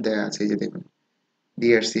আকারে কিন্তু দেওয়া আছে, এই যে দেখুন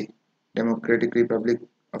DRC, Democratic Republic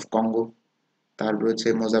of Congo, তারপর হচ্ছে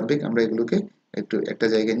মোজাম্বিক। আমরা এগুলোকে একটু একটা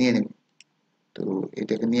জায়গায় নিয়ে নেব। তো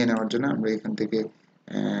এটাকে নিয়ে নেওয়ার জন্য আমরা এখান থেকে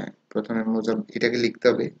প্রথমে এটাকে লিখতে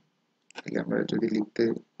হবে। তাহলে আমরা যদি লিখতে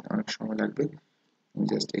অনেক সময় লাগবে, আমি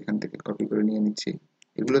জাস্ট এখান থেকে কপি করে নিয়ে নিচ্ছি।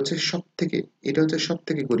 এগুলো হচ্ছে সব থেকে, এটা হচ্ছে সব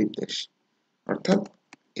থেকে গরিব দেশ, অর্থাৎ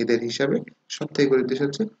এদের হিসাবে সব থেকে গরিব দেশ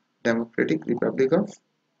হচ্ছে Democratic Republic of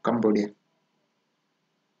Cambodia.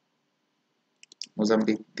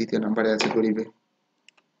 Mozambique দ্বিতীয় নম্বরে আছে গরিবে,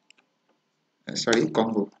 sorry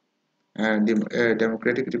Congo,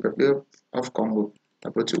 Democratic Republic of Congo.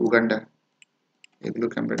 তারপর হচ্ছে উগান্ডা,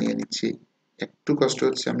 এগুলোকে আমরা নিয়ে নিচ্ছি। একটু কষ্ট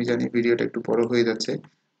হচ্ছে আমি জানি, ভিডিওটা একটু বড় হয়ে যাচ্ছে,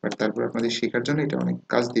 বাট তারপর আপনাদের শেখার জন্য এটা অনেক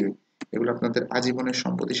কাজ দিবে। এগুলো আপনাদের আজীবনের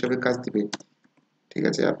সম্পদ হিসাবে কাজ দিবে। ঠিক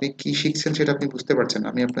আছে, আপনি কি শিখছেন সেটা আপনি বুঝতে পারছেন,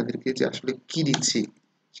 আমি আপনাদেরকে যে আসলে কি দিচ্ছি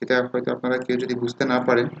সেটা হয়তো আপনারা কেউ যদি বুঝতে না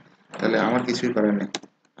পারেন, তাহলে আমার কিছুই করার নেই।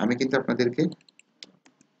 আমি কিন্তু আপনাদেরকে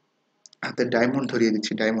হাতে ডায়মন্ড ধরিয়ে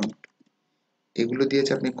দিচ্ছি, ডায়মন্ড। এগুলো দিয়ে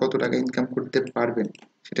যে আপনি কত টাকা ইনকাম করতে পারবেন,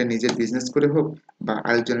 সেটা নিজের বিজনেস করে হোক বা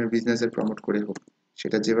আরেকজনের বিজনেসের প্রমোট করে হোক,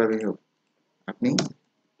 সেটা যেভাবেই হোক, আপনি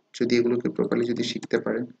যদি এগুলোকে প্রপারলি যদি শিখতে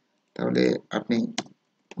পারেন, তাহলে আপনি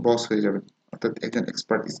বস হয়ে যাবেন, অর্থাৎ একজন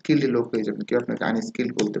এক্সপার্ট স্কিল্ড লোক হয়ে যাবেন, কেউ আপনাকে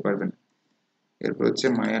আনস্কিল্ড বলতে পারবেন। এরপর হচ্ছে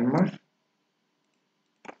মায়ানমার,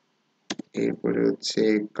 এরপরে হচ্ছে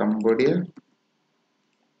কম্বোডিয়া,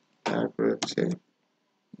 তারপর হচ্ছে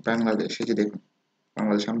বাংলাদেশ। এই যে দেখুন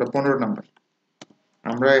বাংলাদেশ আমরা 15 নম্বর।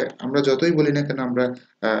 আমরা আমরা যতই বলি না কেন আমরা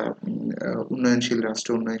উন্নয়নশীল রাষ্ট্র,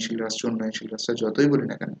 উন্নয়নশীল রাষ্ট্র, উন্নয়নশীল রাষ্ট্র যতই বলি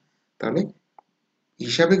না কেন, তাহলে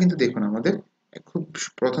হিসাবে কিন্তু দেখুন আমাদের খুব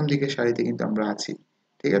প্রথম দিকের সারিতে কিন্তু আমরা আছি।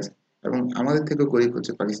 ঠিক আছে, এবং আমাদের থেকেও গরিব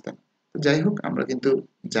হচ্ছে পাকিস্তান। তো যাই হোক, আমরা কিন্তু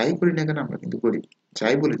যাই করি না কেন আমরা কিন্তু গরিব,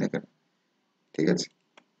 যাই বলি না কেন। ঠিক আছে,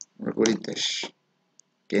 আমরা গরিব দেশ।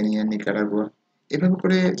 কেনিয়া, নিকারাগুয়া, এভাবে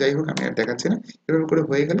করে যাই হোক আমি আর দেখাচ্ছি না। এভাবে করে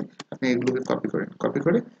হয়ে গেলে আপনি এগুলোকে কপি করেন, কপি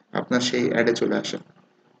করে আপনার সেই অ্যাডে চলে আসেন,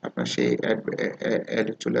 আপনার সেই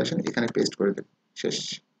অ্যাডে চলে আসেন, এখানে পেস্ট করে দেন, শেষ।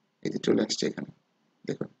 এই যে চলে আসছে এখানে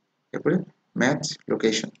দেখুন। এরপরে ম্যাচ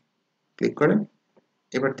লোকেশন ক্লিক করেন।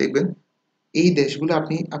 এবার দেখবেন এই দেশগুলো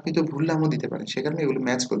আপনি আপনি তো ভুল নামও দিতে পারেন, সেখানে এগুলো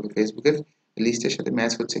ম্যাচ করবে ফেসবুকের লিস্টের সাথে,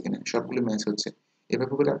 ম্যাচ হচ্ছে কিনা, সবগুলো ম্যাচ হচ্ছে।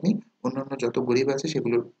 এভাবে করে আপনি অন্যান্য যত গরিব আছে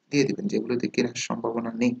সেগুলো দিয়ে দিবেন, যেগুলোতে কেনার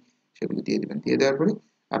সম্ভাবনা নেই সেগুলো দিয়ে দিবেন। দিয়ে দেওয়ার পরে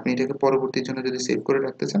আপনি এটাকে পরবর্তীর জন্য যদি সেভ করে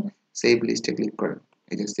রাখতে চান, সেভ লিস্টে ক্লিক করেন।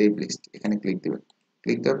 এই যে সেভ লিস্ট, এখানে ক্লিক দিবেন।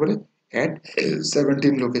 ক্লিক দেওয়ার পরে অ্যাড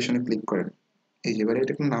 17 লোকেশনে ক্লিক করেন। এই যে এবারে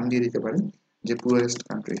এটাকে নাম দিয়ে দিতে পারেন যে পুয়ারেস্ট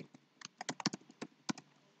কান্ট্রি,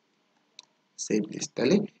 সেভ লিস্ট।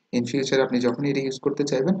 তাহলে ইন ফিউচার আপনি যখন এটা ইউজ করতে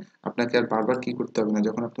চাইবেন, আপনাকে আর বারবার কি করতে হবে না।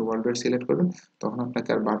 যখন আপনি ওয়ার্ল্ড ওয়াইড সিলেক্ট করবেন, তখন আপনাকে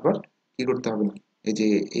আর বারবার কি করতে হবে না, এই যে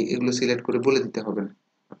এগুলো সিলেক্ট করে বলে দিতে হবে না।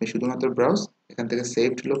 আপনি শুধুমাত্র ব্রাউজ, এখান থেকে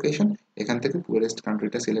সেভড লোকেশন, এখান থেকে পুয়ারেস্ট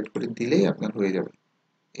কান্ট্রিটা সিলেক্ট করে দিলেই আপনার হয়ে যাবে।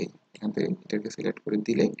 এই এখান থেকে এটাকে সিলেক্ট করে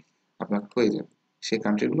দিলেই আপনার হয়ে যাবে, সেই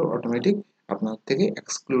কান্ট্রিগুলো অটোমেটিক আপনার থেকে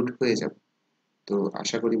এক্সক্লুড হয়ে যাবে। তো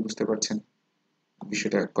আশা করি বুঝতে পারছেন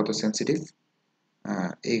বিষয়টা কত সেন্সিটিভ।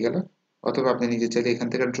 এই গেল। অথবা আপনি নিজে চাইলে এখান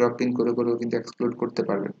থেকে ড্রপ ইন করে করেও কিন্তু এক্সক্লুড করতে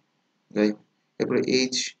পারবেন। যাই হোক, এরপরে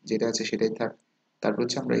এইজ যেটা আছে সেটাই থাক। তারপর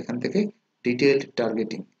হচ্ছে আমরা এখান থেকে ডিটেইলড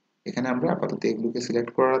টার্গেটিং, এখানে আমরা আপাতত এগুলোকে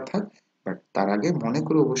সিলেক্ট করা থাক, বাট তার আগে মনে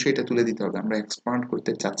করে অবশ্যই এটা তুলে দিতে হবে, আমরা এক্সপান্ড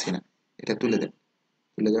করতে চাচ্ছি না। এটা তুলে দেন।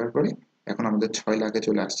 তুলে দেওয়ার পরে এখন আমাদের 6 লাখে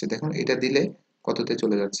চলে আসছে। দেখুন এটা দিলে কততে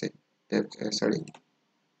চলে যাচ্ছে, সরি,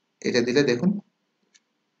 এটা দিলে দেখুন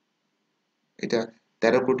এটা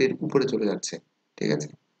 13 কোটির উপরে চলে যাচ্ছে। ঠিক আছে,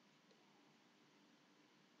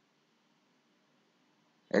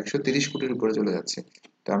 130 কোটির উপরে চলে যাচ্ছে।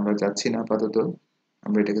 তো আমরা যাচ্ছি না আপাতত,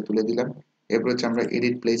 আমরা এটাকে তুলে দিলাম। এরপর হচ্ছে আমরা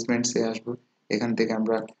এডিট প্লেসমেন্টসে আসবো। এখান থেকে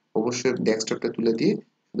আমরা অবশ্যই ডেস্কটপটা তুলে দিয়ে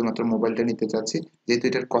শুধুমাত্র মোবাইলটা নিতে চাচ্ছি, যেহেতু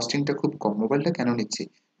এটার কস্টিংটা খুব কম। মোবাইলটা কেন নিচ্ছি,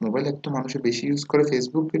 মোবাইল একটু মানুষে বেশি ইউজ করে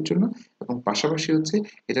ফেসবুকের জন্য, এবং পাশাপাশি হচ্ছে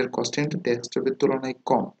এটার কস্টিংটা ডেস্কটপের তুলনায়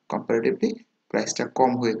কম, কম্পারেটিভলি প্রাইসটা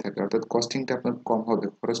কম হয়ে থাকে, অর্থাৎ কস্টিংটা আপনার কম হবে,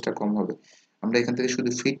 খরচটা কম হবে। আমরা এখান থেকে শুধু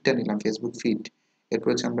ফিডটা নিলাম, ফেসবুক ফিড। এরপর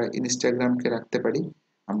হচ্ছে আমরা ইনস্টাগ্রামকে রাখতে পারি,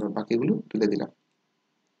 আমরা বাকিগুলো তুলে দিলাম।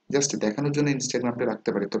 জাস্ট দেখানোর জন্য ইনস্টাগ্রামটা রাখতে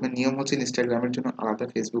পারি, তবে নিয়ম হচ্ছে ইনস্টাগ্রামের জন্য আলাদা,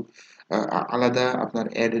 ফেসবুক আলাদা আপনার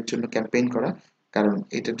অ্যাড এর জন্য ক্যাম্পেইন করা, কারণ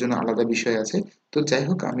এটার জন্য আলাদা বিষয় আছে। তো যাই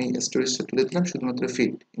হোক, আমি স্টোরেজটা তুলে দিলাম, শুধুমাত্র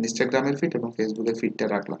ফিড, ইনস্টাগ্রামের ফিড এবং ফেসবুকের ফিডটা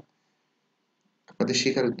রাখলাম আপনাদের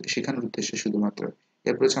শেখানোর উদ্দেশ্যে শুধুমাত্র।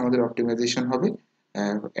 এরপর হচ্ছে আমাদের অপটিমাইজেশন হবে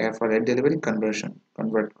ফর অ্যাড ডেলিভারি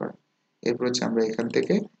কনভার্ট করা। এরপর হচ্ছে আমরা এখান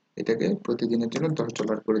থেকে এটাকে প্রতিদিনের জন্য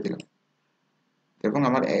 $10 করে দিলাম এবং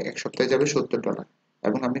আমার এক সপ্তাহে যাবে $70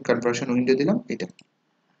 এবং আমি কনভার্সন উইন্ডো দিলাম এটা।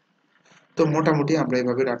 তো মোটামুটি আমরা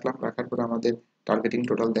এভাবে রাখলাম, রাখার পর আমাদের টার্গেটিং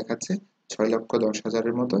টোটাল দেখাচ্ছে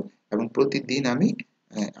 6,10,000-এর মতো এবং প্রতিদিন আমি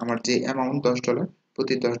আমার যে অ্যামাউন্ট $10,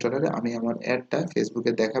 প্রতি $10 আমি আমার অ্যাডটা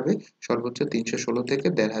ফেসবুকে দেখাবে সর্বোচ্চ 316 থেকে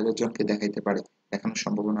 1,500 জনকে দেখাইতে পারে, দেখানোর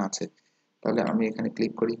সম্ভাবনা আছে। তাহলে আমি এখানে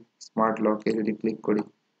ক্লিক করি, স্মার্ট লকে যদি ক্লিক করি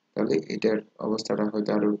তাহলে এটার অবস্থাটা হয়তো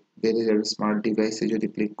আরো বেড়ে যাবে। স্মার্ট ডিভাইসে যদি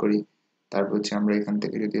ক্লিক করি, তারপর হচ্ছে আমরা এখান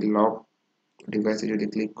থেকে যদি লক ডিভাইসে যদি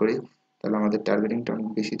ক্লিক করি তাহলে আমাদের টার্গেটিংটা অনেক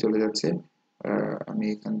বেশি চলে যাচ্ছে। আমি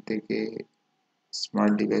এখান থেকে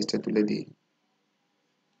স্মার্ট ডিভাইসটা তুলে দিই,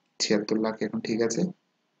 76 লাখ এখন ঠিক আছে।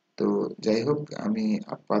 তো যাই হোক, আমি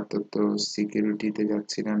আপাতত সিকিউরিটিতে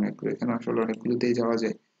যাচ্ছি না, এখানে আসলে অনেকগুলোতেই যাওয়া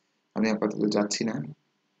যায়, আমি আপাতত যাচ্ছি না।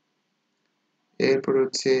 এরপর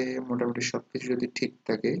হচ্ছে মোটামুটি সবকিছু যদি ঠিক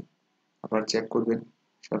থাকে আবার চেক করবেন,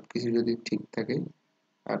 সবকিছু যদি ঠিক থাকে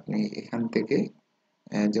আপনি এখান থেকে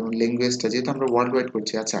যেমন ল্যাঙ্গুয়েজটা, যেহেতু আমরা ওয়ার্ল্ড ওয়াইড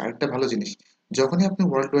করছি। আচ্ছা, আরেকটা ভালো জিনিস, যখনই আপনি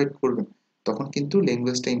ওয়ার্ল্ড ওয়াইড করবেন তখন কিন্তু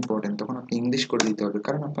ল্যাঙ্গুয়েজটা ইম্পর্টেন্ট, তখন আপনি ইংলিশ করে দিতে হবে,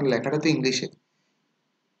 কারণ আপনার লেখাটা তো ইংলিশে।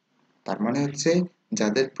 তার মানে হচ্ছে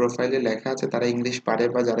যাদের প্রোফাইলে লেখা আছে তারা ইংলিশ পারে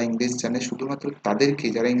বা যারা ইংলিশ জানে, শুধুমাত্র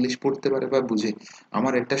তাদেরকেই, যারা ইংলিশ পড়তে পারে বা বুঝে,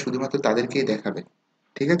 আমার এটা শুধুমাত্র তাদেরকেই দেখাবে।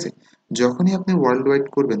 ঠিক আছে? যখনই আপনি ওয়ার্ল্ড ওয়াইড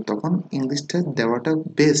করবেন তখন ইংলিশটা দেওয়াটা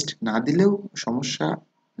বেস্ট, না দিলেও সমস্যা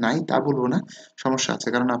নাই তা বলবো না, সমস্যা আছে,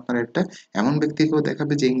 কারণ আপনার একটা এমন ব্যক্তিকেও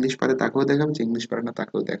দেখাবে যে ইংলিশ পারে, তাকেও দেখাবে, যে ইংলিশ পারে না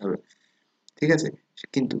তাকেও দেখাবে। ঠিক আছে?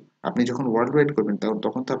 কিন্তু আপনি যখন ওয়ার্ল্ড ওয়াইড করবেন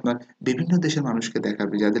তখন তো আপনার বিভিন্ন দেশের মানুষকে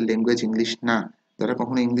দেখাবে, যাদের ল্যাঙ্গুয়েজ ইংলিশ না, যারা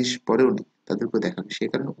কখনো ইংলিশ পড়েও নি, তাদেরকেও দেখাবে। সেই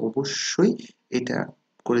কারণে অবশ্যই এটা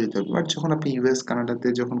করে দিতে হবে। বাট যখন আপনি ইউএস কানাডাতে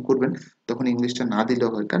যখন করবেন তখন ইংলিশটা না দিলেও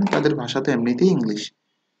হয়, কারণ তাদের ভাষা তো এমনিতেই ইংলিশ।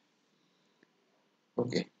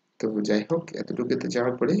 ওকে, তো যাই হোক, এতটুকুতে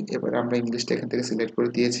যাওয়ার পরে এবার আমরা ইংলিশটা এখান থেকে সিলেক্ট করে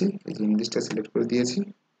দিয়েছি, এই যে ইংলিশটা সিলেক্ট করে দিয়েছি,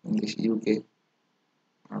 ইংলিশ ইউকে,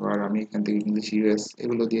 আবার আমি এখান থেকে ইংলিশ ইউএস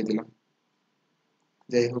এগুলো দিয়ে দিলাম।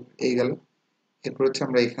 যাই হোক, এই গেল। এরপর হচ্ছে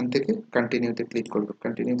আমরা এখান থেকে কন্টিনিউতে ক্লিক করব।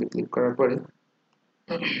 কন্টিনিউতে ক্লিক করার পরে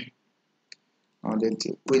আমাদের যে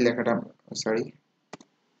ওই লেখাটা, সরি,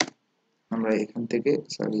 আমরা এখান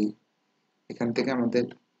থেকে আমাদের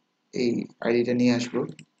এই আইডিটা নিয়ে আসবো।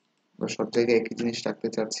 বা সব জায়গায় একই জিনিস রাখতে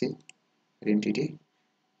চাচ্ছি, আইডেন্টিটি।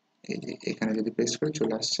 এই যে এখানে যদি পেস্ট করে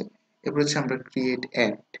চলে আসছে। এরপর হচ্ছে আমরা ক্রিয়েট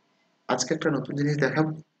অ্যাড। আজকে একটা নতুন জিনিস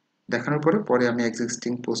দেখাবো, দেখানোর পরে পরে আমি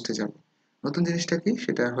এক্সিস্টিং পোস্টে যাব। নতুন জিনিসটা কি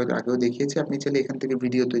সেটা হয়তো আগেও দেখিয়েছি, আপনি চাইলে এখান থেকে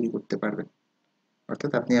ভিডিও তৈরি করতে পারবেন।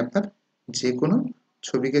 অর্থাৎ আপনি আপনার যে কোনো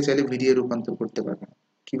ছবিকে চাইলে ভিডিও রূপান্তর করতে পারবেন।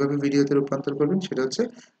 কিভাবে ভিডিওতে রূপান্তর করবেন সেটা হচ্ছে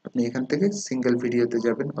আপনি এখান থেকে সিঙ্গেল ভিডিওতে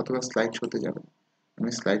যাবেন অথবা স্লাইড শোতে যাবেন। আমি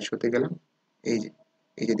স্লাইড শোতে গেলাম। এই যে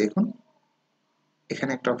এই যে দেখুন,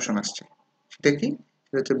 এখানে একটা অপশন আসছে, সেটা কি,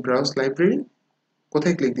 সেটা হচ্ছে ব্রাউজ লাইব্রেরি।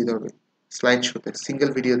 কোথায় ক্লিক দিতে হবে? স্লাইড শোতে। সিঙ্গেল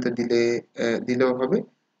ভিডিওতে দিলেও হবে,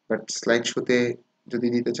 বাট স্লাইড শোতে যদি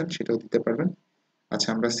দিতে চান সেটাও দিতে পারবেন। আচ্ছা,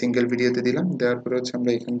 আমরা সিঙ্গেল ভিডিওতে দিলাম, দেওয়ার পরে হচ্ছে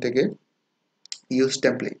আমরা এখান থেকে ইউজ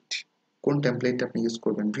টেমপ্লেট, কোন টেমপ্লেটটা আপনি ইউজ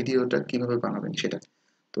করবেন, ভিডিওটা কিভাবে বানাবেন সেটা।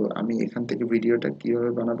 তো আমি এখান থেকে ভিডিওটা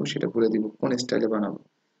কিভাবে বানাবো সেটা বলে দিব, কোন স্টাইলে বানাবো।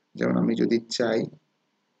 যেমন আমি যদি চাই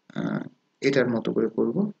এটার মতো করে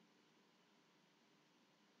করব,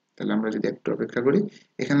 তাহলে আমরা যদি একটু অপেক্ষা করি,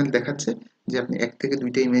 এখানে দেখাচ্ছে যে আপনি 1 থেকে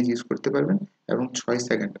 2টা ইমেজ ইউজ করতে পারবেন এবং 6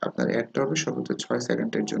 সেকেন্ড, আপনার অ্যাডটা হবে সর্বোচ্চ 6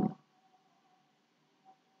 সেকেন্ডের জন্য।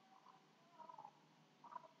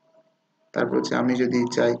 তারপর হচ্ছে আমি যদি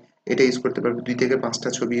চাই এটা ইউজ করতে পারবো, 2 থেকে 5টা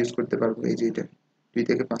ছবি ইউজ করতে পারবো। এই যে এটা 2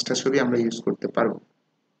 থেকে 5টা ছবি আমরা ইউজ করতে পারবো।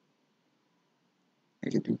 এই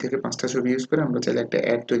যে 2 থেকে 5টা ছবি ইউজ করে আমরা চাইলে একটা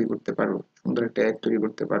অ্যাড তৈরি করতে পারবো, সুন্দর একটা অ্যাড তৈরি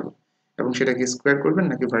করতে পারবো। এবং সেটাকে স্কোয়ার করবেন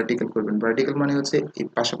নাকি ভার্টিক্যাল করবেন। ভার্টিক্যাল মানে হচ্ছে এই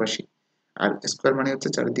পাশাপাশি, আর স্কোয়ার মানে হচ্ছে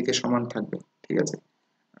চারিদিকে সমান থাকবে। ঠিক আছে?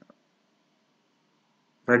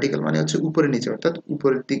 ভার্টিক্যাল মানে হচ্ছে উপরে নিচে, অর্থাৎ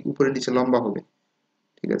উপরের দিক উপরে নিচে লম্বা হবে।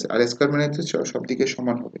 ঠিক আছে? আর স্কোয়ার মানে হচ্ছে সব দিকে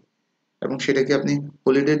সমান হবে। এবং সেটা কি আপনি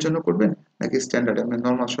হলিডের জন্য করবেন নাকি স্ট্যান্ডার্ড আপনি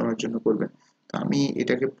নর্মাল সময়ের জন্য করবেন। তো আমি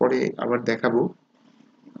এটাকে পরে আবার দেখাবো।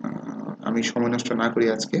 আমি সময় নষ্ট না করি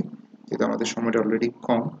আজকে, যেহেতু আমাদের সময়টা অলরেডি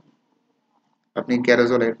কম। আপনি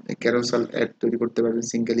ক্যারোসেল অ্যাড তৈরি করতে পারবেন,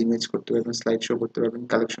 সিঙ্গেল ইমেজ করতে পারবেন, স্লাইড শো করতে পারবেন,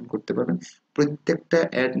 কালেকশন করতে পারবেন। প্রত্যেকটা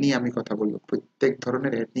অ্যাড নিয়ে আমি কথা বলবো, প্রত্যেক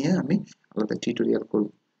ধরনের অ্যাড নিয়ে আমি আলাদা টিউটোরিয়াল করব।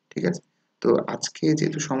 ঠিক আছে? তো আজকে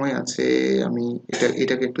যেহেতু সময় আছে, আমি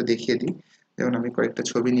এটাকে একটু দেখিয়ে দিই। যেমন আমি কয়েকটা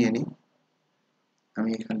ছবি নিয়ে নিই, আমি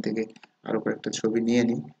এখান থেকে আরো কয়েকটা ছবি নিয়ে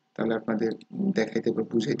নিই। তাহলে আপনাদের দেখাইতে বা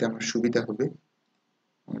বুঝাইতে আমার সুবিধা হবে।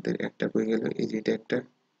 আমাদের একটা হয়ে গেল, এই যে এটা একটা,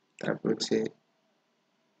 তারপর হচ্ছে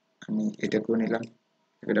আমি এটা করে নিলাম,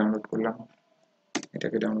 এটাকে ডাউনলোড করলাম,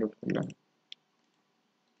 এটাকে ডাউনলোড করলাম,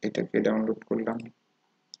 এটাকে ডাউনলোড করলাম,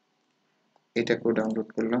 এটাকেও ডাউনলোড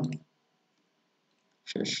করলাম,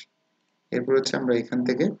 শেষ। এরপর হচ্ছে আমরা এখান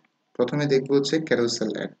থেকে প্রথমে দেখবো হচ্ছে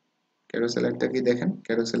ক্যারোসেল অ্যাড। ক্যারোসেল অ্যাডটা কি দেখেন,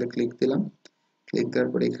 ক্যারোসেলে ক্লিক দিলাম, ক্লিক দেওয়ার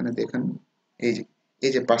পরে এখানে দেখেন এই যে,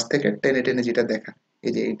 এই যে পাশ থেকে টেনে টেনে যেটা দেখা,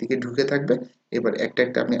 এই যে এইদিকে ঢুকে থাকবে। এবার একটা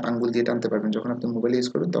একটা আপনি আঙ্গুল দিয়ে টানতে পারবেন, যখন আপনি মোবাইল ইউজ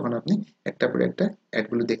করবেন তখন আপনি একটা পরে একটা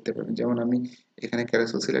অ্যাডগুলো দেখতে পাবেন। যেমন আমি এখানে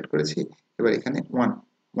ক্যারোসেল সিলেক্ট করেছি, এবার এখানে ওয়ান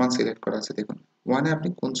ওয়ান সিলেক্ট করা আছে, দেখুন ওয়ানে আপনি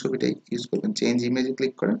কোন ছবিটা ইউজ করবেন, চেঞ্জ ইমেজে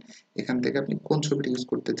ক্লিক করেন, এখান থেকে আপনি কোন ছবিটা ইউজ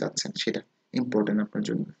করতে চাচ্ছেন সেটা ইম্পর্টেন্ট আপনার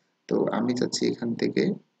জন্য। তো আমি চাচ্ছি এখান থেকে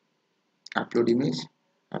আপলোড ইমেজ,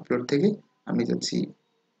 আপলোড থেকে আমি চাচ্ছি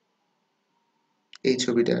এই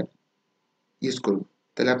ছবিটা ইউজ করব,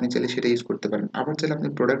 তাহলে আপনি চাইলে সেটা ইউজ করতে পারেন। আবার চাইলে আপনি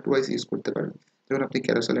প্রোডাক্ট ওয়াইজ ইউজ করতে পারেন। যেমন আপনি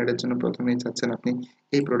ক্যারোসেল অ্যাডের জন্য প্রথমেই চাচ্ছেন আপনি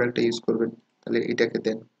এই প্রোডাক্টটা ইউজ করবেন, তাহলে এটাকে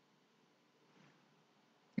দেন,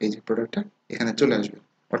 এই যে প্রোডাক্টটা এখানে চলে আসবে।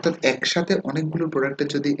 অর্থাৎ একসাথে অনেকগুলো প্রোডাক্টের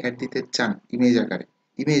যদি অ্যাড দিতে চান ইমেজ আকারে,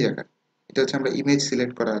 ইমেজ আকার, এটা হচ্ছে আমরা ইমেজ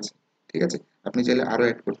সিলেক্ট করা আছে, ঠিক আছে, আপনি চাইলে আরো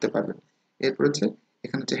অ্যাড করতে পারবেন। এরপর হচ্ছে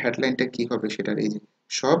এখানে হচ্ছে হেডলাইনটা কি হবে সেটার, এই যে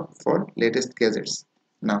সব ফর লেটেস্ট গ্যাজেটস।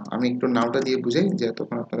 নাও আমি একটু নাওটা দিয়ে বুঝাই, যে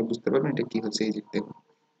তখন আপনারা বুঝতে পারবেন এটা কি হচ্ছে। এই যে দেখুন,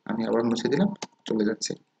 আমি আবার মুছে দিলাম, চলে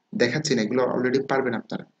যাচ্ছে, দেখাচ্ছি না, এগুলো অলরেডি পারবেন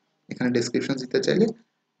আপনারা। এখানে ডেসক্রিপশন দিতে চাইলে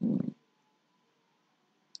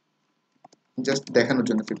জাস্ট দেখানোর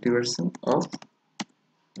জন্য 50% অফ,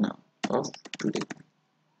 না অফ টুডে।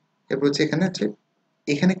 এরপর হচ্ছে এখানে হচ্ছে,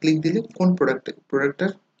 এখানে ক্লিক দিলে কোন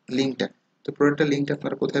প্রোডাক্টটার লিঙ্কটা, তো প্রোডাক্টের লিঙ্কটা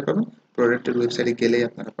আপনারা কোথায় পাবেন, প্রোডাক্টের ওয়েবসাইটে গেলেই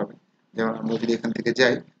আপনারা পাবেন। যেমন আমরা যদি এখান থেকে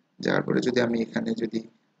যাই, যাওয়ার পরে যদি আমি এখানে যদি,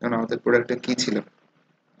 যেমন আমাদের প্রোডাক্টটা কি ছিল,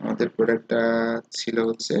 আমাদের প্রোডাক্টটা ছিল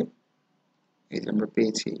হচ্ছে এই যে আমরা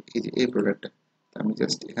পেয়েছি এই যে এই প্রোডাক্টটা, আমি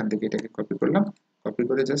জাস্ট এখান থেকে এটাকে কপি করলাম, কপি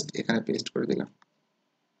করে জাস্ট এখানে পেস্ট করে দিলাম,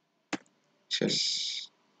 শেষ।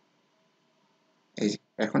 এই যে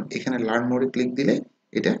এখন এখানে লার্ন মোডে ক্লিক দিলে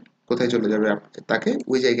এটা কোথায় চলে যাবে, তাকে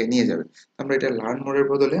ওই জায়গায় নিয়ে যাবে। আমরা এটা লার্ন মোডের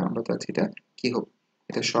বদলে আমরা চাচ্ছি এটা কি হোক,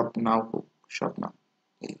 এটা শপ নাও হোক, শপ নাও,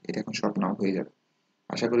 এটা এখন শপ নাও হয়ে যাবে।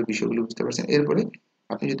 আশা করি বিষয়গুলো বুঝতে পারছেন। এরপরে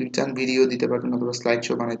আপনি যদি চান ভিডিও দিতে পারবেন অথবা স্লাইড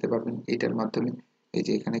শো বানাইতে পারবেন এটার মাধ্যমে। এই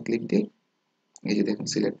যে এখানে ক্লিক দিয়ে এই যে দেখুন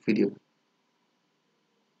সিলেক্ট ভিডিও,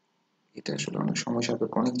 এটা আসলে অনেক সময়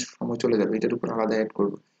সাপেক্ষ, অনেক সময় চলে যাবে, এটার উপর আলাদা অ্যাড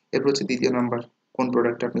করবো। এরপর হচ্ছে দ্বিতীয় নাম্বার, কোন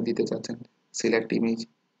প্রোডাক্ট আপনি দিতে চাচ্ছেন, সিলেক্ট ইমেজ,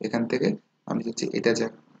 এখান থেকে আমি চাচ্ছি এটা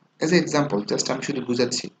যাক, অ্যাজ এ এক্সাম্পল জাস্ট আমি শুধু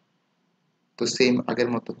বুঝাচ্ছি। তো সেম আগের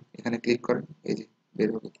মতো এখানে ক্লিক করেন, এই যে বের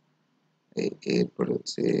হবে। এরপর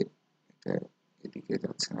হচ্ছে এটা এদিকে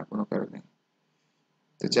যাচ্ছে না কোনো কারণে,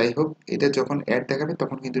 তো যাই হোক এটা যখন অ্যাড দেখাবে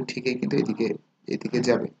তখন কিন্তু ঠিকই কিন্তু এদিকে এদিকে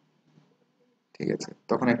যাবে, ঠিক আছে,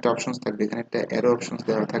 তখন একটা অপশনস থাকবে, এখানে একটা অ্যারো অপশনস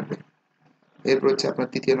দেওয়া থাকবে। এরপর হচ্ছে আপনার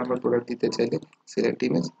তৃতীয় নম্বর প্রোডাক্ট দিতে চাইলে সিলেক্ট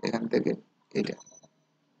ইমেজ, এখান থেকে এটা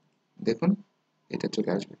দেখুন এটা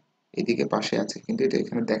চলে আসবে, এদিকে পাশে আছে কিন্তু এটা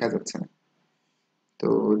এখানে দেখা যাচ্ছে না। তো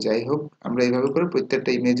যাই হোক আমরা এইভাবে করে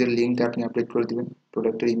প্রত্যেকটা ইমেজের লিঙ্কটা আপনি আপডেট করে দিবেন,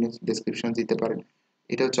 প্রোডাক্টের ইমেজ ডেসক্রিপশন দিতে পারেন,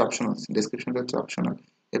 এটা হচ্ছে অপশনাল, ডেসক্রিপশনটা হচ্ছে অপশনাল।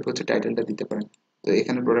 এরপর হচ্ছে টাইটেলটা দিতে পারেন। তো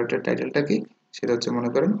এখানে প্রোডাক্টের টাইটেলটা কি, সেটা হচ্ছে মনে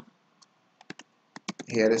করেন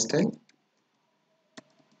hair style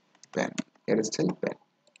pan, hair style pan,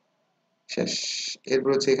 শেষ। এরপর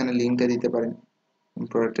হচ্ছে এখানে লিঙ্কটা দিতে পারেন,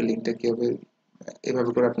 প্রোডাক্টের লিঙ্কটা কি হবে, এভাবে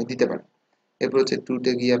করে আপনি দিতে পারেন। এরপর হচ্ছে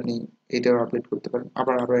টুতে গিয়ে আপনি এটাও আপডেট করতে পারেন,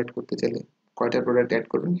 আবার আরো অ্যাড করতে চাইলে কয়টা প্রোডাক্ট অ্যাড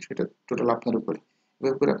করবেন সেটা টোটাল আপনার উপরে,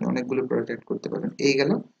 এভাবে করে আপনি অনেকগুলো প্রোডাক্ট অ্যাড করতে পারবেন। এই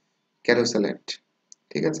গেল ক্যারোসেল অ্যাড,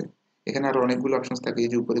 ঠিক আছে। এখানে আরো অনেকগুলো অপশন থাকে, এই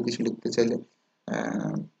যে উপরে কিছু লিখতে চাইলে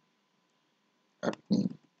আপনি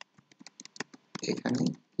এখানে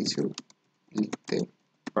কিছু লিখতে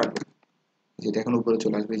পারবেন, যেটা এখন উপরে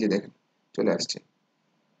চলে আসবে, যে দেখেন চলে আসছে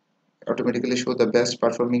automatically show the best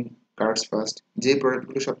performing cards first, যে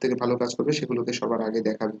প্রোডাক্টগুলো সব থেকে ভালো কাজ করবে সেগুলোকে সবার আগে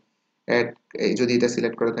দেখাবে। অ্যাড, যদি এটা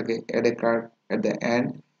সিলেক্ট করা থাকে add a card at the end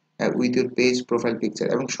with your page profile picture,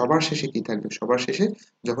 এবং সবার শেষে কি থাকবে, সবার শেষে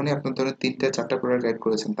যখনই আপনার ধরেন তিনটা চারটা প্রোডাক্ট অ্যাড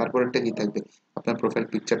করেছেন তারপর একটা কি থাকবে, আপনার প্রোফাইল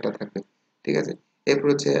পিকচারটা থাকবে, ঠিক আছে। এরপর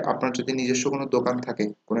হচ্ছে আপনার যদি নিজস্ব কোনো দোকান থাকে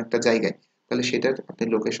কোনো একটা জায়গায়, তাহলে সেটার আপনি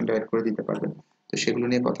লোকেশনটা অ্যাড করে দিতে পারবেন। তো সেগুলো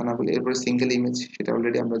নিয়ে কথা না বলে এরপরে সিঙ্গেল ইমেজ, সেটা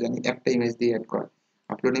অলরেডি আমরা জানি একটা ইমেজ দিয়ে অ্যাড করা,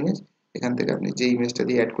 আপলোড ইমেজ, এখান থেকে আপনি যে ইমেজটা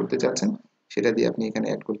দিয়ে অ্যাড করতে চাচ্ছেন সেটা দিয়ে আপনি এখানে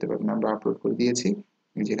অ্যাড করতে পারবেন। আমরা আপলোড করে দিয়েছি,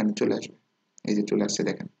 যেখানে চলে আসবে, এই যে চলে আসছে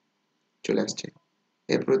দেখেন, চলে আসছে।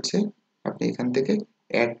 এরপর হচ্ছে আপনি এখান থেকে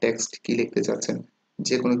অ্যাড টেক্সট কি লিখতে চাচ্ছেন,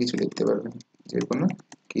 যে কোনো কিছু লিখতে পারবেন, যে কোনো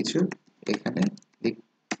কিছু এখানে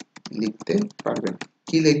লিখতে পারবেন।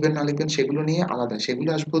 কি লিখবেন না লিখবেন সেগুলো নিয়ে আলাদা, সেগুলো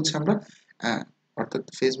আসবো হচ্ছে আমরা অর্থাৎ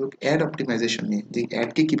ফেসবুক অ্যাড অপটিমাইজেশন নিয়ে, যে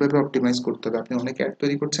অ্যাডকে কিভাবে অপটিমাইজ করতে হবে। আপনি অনেক অ্যাড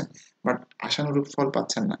তৈরি করছেন বাট আশানুরূপ ফল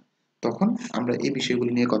পাচ্ছেন না, তখন আমরা এই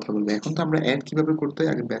বিষয়গুলি নিয়ে কথা বলবো। এখন তো আমরা অ্যাড কিভাবে করতে হয়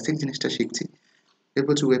আগে বেসিক জিনিসটা শিখছি।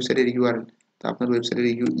 এরপর হচ্ছে ওয়েবসাইটের ইউআরএল। তো আপনার ওয়েবসাইটের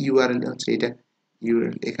ইউআরএল হচ্ছে এটা,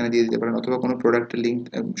 ইউআরএল এখানে দিয়ে দিতে পারেন, অথবা কোনো প্রোডাক্টের লিঙ্ক,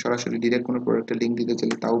 সরাসরি ডিরেক্ট কোনো প্রোডাক্টের লিঙ্ক দিতে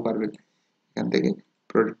চাইলে তাও পারবেন। এখান থেকে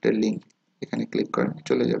প্রোডাক্টের লিঙ্ক এখানে ক্লিক করেন,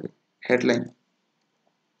 চলে যাবে। Headline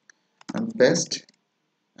best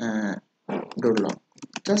door lock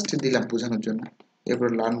just দিলাম বোঝানোর জন্য। এরপর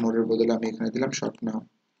লার্ন মোডের বদলে আমি এখানে দিলাম শপ নাও,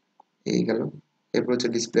 এই গেল। এরপর হচ্ছে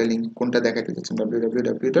ডিসপ্লে লিঙ্ক, কোনটা দেখাতে চাচ্ছেন,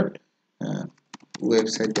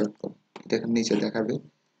 www.website.com, এটা এখানে নিচে দেখাবে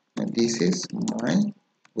দিস ইজ মাই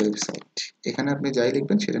ওয়েবসাইট। এখানে আপনি যাই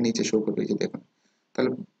লিখবেন সেটা নিচে শো করবে, যে দেখুন। তাহলে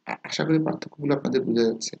আশা করি পার্থক্যগুলো আপনাদের বোঝা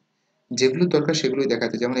যাচ্ছে। যেগুলো দরকার সেগুলোই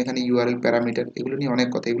দেখাতে, যেমন এখানে ইউআরএল প্যারামিটার, এগুলো নিয়ে অনেক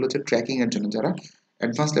কথা। এগুলো হচ্ছে ট্র্যাকিং এর জন্য, যারা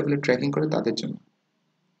অ্যাডভান্স লেভেলের ট্র্যাকিং করে তাদের জন্য।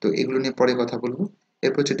 তো এগুলো নিয়ে পরে কথা বলবো।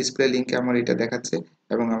 এরপর হচ্ছে ডিসপ্লে লিঙ্কে আমার এটা দেখাচ্ছে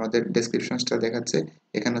এবং আমাদের ডেসক্রিপশনসটা দেখাচ্ছে।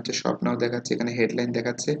 এখানে হচ্ছে শপ নাও দেখাচ্ছে, এখানে হেডলাইন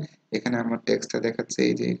দেখাচ্ছে, এখানে আমার টেক্সটটা দেখাচ্ছে,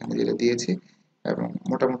 এই যে এখানে যেটা দিয়েছি। এবং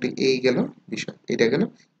মোটামুটি এই গেল বিষয়, এটা গেল।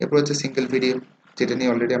 এরপর হচ্ছে সিঙ্গেল ভিডিও, যেটা নিয়ে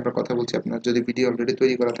অলরেডি আমরা কথা বলছি। আপনার যদি ভিডিও অলরেডি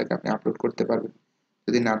তৈরি করা থাকে আপনি আপলোড করতে পারবেন,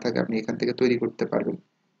 যদি না থাকে আপনি এখান থেকে তৈরি করতে পারবেন।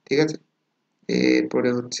 ঠিক আছে। এরপরে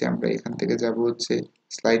হচ্ছে আমরা এখান থেকে যাব হচ্ছে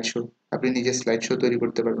স্লাইড শো। আপনি নিজে স্লাইড শো তৈরি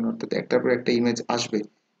করতে পারবেন, অর্থাৎ একটার পর একটা ইমেজ আসবে,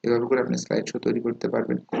 এভাবে করে আপনি স্লাইড শো তৈরি করতে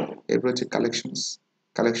পারবেন। এরপর হচ্ছে কালেকশনস,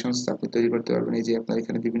 কালেকশনস আপনি তৈরি করতে পারবেন। এই যে আপনার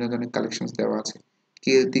এখানে বিভিন্ন ধরনের কালেকশনস দেওয়া আছে,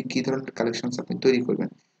 কি ধরনের কালেকশনস আপনি তৈরি করবেন।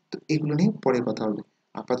 তো এগুলো নিয়ে পরে কথা হবে।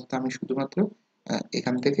 আপাতত আমি শুধুমাত্র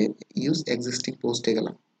এখান থেকে ইউজ এক্সিস্টিং পোস্টে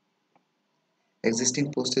গেলাম। এক্সিস্টিং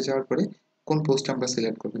পোস্টে যাওয়ার পরে কোন পোস্ট আমরা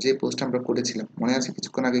সিলেক্ট করবো, যে পোস্ট আমরা করেছিলাম, মনে আছে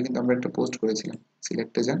কিছুক্ষণ আগে কিন্তু আমরা একটা পোস্ট করেছিলাম।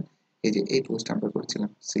 সিলেক্টে যান, এই যে এই পোস্ট আমরা করেছিলাম,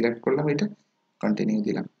 সিলেক্ট করলাম, এটা কন্টিনিউ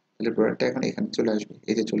দিলাম। তাহলে প্রোডাক্টটা এখন এখানে চলে আসবে,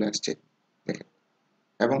 এই যে চলে আসছে, দেখেন।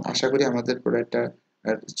 এবং আশা করি আমাদের প্রোডাক্টটা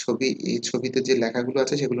ছবি, এই ছবিতে যে লেখাগুলো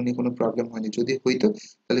আছে সেগুলো নিয়ে কোনো প্রবলেম হয়নি। যদি হইতো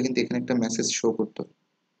তাহলে কিন্তু এখানে একটা মেসেজ শো করতো।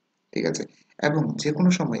 ঠিক আছে। এবং যে কোনো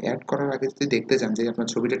সময় অ্যাড করার আগে যদি দেখতে চান যে আপনার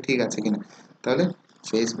ছবিটা ঠিক আছে কিনা, তাহলে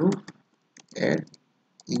Facebook ad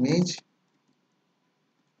image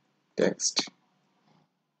text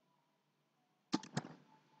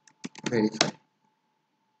verify,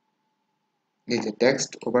 এই যে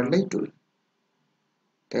টেক্সট ওভারলে টুল,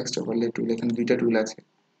 টেক্সট ওভারলে টুল, এখানে দুইটা টুল আছে,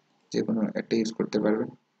 যে কোনো একটা ইউজ করতে পারবেন।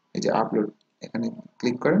 এই যে আপলোড, এখানে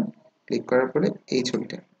ক্লিক করেন, ক্লিক করার পরে এই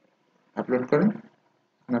ছবিটা আপলোড করেন।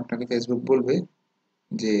 এখন আপনাকে ফেসবুক বলবে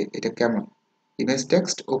যে এটা কেমন, ইমেজ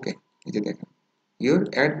টেক্সট ওকে, এই যে দেখেন your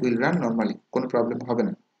add will run normally, কোনো প্রবলেম হবে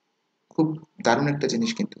না। খুব দারুণ একটা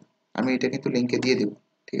জিনিস কিন্তু। আমি এটা কিন্তু লিঙ্কে দিয়ে দেবো,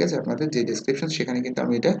 ঠিক আছে, আপনাদের যে ডেসক্রিপশন সেখানে কিন্তু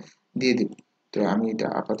আমি এটা দিয়ে দেবো। তো আমি এটা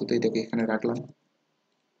আপাতত এটাকে এখানে রাখলাম,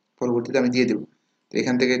 পরবর্তীতে আমি দিয়ে দেবো। তো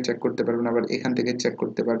এখান থেকে চেক করতে পারবেন, আবার এখান থেকে চেক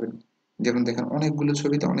করতে পারবেন। যেমন দেখেন অনেকগুলো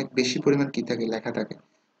ছবিতে অনেক বেশি পরিমাণ কি থাকে, লেখা থাকে।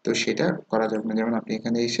 তো সেটা করা যাবে না। যেমন আপনি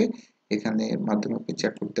এখানে এসে এখানে মাধ্যমে আপনি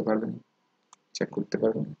চেক করতে পারবেন, চেক করতে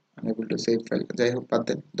পারবেন। আনএবল টু সেভ ফাইল, যাই হোক বাদ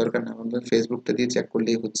দেন, দরকার না, আমাদের ফেসবুকটা দিয়ে চেক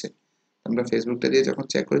করলেই হচ্ছে। আমরা ফেসবুকটা দিয়ে যখন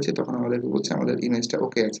চেক করেছি তখন আমাদেরকে বলছে আমাদের ইমেজটা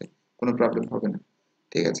ওকে আছে, কোনো প্রবলেম হবে না।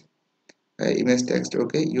 ঠিক আছে। Image text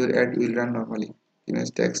okay, your ad will run normally.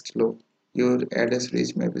 Image text low, your address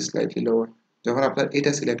reach may be slightly lower. যখন আপনার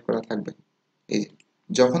এটা সিলেক্ট করা থাকবে, এই যে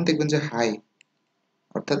যখন দেখবেন যে হাই,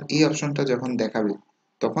 অর্থাৎ এই অপশনটা যখন দেখাবে,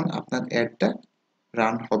 তখন আপনার অ্যাডটা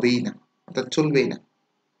রান হবেই না, অর্থাৎ চলবেই না,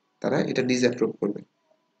 তারা এটা ডিসঅ্যাপ্রুভ করবে।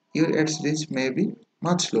 Your ads rich may be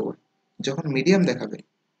much lower, যখন মিডিয়াম দেখাবে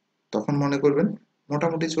তখন মনে করবেন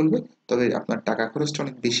মোটামুটি চলবে, তবে আপনার টাকা খরচটা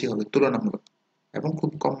অনেক বেশি হবে তুলনামূলক, এবং খুব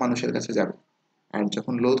কম মানুষের কাছে যাবে। আর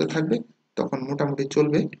যখন লোতে থাকবে তখন মোটামুটি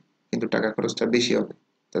চলবে কিন্তু টাকা খরচটা বেশি হবে।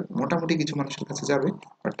 মোটামুটি কিছু মানুষের কাছে যাবে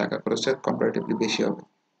আর টাকা খরচটা কম্পারেটিভলি বেশি হবে।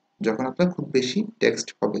 যখন আপনার খুব বেশি টেক্সট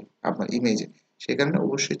হবে আপনার ইমেজে, সে কারণে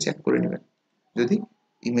অবশ্যই চেক করে নেবেন যদি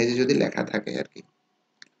ইমেজে যদি লেখা থাকে আর কি।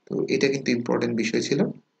 তো এটা কিন্তু ইম্পর্টেন্ট বিষয় ছিল,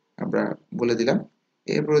 আমরা বলে দিলাম।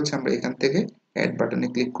 এরপর হচ্ছে আমরা এখান থেকে অ্যাড বাটনে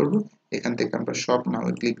ক্লিক করব। এখান থেকে আমরা শপ নাও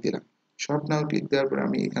ক্লিক দিলাম। শপ নাও ক্লিক দেওয়ার পর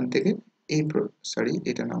আমি এখান থেকে এই সরি,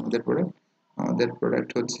 এটা না আমাদের প্রোডাক্ট, আমাদের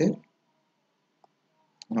প্রোডাক্ট হচ্ছে,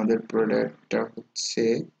 আমাদের প্রোডাক্টটা হচ্ছে,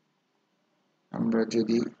 আমরা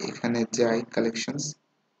যদি এখানে যাই কালেকশনস,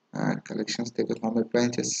 কালেকশনস থেকে হোম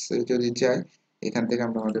অ্যাপ্লায়েন্সেস যদি যাই, এখান থেকে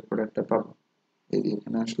আমরা আমাদের প্রোডাক্টটা পাবো। এই যে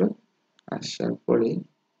এখানে আসলো, আসার পরে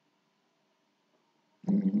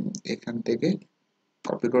এখান থেকে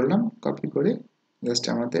কপি করলাম, কপি করে জাস্ট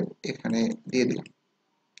আমাদের এখানে দিয়ে দিলাম,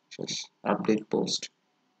 শেষ। আপডেট পোস্ট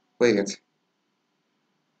হয়ে গেছে,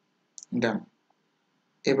 ডান।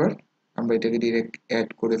 এবার আমরা এটাকে ডিরেক্ট অ্যাড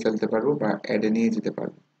করে ফেলতে পারবো বা অ্যাডে নিয়ে যেতে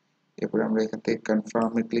পারবো। এরপরে আমরা এখান থেকে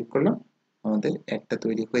কনফার্মে ক্লিক করলাম, আমাদের অ্যাডটা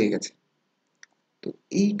তৈরি হয়ে গেছে। তো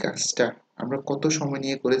এই কাজটা আমরা কত সময়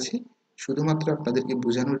নিয়ে করেছি, শুধুমাত্র আপনাদেরকে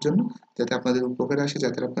বোঝানোর জন্য, যাতে আপনাদের উপকারে আসে,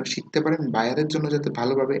 যাতে আপনারা শিখতে পারেন, বায়ারের জন্য যাতে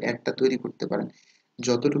ভালোভাবে অ্যাডটা তৈরি করতে পারেন।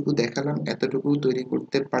 যতটুকু দেখালাম এতটুকু তৈরি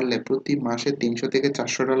করতে পারলে প্রতি মাসে $300 থেকে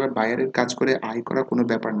 $400 বায়ারের কাজ করে আয় করা কোনো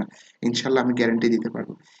ব্যাপার না। ইনশাল্লাহ আমি গ্যারান্টি দিতে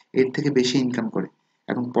পারবো এর থেকে বেশি ইনকাম করে।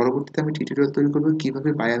 এবং পরবর্তীতে আমি টিউটোরিয়াল তৈরি করবো কিভাবে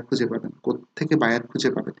বায়ার খুঁজে পাবেন, কোত্থেকে বায়ার খুঁজে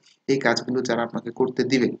পাবেন, এই কাজগুলো যারা আপনাকে করতে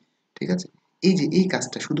দিবে। ঠিক আছে? এই যে এই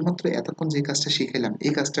কাজটা শুধুমাত্র এতক্ষণ যে কাজটা শিখাইলাম,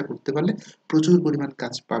 এই কাজটা করতে পারলে প্রচুর পরিমাণ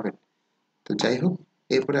কাজ পাবেন। তো যাই হোক,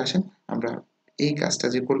 এরপরে আসেন আমরা এই কাজটা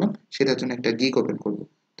যে করলাম সেটার জন্য একটা গিগ ওপেন করব।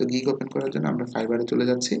 তো গিগ ওপেন করার জন্য আমরা ফাইবারে চলে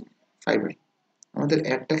যাচ্ছি। ফাইবার, আমাদের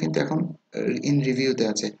অ্যাডটা কিন্তু এখন ইন রিভিউতে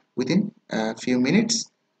আছে। উইদিন ফিউ মিনিটস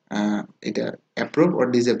এটা অ্যাপ্রুভ অর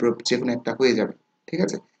ডিসঅ্যাপ্রুভ যে কোনো একটা হয়ে যাবে। ঠিক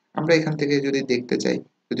আছে? আমরা এখান থেকে যদি দেখতে চাই,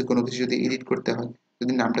 যদি কোনো কিছু যদি এডিট করতে হয়,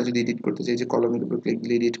 যদি নামটা যদি এডিট করতে চাই, যে কলমের উপর ক্লিক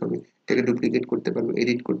দিলে এডিট হবে, এটাকে ডুপ্লিকেট করতে পারবো,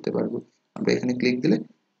 এডিট করতে পারবো। আমরা এখানে ক্লিক দিলে,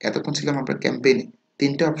 এতক্ষণ ছিলাম আমরা ক্যাম্পেইনে,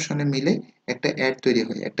 তিনটা অপশনে মিলে একটা অ্যাড তৈরি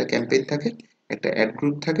হয়। একটা ক্যাম্পেইন থাকে, একটা অ্যাড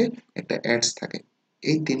গ্রুপ থাকে, একটা অ্যাডস থাকে।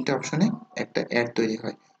 এই তিনটা অপশনে একটা অ্যাড তৈরি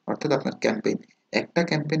হয়, অর্থাৎ আপনার ক্যাম্পেইন। একটা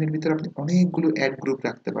ক্যাম্পেইনের ভিতরে আপনি অনেকগুলো অ্যাড গ্রুপ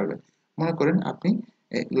রাখতে পারবেন। মনে করেন আপনি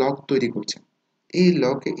লগ তৈরি করছেন, এই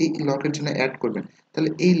লকের জন্য অ্যাড করবেন, তাহলে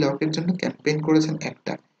এই লকের জন্য ক্যাম্পেইন করেছেন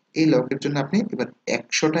একটা, এই লকের জন্য আপনি এবার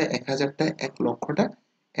 100টা, 1000টা, 1,00,000টা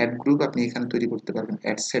অ্যাড গ্রুপ আপনি এখানে তৈরি করতে পারবেন।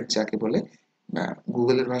 অ্যাড সেট যাকে বলে,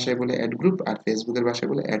 গুগলের ভাষায় বলে অ্যাড গ্রুপ, আর ফেসবুকের ভাষায়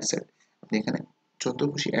বলে অ্যাড সেট। আপনি এখানে যত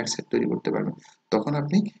খুশি অ্যাড সেট তৈরি করতে পারবেন। তখন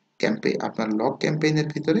আপনি আপনার লগ ক্যাম্পেইনের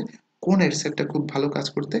ভিতরে কোন অ্যাড সেটটা খুব ভালো কাজ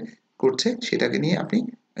করছে সেটাকে নিয়ে আপনি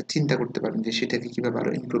চিন্তা করতে পারবেন যে সেটাকে কিভাবে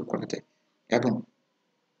আরো ইমপ্রুভ করা যায়। এবং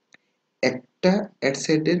একটা অ্যাড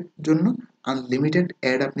সেটের জন্য আনলিমিটেড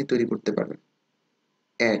অ্যাড আপনি তৈরি করতে পারবেন।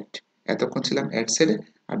 অ্যাড, এতক্ষণ ছিলাম অ্যাড সেটে,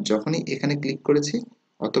 আর যখনই এখানে ক্লিক করেছি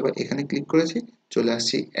অথবা এখানে ক্লিক করেছি, চলে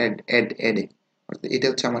আসছি অ্যাডে, অর্থাৎ এটা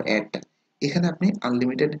হচ্ছে আমার অ্যাডটা। এখানে আপনি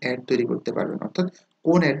আনলিমিটেড অ্যাড তৈরি করতে পারবেন, অর্থাৎ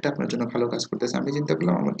কোন অ্যাডটা আপনার জন্য ভালো কাজ করতেছে। আমি চিন্তা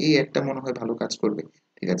করলাম আমার এই অ্যাডটা মনে হয় ভালো কাজ করবে।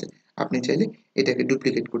 ঠিক আছে? আপনি চাইলে এটাকে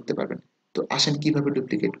ডুপ্লিকেট করতে পারবেন। তো আসেন কিভাবে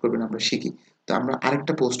ডুপ্লিকেট করবেন আমরা শিখি। তো আমরা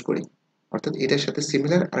আরেকটা পোস্ট করি, অর্থাৎ এটার সাথে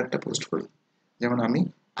সিমিলার আরেকটা পোস্ট করি। যেমন আমি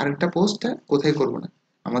আরেকটা পোস্টটা কোথায় করব না,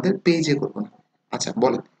 আমাদের পেজে করব না। আচ্ছা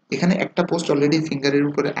বলেন, এখানে একটা পোস্ট অলরেডি ফিঙ্গারের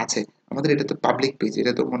উপরে আছে, আমাদের এটা তো পাবলিক পেজ,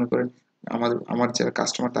 এটা তো মনে করেন আমার যারা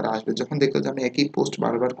কাস্টমার তারা আসবে, যখন দেখলো যে আমি একই পোস্ট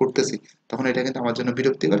বারবার করতেছি, তখন এটা কিন্তু আমার জন্য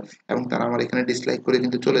বিরক্তিকর, এবং তারা আমার এখানে ডিসলাইক করে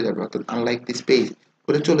কিন্তু চলে যাবে, অর্থাৎ আনলাইক দিস পেজ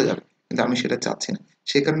করে চলে যাবে। কিন্তু আমি সেটা চাচ্ছি না,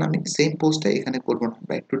 সে কারণে আমি সেম পোস্টটা এখানে করব না,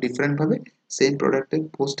 বা একটু ডিফারেন্ট ভাবে সেম প্রোডাক্টের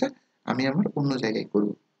পোস্টটা আমি আমার অন্য জায়গায় করব।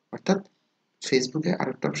 অর্থাৎ ফেসবুকে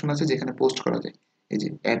আরেকটা অপশন আছে যেখানে পোস্ট করা যায়, এই যে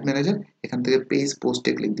অ্যাড ম্যানেজার, এখান থেকে পেজ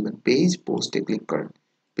পোস্টে ক্লিক দিবেন, পেজ পোস্টে ক্লিক করেন।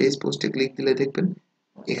 পেজ পোস্টে ক্লিক দিলে দেখবেন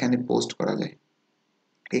এখানে পোস্ট করা যায়।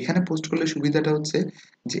 এখানে পোস্ট করলে সুবিধাটা হচ্ছে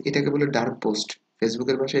যে এটাকে বলে ডার্ক পোস্ট,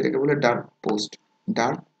 ফেসবুকের ভাষায় এটাকে বলে dark post.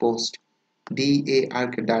 Dark post, DAR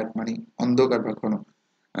কে ডার্ক মানে অন্ধকার বা ঘন,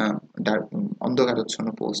 ডার্ক অন্ধকারাচ্ছন্ন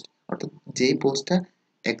পোস্ট, অর্থাৎ যেই পোস্টটা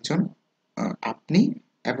একজন আপনি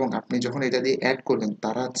এবং আপনি যখন এটা দিয়ে অ্যাড করবেন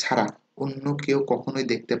তারা ছাড়া অন্য কেউ কখনোই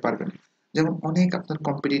দেখতে পারবে না। যেমন অনেক আপনার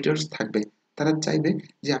কম্পিটিটরস থাকবে, তারা চাইবে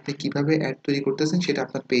যে আপনি কিভাবে অ্যাড তৈরি করতেছেন সেটা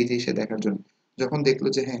আপনার পেজে এসে দেখার জন্য। যখন দেখলো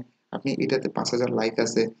যে হ্যাঁ আপনি এটাতে 5,000 লাইক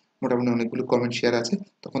আছে, মোটামুটি অনেকগুলো কমেন্ট শেয়ার আছে,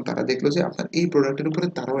 তখন তারা দেখলো যে আপনার এই প্রোডাক্টের উপরে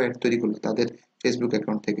তারাও অ্যাড তৈরি করলো তাদের ফেসবুক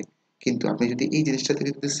অ্যাকাউন্ট থেকে। কিন্তু আপনি যদি এই জিনিসটা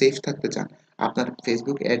থেকে যদি সেফ থাকতে চান, আপনার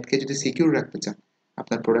ফেসবুক অ্যাডকে যদি সিকিউর রাখতে চান,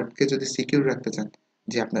 আপনার প্রোডাক্টকে যদি সিকিউর রাখতে চান,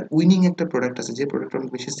 যে আপনার উইনিং একটা প্রোডাক্ট আছে, যে প্রোডাক্ট অনেক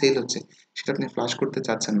বেশি সেল হচ্ছে, সেটা আপনি ফ্লাশ করতে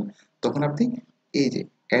চাচ্ছেন না, তখন আপনি এই যে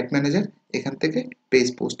অ্যাড ম্যানেজার, এখান থেকে পেজ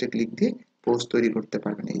পোস্টে ক্লিক দিয়ে পোস্ট তৈরি করতে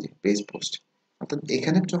পারবেন। এই যে পেজ পোস্ট, অর্থাৎ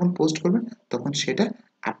এখানে যখন পোস্ট করবেন তখন সেটা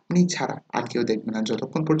আপনি ছাড়া আর কেউ দেখবে না,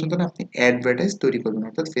 যতক্ষণ পর্যন্ত না আপনি অ্যাডভার্টাইজ তৈরি করবেন,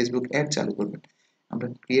 অর্থাৎ ফেসবুক অ্যাড চালু করবেন। আমরা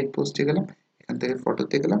ক্রিয়েট পোস্টে গেলাম, এখান থেকে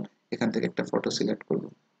ফটোতে গেলাম, এখান থেকে একটা ফটো সিলেক্ট করব।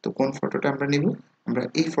 তো কোন ফটোটা আমরা নিব, আমরা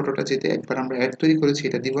এই ফটোটা যেতে একবার আমরা অ্যাড তৈরি করেছি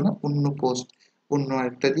এটা দিব না, অন্য পোস্ট অন্য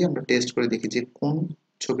আরেকটা দিয়ে আমরা টেস্ট করে দেখি যে কোন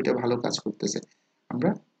ছবিটা ভালো কাজ করতেছে। আমরা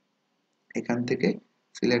এখান থেকে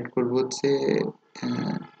সিলেক্ট করব হচ্ছে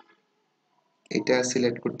আহ, এটা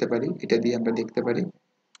সিলেক্ট করতে পারি, এটা দিয়ে আমরা দেখতে পারি,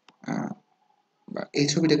 বা এই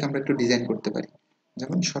ছবিটাকে আমরা একটু ডিজাইন করতে পারি।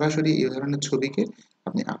 যেমন সরাসরি এই ধরনের ছবিকে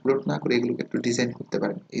আপনি আপলোড না করে এগুলোকে একটু ডিজাইন করতে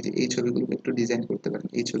পারেন, এই যে এই ছবিগুলোকে একটু ডিজাইন করতে পারেন,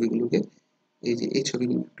 এই ছবিগুলোকে, এই যে এই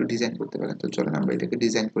ছবিগুলো একটু ডিজাইন করতে পারেন। তো চলেন আমরা এটাকে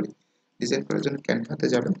ডিজাইন করি। ডিজাইন করার জন্য ক্যানভাতে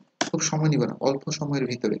যাবেন, খুব সময় নিব না, অল্প সময়ের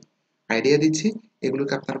ভিতরে আইডিয়া দিচ্ছি,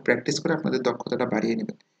 এগুলোকে আপনারা প্র্যাকটিস করে আপনাদের দক্ষতাটা বাড়িয়ে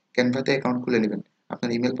নেবেন। ক্যানভাতে অ্যাকাউন্ট খুলে নেবেন, আপনার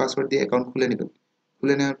ইমেল পাসওয়ার্ড দিয়ে অ্যাকাউন্ট খুলে নেবেন।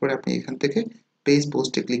 খুলে নেওয়ার পরে আপনি এখান থেকে পেজ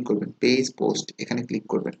পোস্টে ক্লিক করবেন, পেজ পোস্ট এখানে ক্লিক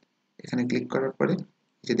করবেন। এখানে ক্লিক করার পরে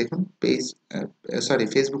যে দেখুন পেজ, সরি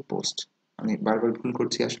ফেসবুক পোস্ট, আমি বারবার ভুল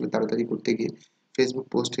করছি আসলে তাড়াতাড়ি করতে গিয়ে। ফেসবুক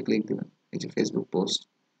পোস্টে ক্লিক দিবেন, এই যে ফেসবুক পোস্ট।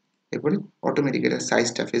 এরপরে অটোমেটিক এটা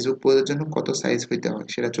সাইজটা ফেসবুক পোস্টের জন্য কত সাইজ হইতে হয়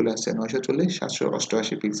সেটা চলে আসছে, 940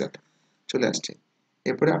 788 পিক্সেল চলে আসছে।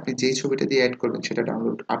 এরপরে আপনি যেই ছবিটা দিয়ে অ্যাড করবেন সেটা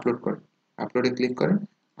আপলোড করেন, আপলোডে ক্লিক করেন,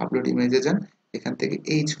 আপলোড ইমেজে যান, এখান থেকে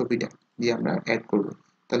এই ছবিটা দিয়ে আমরা অ্যাড করব।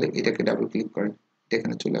 তাহলে এটাকে ডাবল ক্লিক করেন, এটা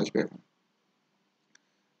এখানে চলে আসবে এখন।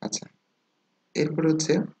 আচ্ছা, এরপরে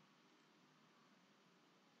হচ্ছে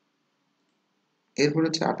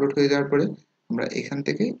আপলোড হয়ে যাওয়ার পরে আমরা এখান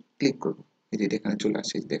থেকে ক্লিক করব, এই যে এটা এখানে চলে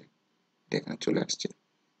আসছে, দেখেন এটা এখানে চলে আসছে।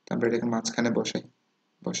 তো আমরা এটাকে মাঝখানে বসাই,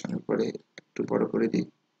 বসানোর পরে একটু বড় করে দিই।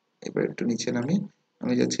 এবার একটু নিচে নামি,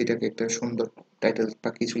 আমি যাচ্ছি এটাকে একটা সুন্দর টাইটেল বা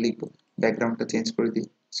কিছু লিখবো। ব্যাকগ্রাউন্ডটা চেঞ্জ করে দিই,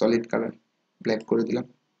 সলিড কালার ব্ল্যাক করে দিলাম।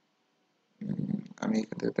 আমি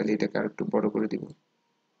এখান থেকে তাহলে এটাকে আর একটু বড় করে দিব।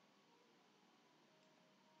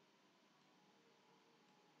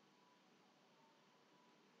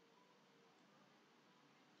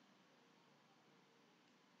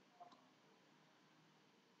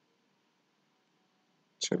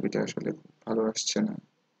 ছবিটা আসলে খুব ভালো আসছে না।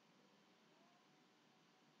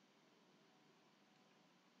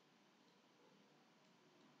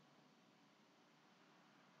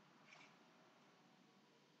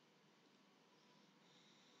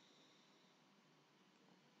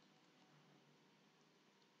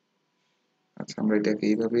 আচ্ছা, আমরা এটাকে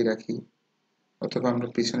এইভাবেই রাখি, অথবা আমরা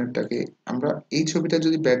পিছনেরটাকে, আমরা এই ছবিটা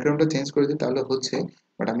যদি ব্যাকগ্রাউন্ডটা চেঞ্জ করে দিই তাহলে হচ্ছে,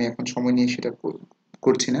 বাট আমি এখন সময় নিয়ে সেটা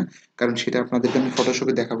করছি না, কারণ সেটা আপনাদেরকে আমি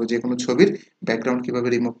ফটোশপে দেখাবো যে কোনো ছবির ব্যাকগ্রাউন্ড কিভাবে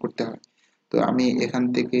রিমুভ করতে হয়। তো আমি এখান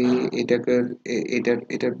থেকে এটাকে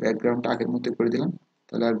এটার ব্যাকগ্রাউন্ড আগের মতো করে দিলাম,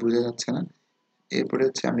 তাহলে আর বোঝা যাচ্ছে না। এরপরে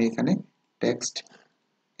হচ্ছে আমি এখানে টেক্সট,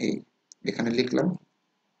 এই এখানে লিখলাম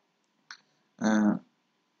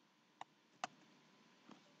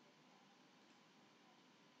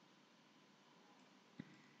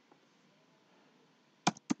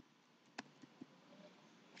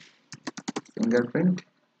fingerprint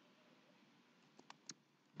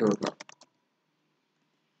door lock,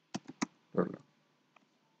 door lock.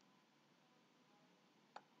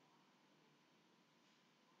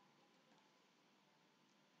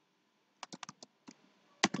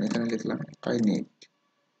 এখানে লিখলাম I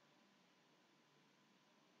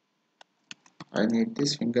need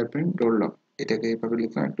this fingerprint door lock, এটাকে এইভাবে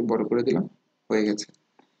লিখলাম, একটু বড় করে দিলাম, হয়ে গেছে।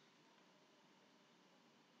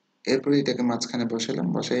 এরপরে এটাকে মাঝখানে বসালাম,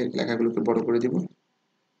 বসাই লেখাগুলোকে বড় করে দিব,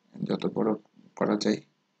 যত বড় করা যায়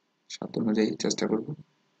সাধ্য অনুযায়ী চেষ্টা করব।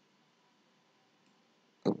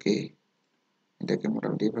 ওকে, এটাকে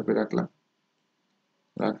মোটামুটি এভাবে রাখলাম।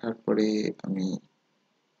 রাখার পরে আমি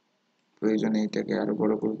প্রয়োজনে এটাকে আরো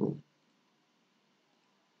বড় করব,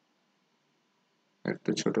 একটু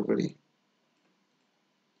ছোট করি।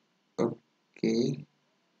 ওকে,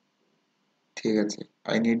 ঠিক আছে।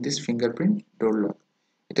 I need this fingerprint door lock,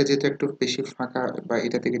 এটা যেহেতু একটু বেশি ফাঁকা বা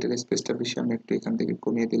এটা থেকে এটার স্পেসটা বেশি, আমি একটু এখান থেকে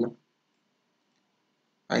কমিয়ে দিলাম।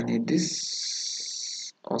 I need this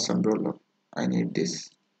awesome door lock, I need this,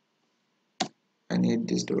 I need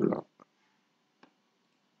this door lock.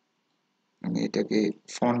 আমি এটাকে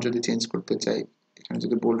ফন্ট যদি চেঞ্জ করতে চাই, এখানে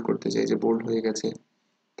যদি বোল্ড করতে চাই, যে বোল্ড হয়ে গেছে।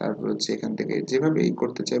 তারপর হচ্ছে এখান থেকে যেভাবেই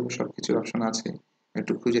করতে চাইবো সবকিছুর অপশন আছে,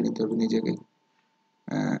 একটু খুঁজে নিতে হবে নিজেকে।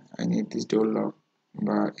 I need this door lock,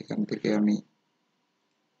 বা এখান থেকে আমি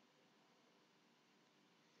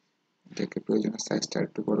এটাকে প্রয়োজনের সাইজটা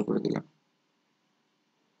একটু বড় করে দিলাম,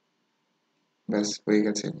 ব্যাস হয়ে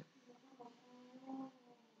গেছে।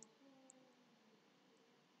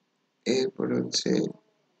 এরপরে হচ্ছে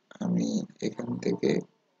আমি এখান থেকে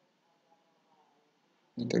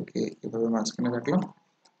এটাকে এভাবে মাঝখানে রাখলাম,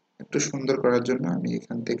 একটু সুন্দর করার জন্য আমি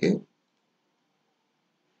এখান থেকে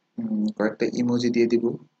কয়েকটা ইমোজি দিয়ে দিব।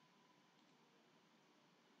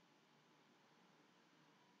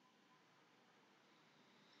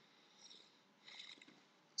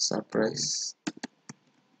 Surprise,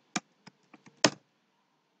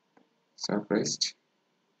 surprised.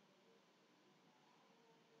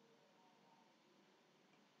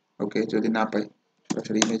 ওকে, যদি না পাই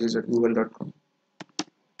সরাসরি images.google.com,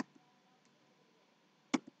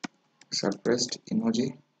 surprised emoji,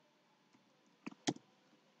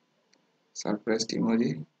 surprised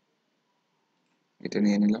emoji, এটা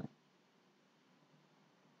নিয়ে নিলাম।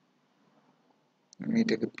 আমি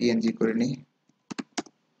এটাকে পিএনজি করে নিই,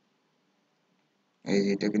 এই যে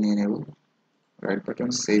এটাকে নিয়ে নেব, right button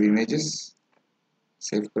save images,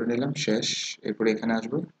 save করে নিলাম, শেষ। এরপরে এখানে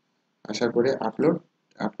আসবো, আসার পরে আপলোড,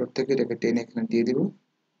 আপলোড থেকে এটাকে টেনে এখানে দিয়ে দিব,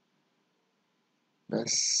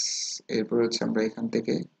 ব্যাস। এরপর হচ্ছে আমরা এখান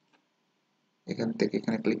থেকে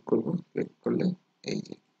এখানে ক্লিক করব, ক্লিক করলে এই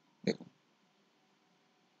যে দেখুন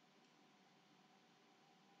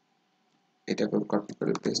এটাকে কপি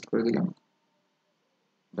করে পেস্ট করে দিলাম,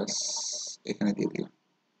 বাস এখানে দিয়ে দিলাম।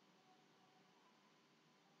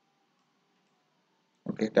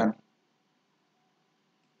 ওকে, ডান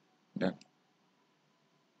ডান।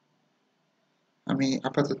 আমি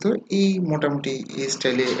আপাতত এই মোটামুটি এই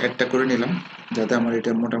স্টাইলে অ্যাডটা করে নিলাম, যাতে আমার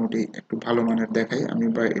এটা মোটামুটি একটু ভালো মানের দেখায়। আমি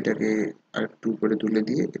বা এটাকে আরেকটু উপরে তুলে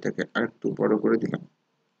দিয়ে এটাকে আরেকটু বড় করে দিলাম,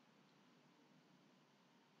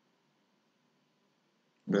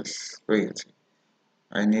 ব্যাস হয়ে গেছে।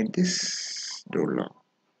 I need this door lock,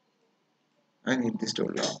 I need this door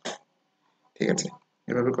lock. ঠিক আছে,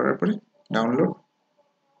 এভাবে করার পরে ডাউনলোড,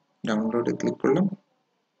 ডাউনলোডে ক্লিক করলাম,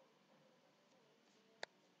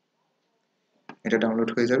 এটা ডাউনলোড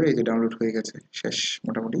হয়ে যাবে। এই যে ডাউনলোড হয়ে গেছে, শেষ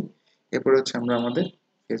মোটামুটি। এরপর হচ্ছে আমরা আমাদের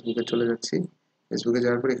ফেসবুকে চলে যাচ্ছি। ফেসবুকে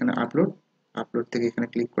যাওয়ার পর এখানে আপলোড, আপলোড থেকে এখানে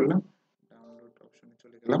ক্লিক করলাম, ডাউনলোড অপশনে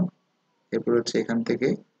চলে গেলাম। এরপর হচ্ছে এখান থেকে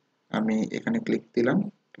আমি এখানে ক্লিক দিলাম,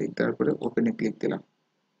 ক্লিক দেওয়ার পরে ওপেনে ক্লিক দিলাম।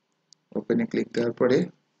 ওপেনে ক্লিক দেওয়ার পরে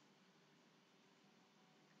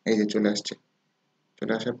এই যে চলে আসছে,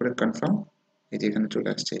 চলে আসার পরে কনফার্ম, এই যে এখানে চলে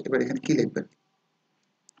আসছে। এবার এখানে কি লিখবেন,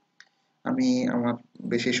 আমি আমার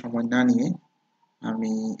বেশি সময় না নিয়ে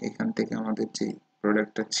আমি এখান থেকে আমাদের যে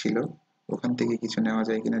প্রোডাক্টটা ছিল ওখান থেকে কিছু নেওয়া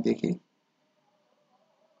যায় কিনা দেখি।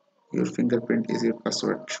 Your fingerprint is your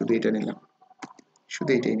password, শুধু এটা নিলাম,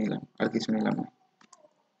 শুধু এটাই নিলাম, আর কিছু নিলাম না।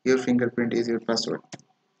 Your fingerprint is your password,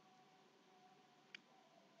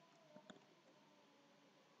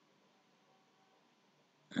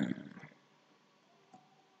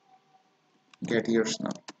 gate yours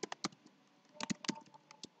now,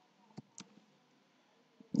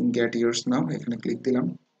 gate yours নাও, এখানে ক্লিক দিলাম।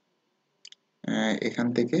 এখান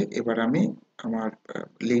থেকে এবার আমি আমার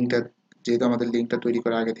লিঙ্কটা, যেহেতু আমাদের লিঙ্কটা তৈরি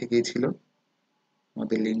করা আগে থেকেই ছিল,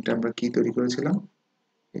 আমাদের লিঙ্কটা আমরা কি তৈরি করেছিলাম,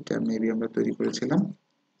 এটা মেবি আমরা তৈরি করেছিলাম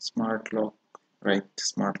smart lock, right,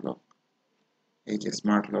 smart lock. এই যে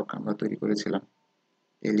স্মার্ট লক আমরা তৈরি করেছিলাম,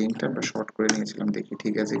 এই লিঙ্কটা আমরা শর্ট করে নিয়েছিলাম, দেখি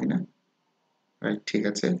ঠিক আছে কিনা। রাইট, ঠিক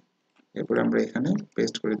আছে। এরপরে আমরা এখানে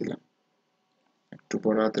পেস্ট করে দিলাম, একটু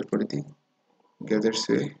বড় হাতের করে দিই, গ্যাজেটস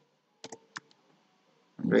এ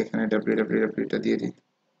আমরা এখানে www টা দিয়ে দিই,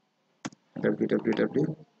 www।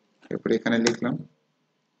 এরপরে এখানে লিখলাম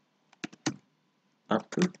up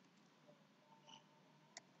to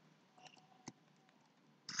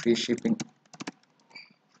free shipping,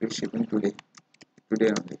 free shipping today, today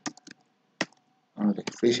only, only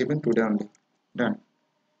free shipping today only, ডান।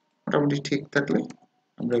 মোটামুটি ঠিক থাকলে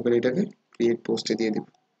আমরা এবার এটাকে ক্রিয়েট পোস্টে দিয়ে দেব।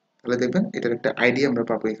 তাহলে দেখবেন এটার একটা আইডিয়া আমরা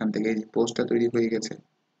পাবো এখান থেকে। এই যে পোস্টটা তৈরি হয়ে গেছে,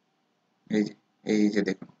 এই যে, এই যে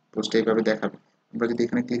দেখুন পোস্টটা এইভাবে দেখাবে। আমরা যদি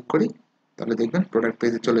এখানে ক্লিক করি তাহলে দেখবেন প্রোডাক্ট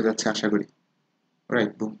পেজে চলে যাচ্ছে আশা করি।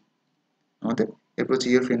 রাইট, বুম, আমাদের এরপর হচ্ছে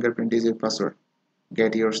your fingerprint is your password,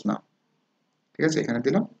 gate yours নাও। ঠিক আছে, এখানে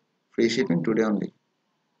দিলাম ফ্রি শিপিং টুডে অনলি,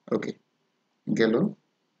 ওকে, গেল।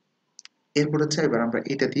 এরপর হচ্ছে এবার আমরা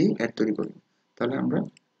এটা দিয়ে অ্যাড তৈরি করব। তাহলে আমরা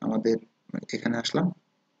আমাদের এখানে আসলাম,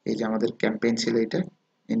 এই যে আমাদের ক্যাম্পেইন ছিল এটা,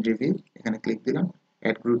 ইন রিভিউ, এখানে ক্লিক দিলাম,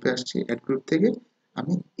 অ্যাড গ্রুপে আসছি। অ্যাড গ্রুপ থেকে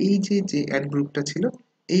আমি এই যে যে অ্যাড গ্রুপটা ছিল,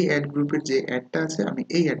 এই অ্যাড গ্রুপের যে অ্যাডটা আছে আমি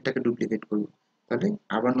এই অ্যাডটাকে ডুপ্লিকেট করব। তাহলে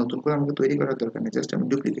আবার নতুন করে আমাকে তৈরি করার দরকার নেই, জাস্ট আমি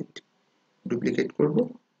ডুপ্লিকেট, ডুপ্লিকেট করব।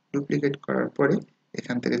 ডুপ্লিকেট করার পরে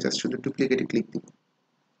এখান থেকে জাস্ট শুধু ডুপ্লিকেটে ক্লিক দিব,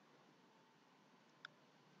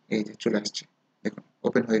 এই যে চলে আসছে, দেখুন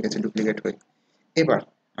ওপেন হয়ে গেছে ডুপ্লিকেট হয়ে। এবার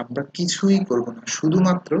আমরা কিছুই করব না,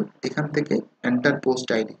 শুধুমাত্র এখান থেকে এন্টার পোস্ট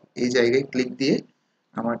আইডি, এই জায়গায় ক্লিক দিয়ে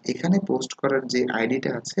আমার এখানে পোস্ট করার যে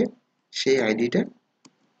আইডিটা আছে সেই আইডিটা,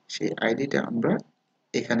 সেই আইডিটা আমরা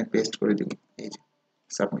এখানে পেস্ট করে দিব। এই যে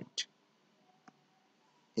সাবমিট,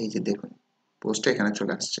 এই যে দেখুন পোস্টটা এখানে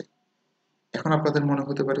চলে আসছে। এখন আপনাদের মনে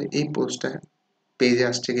হতে পারে এই পোস্টটা পেজে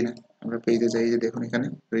আসছে কিনা। আমরা পেজে যাই, যে দেখুন এখানে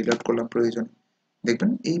রিলোড করলাম প্রয়োজন,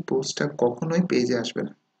 দেখবেন এই পোস্টটা কখনোই পেজে আসবে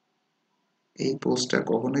না, এই পোস্টটা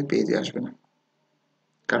কখনোই পেজে আসবে না,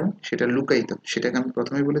 কারণ সেটা লুকায়িত। সেটাকে আমি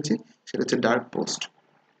প্রথমেই বলেছি, সেটা হচ্ছে ডার্ক পোস্ট,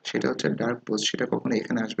 সেটা হচ্ছে ডার্ক পোস্ট, সেটা কখনো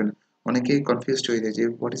এখানে আসবে না। অনেকেই কনফিউজড হয়ে যায় যে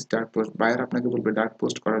what is dark post, buyer আপনাকে বলবে ডার্ক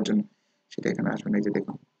পোস্ট করার জন্য, সেটা এখানে আসবে না। এই যে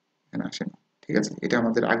দেখুন এখানে আসেনি, ঠিক আছে, এটা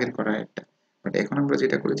আমাদের আগের করা একটা, বাট এখন আমরা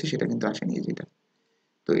যেটা করেছি সেটা কিন্তু আসেনি, এই যেটা।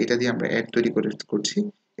 তো এটা দিয়ে আমরা অ্যাড তৈরি করছি।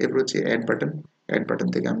 এরপর হচ্ছে অ্যাড বাটন, অ্যাড বাটন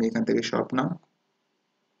থেকে আমি এখান থেকে শপ নাও,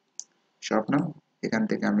 শপ নাও, এখান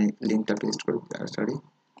থেকে আমি লিঙ্কটা পেস্ট করে, সরি,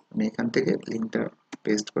 আমি এখান থেকে লিঙ্কটা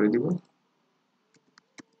পেস্ট করে দিব,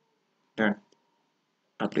 ডান,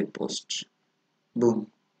 update post, broom,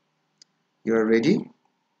 you R ready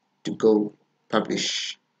to go publish,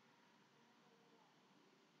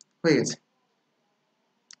 হয়ে গেছে,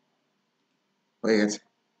 হয়ে গেছে।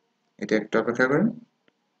 এটা একটু অপেক্ষা করেন,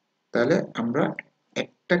 তাহলে আমরা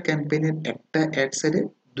একটা ক্যাম্পেইনের একটা অ্যাড সেটে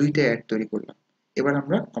দুইটা অ্যাড তৈরি করলাম। এবার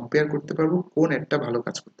আমরা কম্পেয়ার করতে পারবো কোন অ্যাডটা ভালো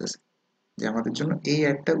কাজ করতেছে, যে আমাদের জন্য এই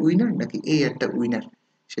অ্যাডটা উইনার নাকি এই অ্যাডটা উইনার,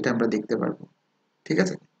 সেটা আমরা দেখতে পারবো। ঠিক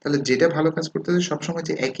আছে? তাহলে যেটা ভালো কাজ করতেছে সবসময়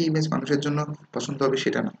যে একই ইমেজ মানুষের জন্য পছন্দ হবে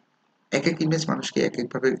সেটা না। এক এক ইমেজ মানুষকে এক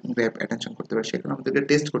একভাবে গ্র্যাব অ্যাটেনশন করতে পারে, সেখানে আমাদেরকে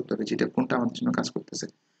টেস্ট করতে হবে যেটা কোনটা আমাদের জন্য কাজ করতেছে।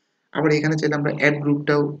 আবার এখানে চাইলে আমরা অ্যাড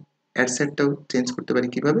গ্রুপটাও, অ্যাড সেটটাও চেঞ্জ করতে পারি।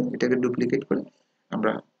 কিভাবে? এটাকে ডুপ্লিকেট করে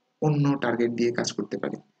আমরা অন্য টার্গেট দিয়ে কাজ করতে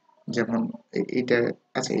পারি। যেমন এইটা,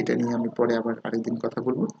 আচ্ছা এটা নিয়ে আমি পরে আবার আরেকদিন কথা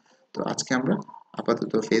বলবো। তো আজকে আমরা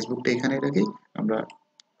আপাতত ফেসবুকটা এখানে রেখেই আমরা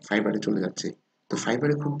ফাইবারে চলে যাচ্ছি। তো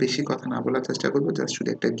ফাইবারে খুব বেশি কথা না বলার চেষ্টা করবো, জাস্ট শুধু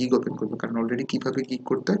একটা গিগ ওপেন করবো, কারণ অলরেডি কিভাবে গিগ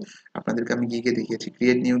করতে হয় আপনাদেরকে আমি গিগে দেখিয়েছি।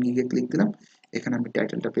 ক্রিয়েট নিউ গিগে ক্লিক দিলাম, এখানে আমি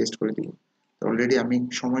টাইটেলটা পেস্ট করে দিব। তো অলরেডি আমি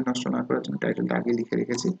সময় নষ্ট না করার জন্য টাইটেলটা আগে লিখে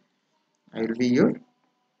রেখেছি। I will be your,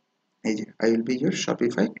 এই যে I will be your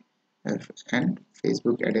Shopify and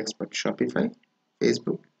Facebook ad expert. Shopify,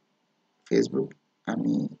 Facebook, Facebook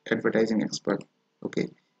আমি অ্যাডভার্টাইজিং এক্সপার্ট। ওকে,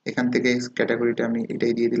 এখান থেকে ক্যাটাগরিটা আমি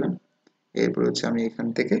এটাই দিয়ে দিলাম। এরপর হচ্ছে আমি এখান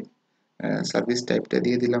থেকে সার্ভিস টাইপটা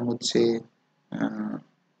দিয়ে দিলাম হচ্ছে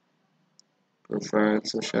profile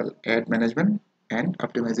social add management and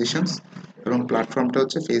অপটিমাইজেশনস, এবং প্ল্যাটফর্মটা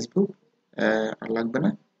হচ্ছে ফেসবুক, আর লাগবে না।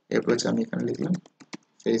 এরপর হচ্ছে আমি এখানে লিখলাম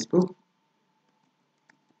ফেসবুক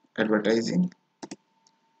অ্যাডভার্টাইজিং,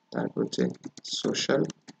 তারপর হচ্ছে সোশ্যাল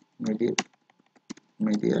মিডিয়া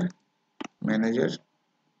মিডিয়া ম্যানেজার,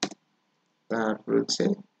 তারপর হচ্ছে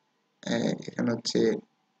এখানে হচ্ছে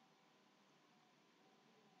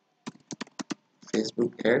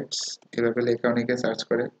ফেসবুক অ্যাডস, এভাবে লেখা অনেকে সার্চ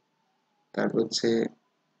করে। তারপর হচ্ছে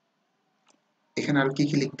এখানে আর কি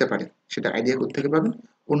কি লিখতে পারে সেটা আইডিয়া করতে থেকে পাবেন।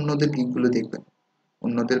 অন্যদের গিকগুলো দেখবেন,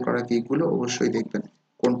 অন্যদের করা গিকগুলো অবশ্যই দেখবেন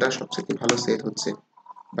কোনটা সবচেয়ে ভালো সেট হচ্ছে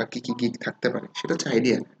বা কি কি গিক থাকতে পারে, সেটা হচ্ছে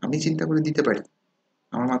আইডিয়া। আমি চিন্তা করে দিতে পারি,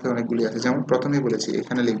 আমার মাথায় অনেকগুলি আছে। যেমন প্রথমেই বলেছি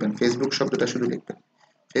এখানে লিখবেন ফেসবুক শব্দটা, শুধু লিখবেন।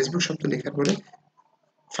 ফেসবুক শব্দ লেখার পরে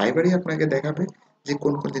ফাইবারই আপনাকে দেখাবে যে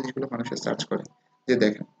কোন কোন জিনিসগুলো মানুষের সার্চ করে। যে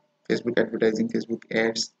দেখেন ফেসবুক অ্যাডভার্টাইজিং, ফেসবুক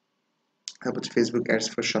অ্যাডস, তারপর হচ্ছে ফেসবুক অ্যাডস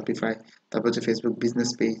ফর শপিফাই, তারপর হচ্ছে Facebook business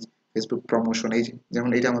page, Facebook promotion. এই যে যেমন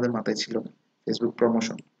এটা আমাদের মাথায় ছিল না, ফেসবুক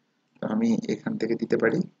প্রমোশন। তো আমি এখান থেকে দিতে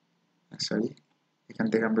পারি, সরি, এখান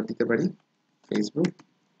থেকে আমরা দিতে পারি ফেসবুক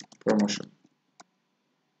প্রমোশন,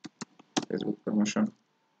 ফেসবুক প্রমোশন।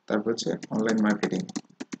 তারপর হচ্ছে অনলাইন মার্কেটিং,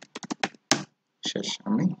 শেষ।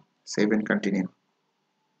 আমি সেভ এন্ড কন্টিনিউ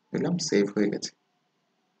দিলাম, সেভ হয়ে গেছে।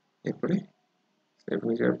 এরপরে সেভ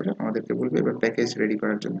হয়ে যাওয়ার পরে আমাদেরকে বলবে এবার প্যাকেজ রেডি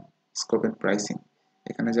করার জন্য স্কোপ এন্ড প্রাইসিং।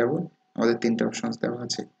 এখানে যাব, আমাদের তিনটা অপশন দেওয়া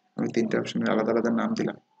আছে, আমি তিনটা অপশনের আলাদা আলাদা নাম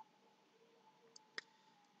দিলাম।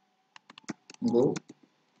 Go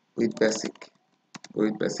with basic, go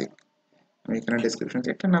with basic. আমি এখানে ডেসক্রিপশনে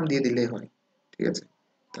একটা নাম দিয়ে দিলেই হয়, ঠিক আছে?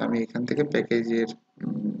 তো আমি এখান থেকে প্যাকেজের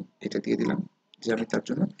এটা দিয়ে দিলাম যে আমি তার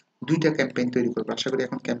জন্য দুইটা ক্যাম্পেইন তৈরি করবো। আশা করি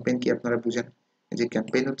এখন ক্যাম্পেইন কি আপনারা বুঝেন। এই যে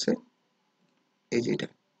ক্যাম্পেইন হচ্ছে এই যে এটা,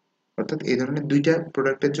 অর্থাৎ এই ধরনের দুইটা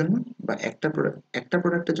প্রোডাক্টের জন্য বা একটা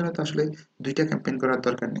প্রোডাক্টের জন্য তো আসলে দুইটা ক্যাম্পেইন করার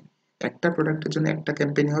দরকার নেই। একটা প্রোডাক্টের জন্য একটা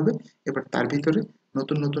ক্যাম্পেইন হবে। এবার তার ভিতরে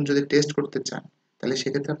নতুন নতুন যদি টেস্ট করতে চান তাহলে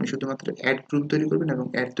সেক্ষেত্রে আপনি শুধুমাত্র অ্যাড গ্রুপ তৈরি করবেন এবং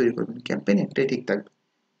অ্যাড তৈরি করবেন, ক্যাম্পেইন একটাই ঠিক থাকবে।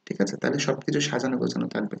 ঠিক আছে? তাহলে সবকিছু সাজানো গোছানো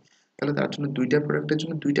থাকবে। তাহলে তার জন্য দুইটা প্রোডাক্টের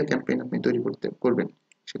জন্য দুইটা ক্যাম্পেইন আপনি তৈরি করবেন,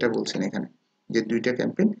 সেটা বলছেন এখানে, যে দুইটা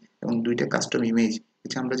ক্যাম্পেইন এবং দুইটা কাস্টম ইমেজ।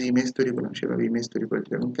 আমরা যে ইমেজ তৈরি করলাম সেভাবে ইমেজ তৈরি করে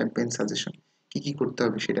দেবেন এবং ক্যাম্পেইন সাজেশন কি কি করতে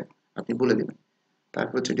হবে সেটা আপনি বলে দেবেন।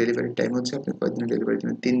 তারপর হচ্ছে ডেলিভারি টাইম হচ্ছে আপনি কয়েকদিন ডেলিভারি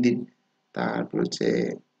দেবেন, 3 দিন। তারপর হচ্ছে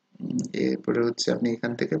এরপরে হচ্ছে আপনি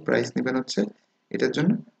এখান থেকে প্রাইস নেবেন হচ্ছে এটার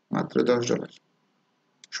জন্য মাত্র $10।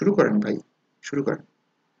 শুরু করেন ভাই, শুরু করেন।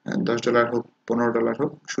 $10 হোক, $15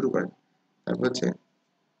 হোক, শুরু করেন। তারপর হচ্ছে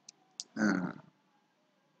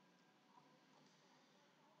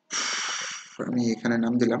আমি এখানে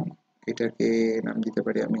নাম দিলাম, এটাকে নাম দিতে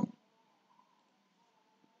পারি আমি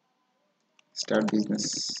স্টার্ট বিজনেস,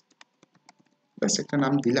 ব্যাস একটা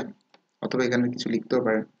নাম দিলাম। অথবা এখানে কিছু লিখতেও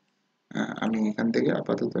পারেন। আমি এখান থেকে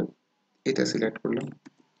আপাতত এটা সিলেক্ট করলাম,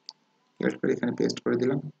 সিলেক্ট করে এখানে পেস্ট করে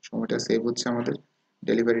দিলাম। সময়টা সেভ হচ্ছে আমাদের,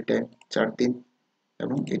 ডেলিভারি টাইম 4 দিন,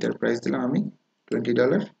 এবং এটার প্রাইস দিলাম আমি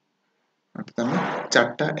 $20। অর্থাৎ আমি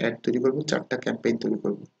 4টা অ্যাড তৈরি করবো, 4টা ক্যাম্পেইন তৈরি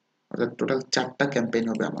করবো, অর্থাৎ টোটাল 4টা ক্যাম্পেইন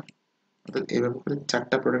হবে আমার। অর্থাৎ এইভাবে করে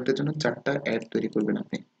 4টা প্রোডাক্টের জন্য 4টা অ্যাড তৈরি করবেন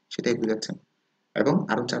আপনি, সেটাই বুঝাচ্ছেন। এবং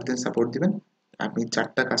আরো 4 দিন সাপোর্ট দিবেন, আপনি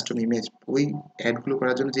 4টা কাস্টম ইমেজ, ওই অ্যাডগুলো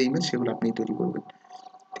করার জন্য যে ইমেজ সেগুলো আপনি তৈরি করবেন।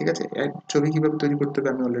 ঠিক আছে? অ্যাড ছবি কিভাবে তৈরি করতে হবে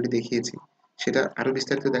আমি অলরেডি দেখিয়েছি, সেটা আরো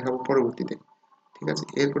বিস্তারিত দেখাবো পরবর্তীতে। ঠিক আছে?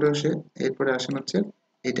 এরপরে আসেন হচ্ছে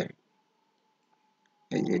এটা,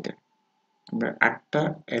 এই যে এটা আমরা 8টা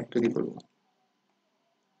অ্যাড তৈরি করবো,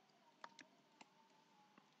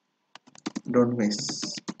 ডোন্ট মিস।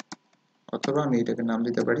 অথবা আমি এটাকে নাম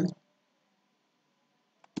দিতে পারি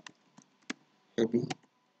হেভি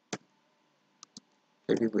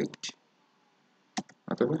ওয়েট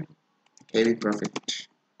অথবা হেভি প্রফিট,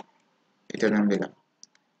 এটা নাম দিলাম।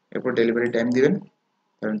 এরপর ডেলিভারি টাইম দিবেন,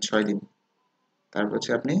 কারণ 6 দিন। তারপর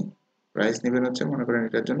হচ্ছে আপনি প্রাইস নেবেন হচ্ছে, মনে করেন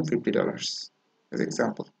এটার জন্য $50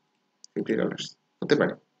 এক্সাম্পল, $50 হতে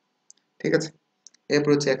পারে, ঠিক আছে। এরপর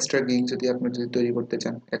হচ্ছে এক্সট্রা গিগ যদি আপনি তৈরি করতে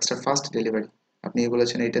চান, এক্সট্রা ফাস্ট ডেলিভারি, আপনি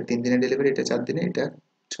বলেছেন এটা 3 দিনে ডেলিভারি, এটা 4 দিনে, এটা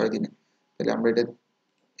 6 দিনে, তাহলে আমরা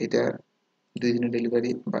এটা 2 দিনে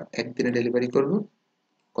ডেলিভারি বা 1 দিনে ডেলিভারি করব,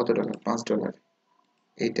 কত ডলার? $5।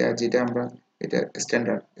 এটা যেটা আমরা, এটা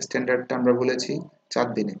স্ট্যান্ডার্ডটা আমরা বলেছি 4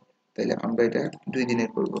 দিনে, তাহলে আমরা এটা 2 দিনে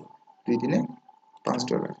করব, 2 দিনে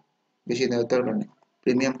 $5, বেশি দেওয়ার দরকার নেই।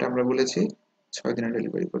 প্রিমিয়ামটা আমরা বলেছি 6 দিনে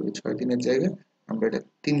ডেলিভারি করবো, 6 দিনের জায়গায় আমরা এটা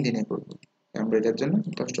 3 দিনে করবো, আমরা এটার জন্য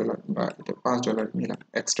 $10 বা এটা $5 নিলাম,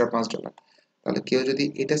 এক্সট্রা $5। তাহলে কেউ যদি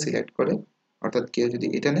এটা সিলেক্ট করে, অর্থাৎ কেউ যদি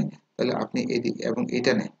এটা নেয়, তাহলে আপনি এদিক এবং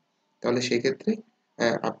এটা নেয়, তাহলে সেক্ষেত্রে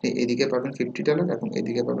আপনি এদিকে পাবেন $50 এবং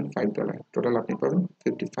এদিকে পাবেন $5, টোটাল আপনি পাবেন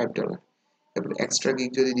 $55। এরপর এক্সট্রা গিগ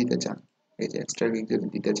যদি দিতে চান, এই যে এক্সট্রা গিগ যদি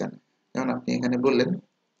দিতে চান, যেমন আপনি এখানে বললেন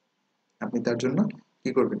আপনি তার জন্য কি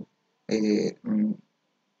করবেন, এই যে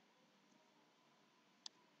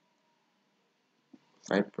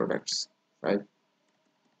 5 products, 5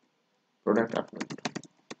 product upload,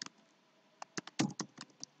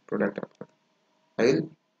 I will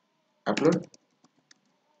upload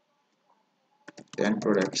 10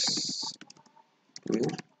 products to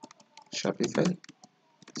your Shopify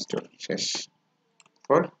store, শেষ,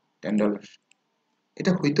 for $10।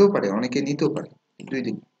 এটা হইতেও পারে, অনেকে নিতেও পারে 2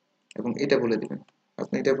 দিন, এবং এটা বলে দিবেন,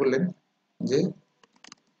 আপনি এটা বললেন যে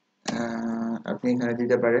আপনি এখানে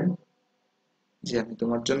দিতে পারেন যে আমি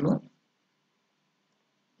তোমার জন্য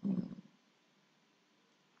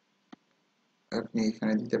আপনি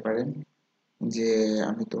এখানে দিতে পারেন যে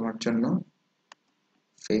আমি তোমার জন্য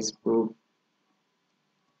Facebook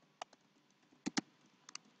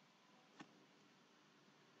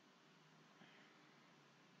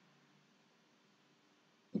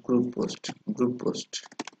group post,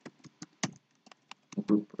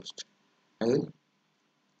 I will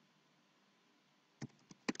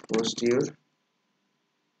post your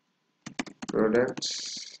products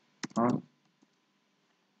on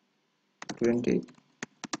 20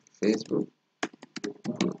 Facebook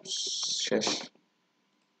groups, শেষ,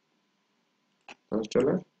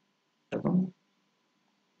 $10 এবং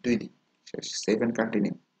 2 দিন, শেষ, সেভ এন্ড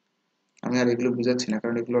কন্টিনিউ। আমি আর এগুলো বুঝাচ্ছি না,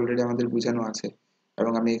 কারণ এগুলো অলরেডি আমাদের বোঝানো আছে,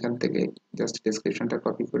 এবং আমি এখান থেকে জাস্ট ডেসক্রিপশনটা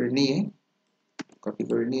কপি করে নিয়ে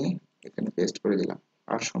এখানে পেস্ট করে দিলাম।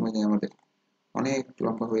 আর সময় নেই আমাদের, অনেক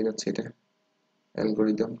লম্বা হয়ে যাচ্ছে এটা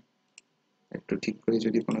অ্যালগোরিদম, একটু ঠিক করে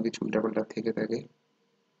যদি কোনো কিছু উল্টাপাল্টা থেকে থাকে,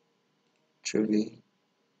 truly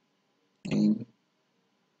in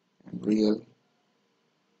real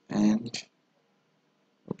and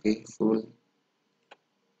okay full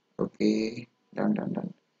okay ডান।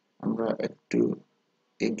 আমরা একটু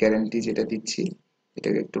এই গ্যারান্টি যেটা দিচ্ছি,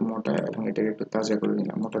 এটাকে একটু মোটা এবং এটাকে একটু তাজা করে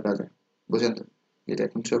নিলাম, মোটা তাজা, বুঝেন তো, এটা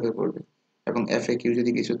এখন চোখে পড়বে। এবং এফএকিউ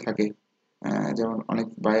যদি কিছু থাকে, যেমন অনেক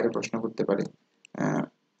বাইরে প্রশ্ন করতে পারে,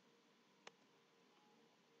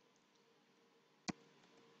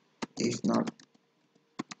 if not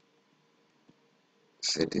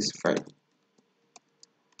satisfied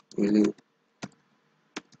will you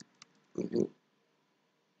do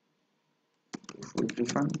full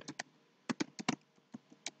refund,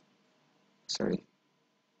 sorry,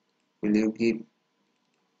 will you give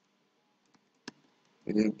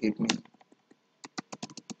me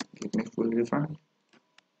full refund?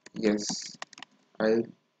 Yes, I'll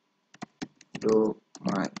do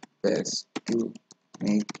my best to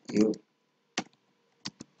make you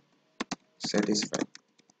satisfied.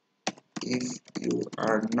 If you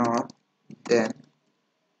are not, then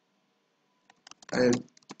I'll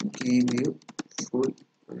give you full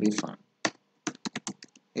refund.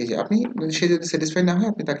 এই যে আপনি, সে যদি satisfy না হয়,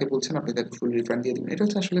 আপনি তাকে বলছেন আপনি তাকে ফুল রিফান্ড দিয়ে দিবেন। এটা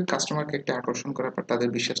হচ্ছে আসলে কাস্টমারকে একটা আকর্ষণ করার পর তাদের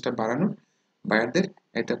বিশ্বাসটা বাড়ানোর বায়ারদের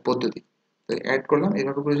একটা পদ্ধতি। তো অ্যাড করলাম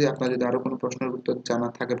এইভাবে করে। যদি আপনার যদি আরো কোনো প্রশ্নের উত্তর জানা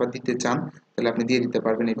থাকে বা দিতে চান, তাহলে আপনি দিয়ে দিতে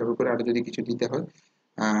পারবেন এইভাবে করে, আরো যদি কিছু দিতে হয়।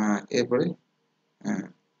 এরপরে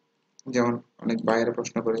যেমন অনেক বায়ারে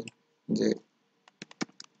প্রশ্ন করে যে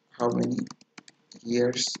how many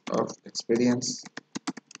years of experience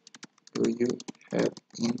do you have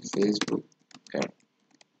in Facebook ad?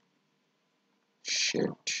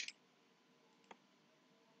 Shit.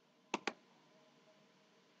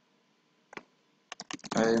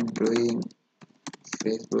 I am doing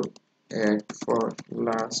Facebook ad for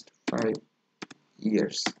last 5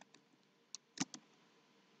 years,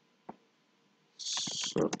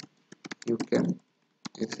 so you can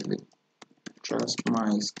easily trust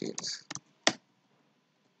my skills.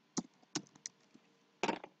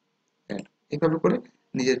 এইভাবে করে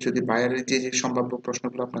নিজের যদি বায়ারের যে সম্ভাব্য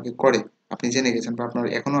প্রশ্নগুলো আপনাকে করে, আপনি জেনে গেছেন বা আপনার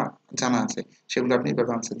এখনো জানা আছে, সেগুলো আপনি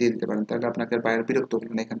এভাবে আনসার দিয়ে দিতে পারেন। তাহলে আপনাকে বায়ার বিরক্ত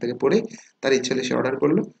করলো না, এখান থেকে পড়ে তার ইচ্ছে হলে সে অর্ডার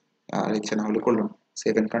করলো, আর ইচ্ছে না হলে করলো না।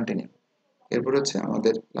 Save and continue. এরপর হচ্ছে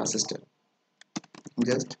আমাদের last step,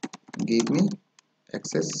 just give me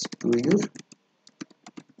access to your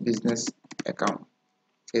business account,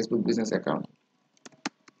 Facebook business account,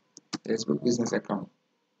 Facebook business account,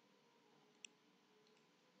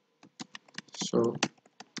 so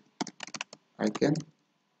I can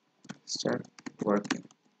start working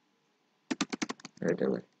right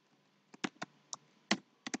away.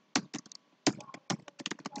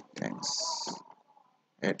 Thanks.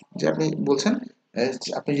 যে আপনি বলছেন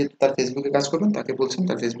আপনি যে তার ফেসবুকে কাজ করবেন তাকে বলছেন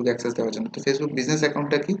তার ফেসবুক অ্যাক্সেস দেওয়ার জন্য। তো ফেসবুক বিজনেস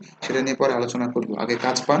অ্যাকাউন্টটা কি সেটা নিয়ে পরে আলোচনা করবো। আগে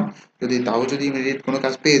কাজ পান, যদি তাও যদি ইমিডিয়েট কোনো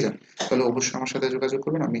কাজ পেয়ে যান তাহলে অবশ্যই আমার সাথে যোগাযোগ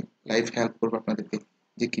করবেন, আমি লাইভ হেল্প করবো আপনাদেরকে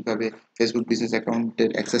যে কিভাবে ফেসবুক বিজনেস অ্যাকাউন্টের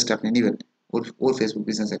অ্যাক্সেসটা আপনি নেবেন ওর ফেসবুক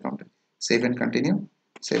বিজনেস অ্যাকাউন্টে। Save and continue.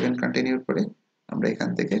 Save and কন্টিনিউর পরে আমরা এখান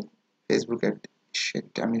থেকে ফেসবুক অ্যাড,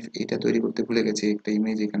 সেটা আমি এটা তৈরি করতে ভুলে গেছি একটা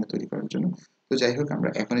ইমেজ এখানে তৈরি করার জন্য। তো যাই হোক আমরা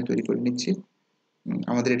এখনই তৈরি করে নিচ্ছি।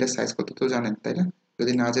 আমাদের এটা সাইজ কত তো জানেন তাই না?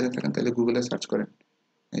 যদি না জেনে থাকেন তাহলে গুগলে সার্চ করেন,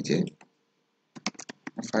 এই যে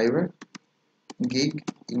ফাইবার গিগ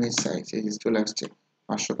ইমেজ সাইজ, এই যে চলে আসছে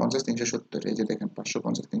 550 370, এই যে দেখেন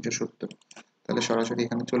 550 370। তাহলে সরাসরি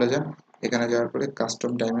এখানে চলে যান, এখানে যাওয়ার পরে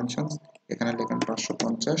কাস্টম ডাইমেনশনস, এখানে লেখেন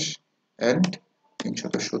 550 অ্যান্ড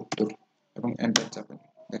 370 এবং এন্টার চাপেন।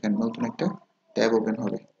 দেখেন নতুন একটা ট্যাব ওপেন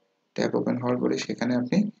হবে। ট্যাব ওপেন হওয়ার পরে সেখানে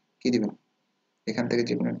আপনি কি দিবেন, এখান থেকে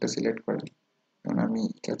যে কোনো একটা সিলেক্ট করেন। কারণ আমি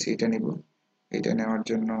কাছে এটা নিব, এটা নেওয়ার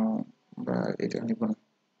জন্য বা এটা নিব না,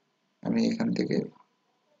 আমি এখান থেকে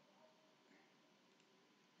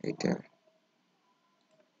এটা,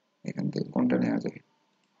 এখান থেকে কোনটা নেওয়া যায়,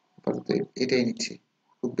 আপাতত এটাই নিচ্ছি,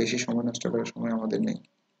 খুব বেশি সময় নষ্ট করার সময় আমাদের নেই।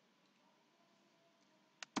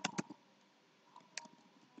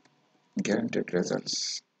 Guaranteed results,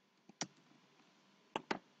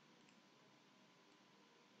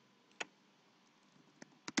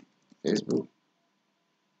 Facebook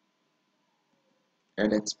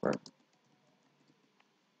ad expert,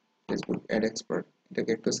 Facebook ad expert,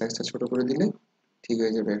 এটাকে একটু সাইজটা ছোট করে দিলে ঠিক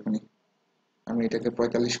হয়ে যাবে এখনই। আমি এটাকে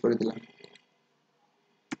 45 করে দিলাম,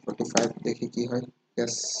 45 দেখি কি হয়।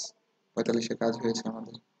 ইয়াস, 45-এ কাজ হয়েছে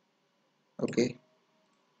আমাদের। ওকে,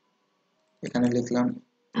 এখানে লিখলাম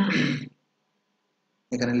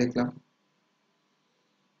এখানে লিখলাম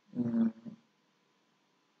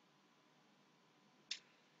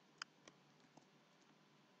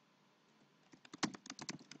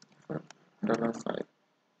 $5,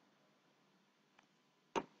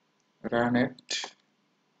 run at,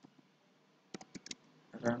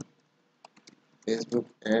 run Facebook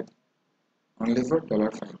ad only for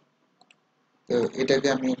 $5। তো এটাকে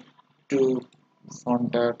আমি একটু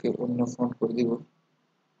ফন্টটাকে অন্য ফন্ট করে দিব,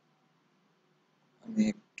 আমি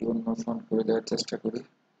একটু অন্য ফন্ট করে দেওয়ার চেষ্টা করি।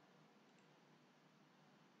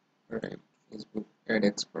 Right, Facebook ad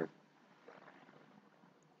expert,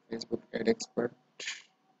 Facebook ad expert.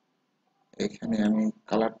 এখানে আমি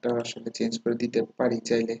কালারটা আসলে চেঞ্জ করে দিতে পারি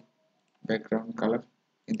চাইলে, ব্যাকগ্রাউন্ড কালার,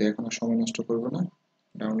 কিন্তু এখন আর সময় নষ্ট করব না।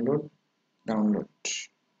 ডাউনলোড, ডাউনলোড,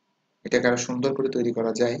 এটাকে আরো সুন্দর করে তৈরি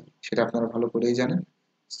করা যায় সেটা আপনারা ভালো করেই জানেন।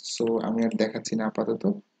 সো আমি আর দেখাচ্ছি না আপাতত,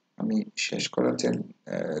 আমি শেষ করার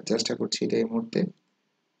চেষ্টা করছি এটা এই মুহূর্তে।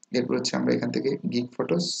 এরপর হচ্ছে আমরা এখান থেকে গিগ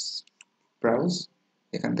ফটোস ব্রাউজ,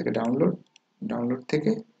 এখান থেকে ডাউনলোড, ডাউনলোড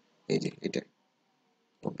থেকে এই যে এটা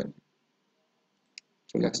ওপেন,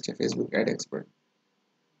 চলে আসছে ফেসবুক অ্যাড এক্সপার্ট।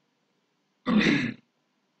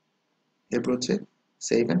 এরপর হচ্ছে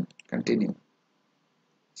save and continue.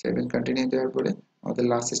 Save and continue দেওয়ার পরে আমাদের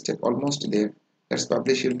last step almost there, let's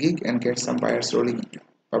publish your gig and get some buyers rolling in.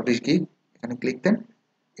 Publish gig, এখানে ক্লিক দেন।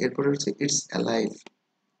 এরপরে হচ্ছে ইটস অ্যালাইভ,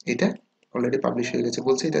 এটা অলরেডি পাবলিশ হয়ে গেছে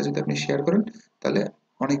বলছে, এটা যদি আপনি শেয়ার করেন তাহলে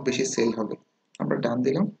অনেক বেশি সেল হবে। আমরা ডান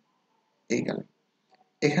দিলাম, এই গেল।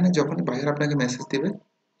 এখানে যখনই বায়ার আপনাকে মেসেজ দিবে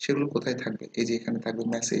সেগুলো কোথায় থাকবে, এই যে এখানে থাকবে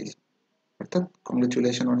মেসেজ, অর্থাৎ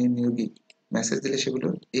congratulation on your new gig. Message দিলে সেগুলো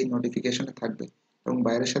এই নোটিফিকেশনে থাকবে এবং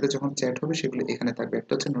বাইরের সাথে যখন চ্যাট হবে সেগুলো এখানে থাকবে।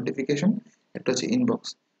 একটা হচ্ছে নোটিফিকেশন, একটা হচ্ছে ইনবক্স,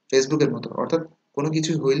 ফেসবুকের মতো। অর্থাৎ কোনো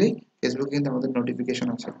কিছু হইলেই ফেসবুকে কিন্তু আমাদের নোটিফিকেশন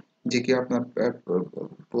আছে, যে কেউ আপনার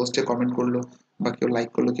পোস্টে কমেন্ট করলো বা কেউ লাইক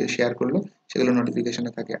করলো কেউ শেয়ার করলো, সেগুলো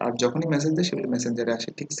নোটিফিকেশনে থাকে। আর যখনই মেসেজ দেয় সেগুলো মেসেঞ্জারে আসে,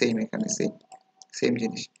 ঠিক সেম এখানে সেম সেম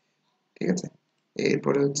জিনিস। ঠিক আছে,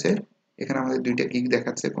 এরপরে হচ্ছে এখানে আমাদের দুইটা গিগ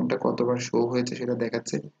দেখাচ্ছে, কোনটা কতবার শো হয়েছে সেটা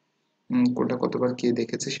দেখাচ্ছে, কোনটা কতবার কে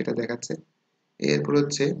দেখেছে সেটা দেখাচ্ছে। এরপর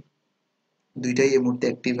হচ্ছে দুইটাই এই মুহূর্তে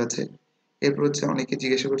অ্যাক্টিভ আছে। এরপর হচ্ছে অনেকে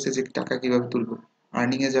জিজ্ঞাসা করছে যে টাকা কিভাবে তুলবো।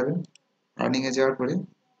 আর্নিং এ যাবেন, আর্নিং এ যাওয়ার পরে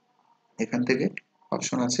এখান থেকে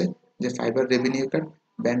অপশন আছে যে fibre revenue card,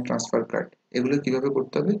 bank transfer card, এগুলো কিভাবে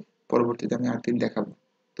করতে হবে পরবর্তীতে আমি আরেকদিন দেখাবো।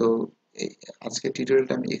 তো আজকের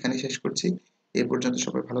টিউটোরিয়ালটা আমি এখানেই শেষ করছি। এ পর্যন্ত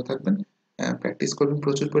সবাই ভালো থাকবেন, প্র্যাকটিস করবেন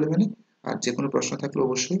প্রচুর পরিমাণে। আর যে কোনো প্রশ্ন থাকলে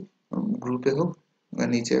অবশ্যই গ্রুপে হোক,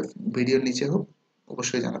 নিচে ভিডিওর নিচে হোক,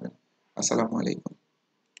 অবশ্যই জানাবেন। আসসালামু আলাইকুম।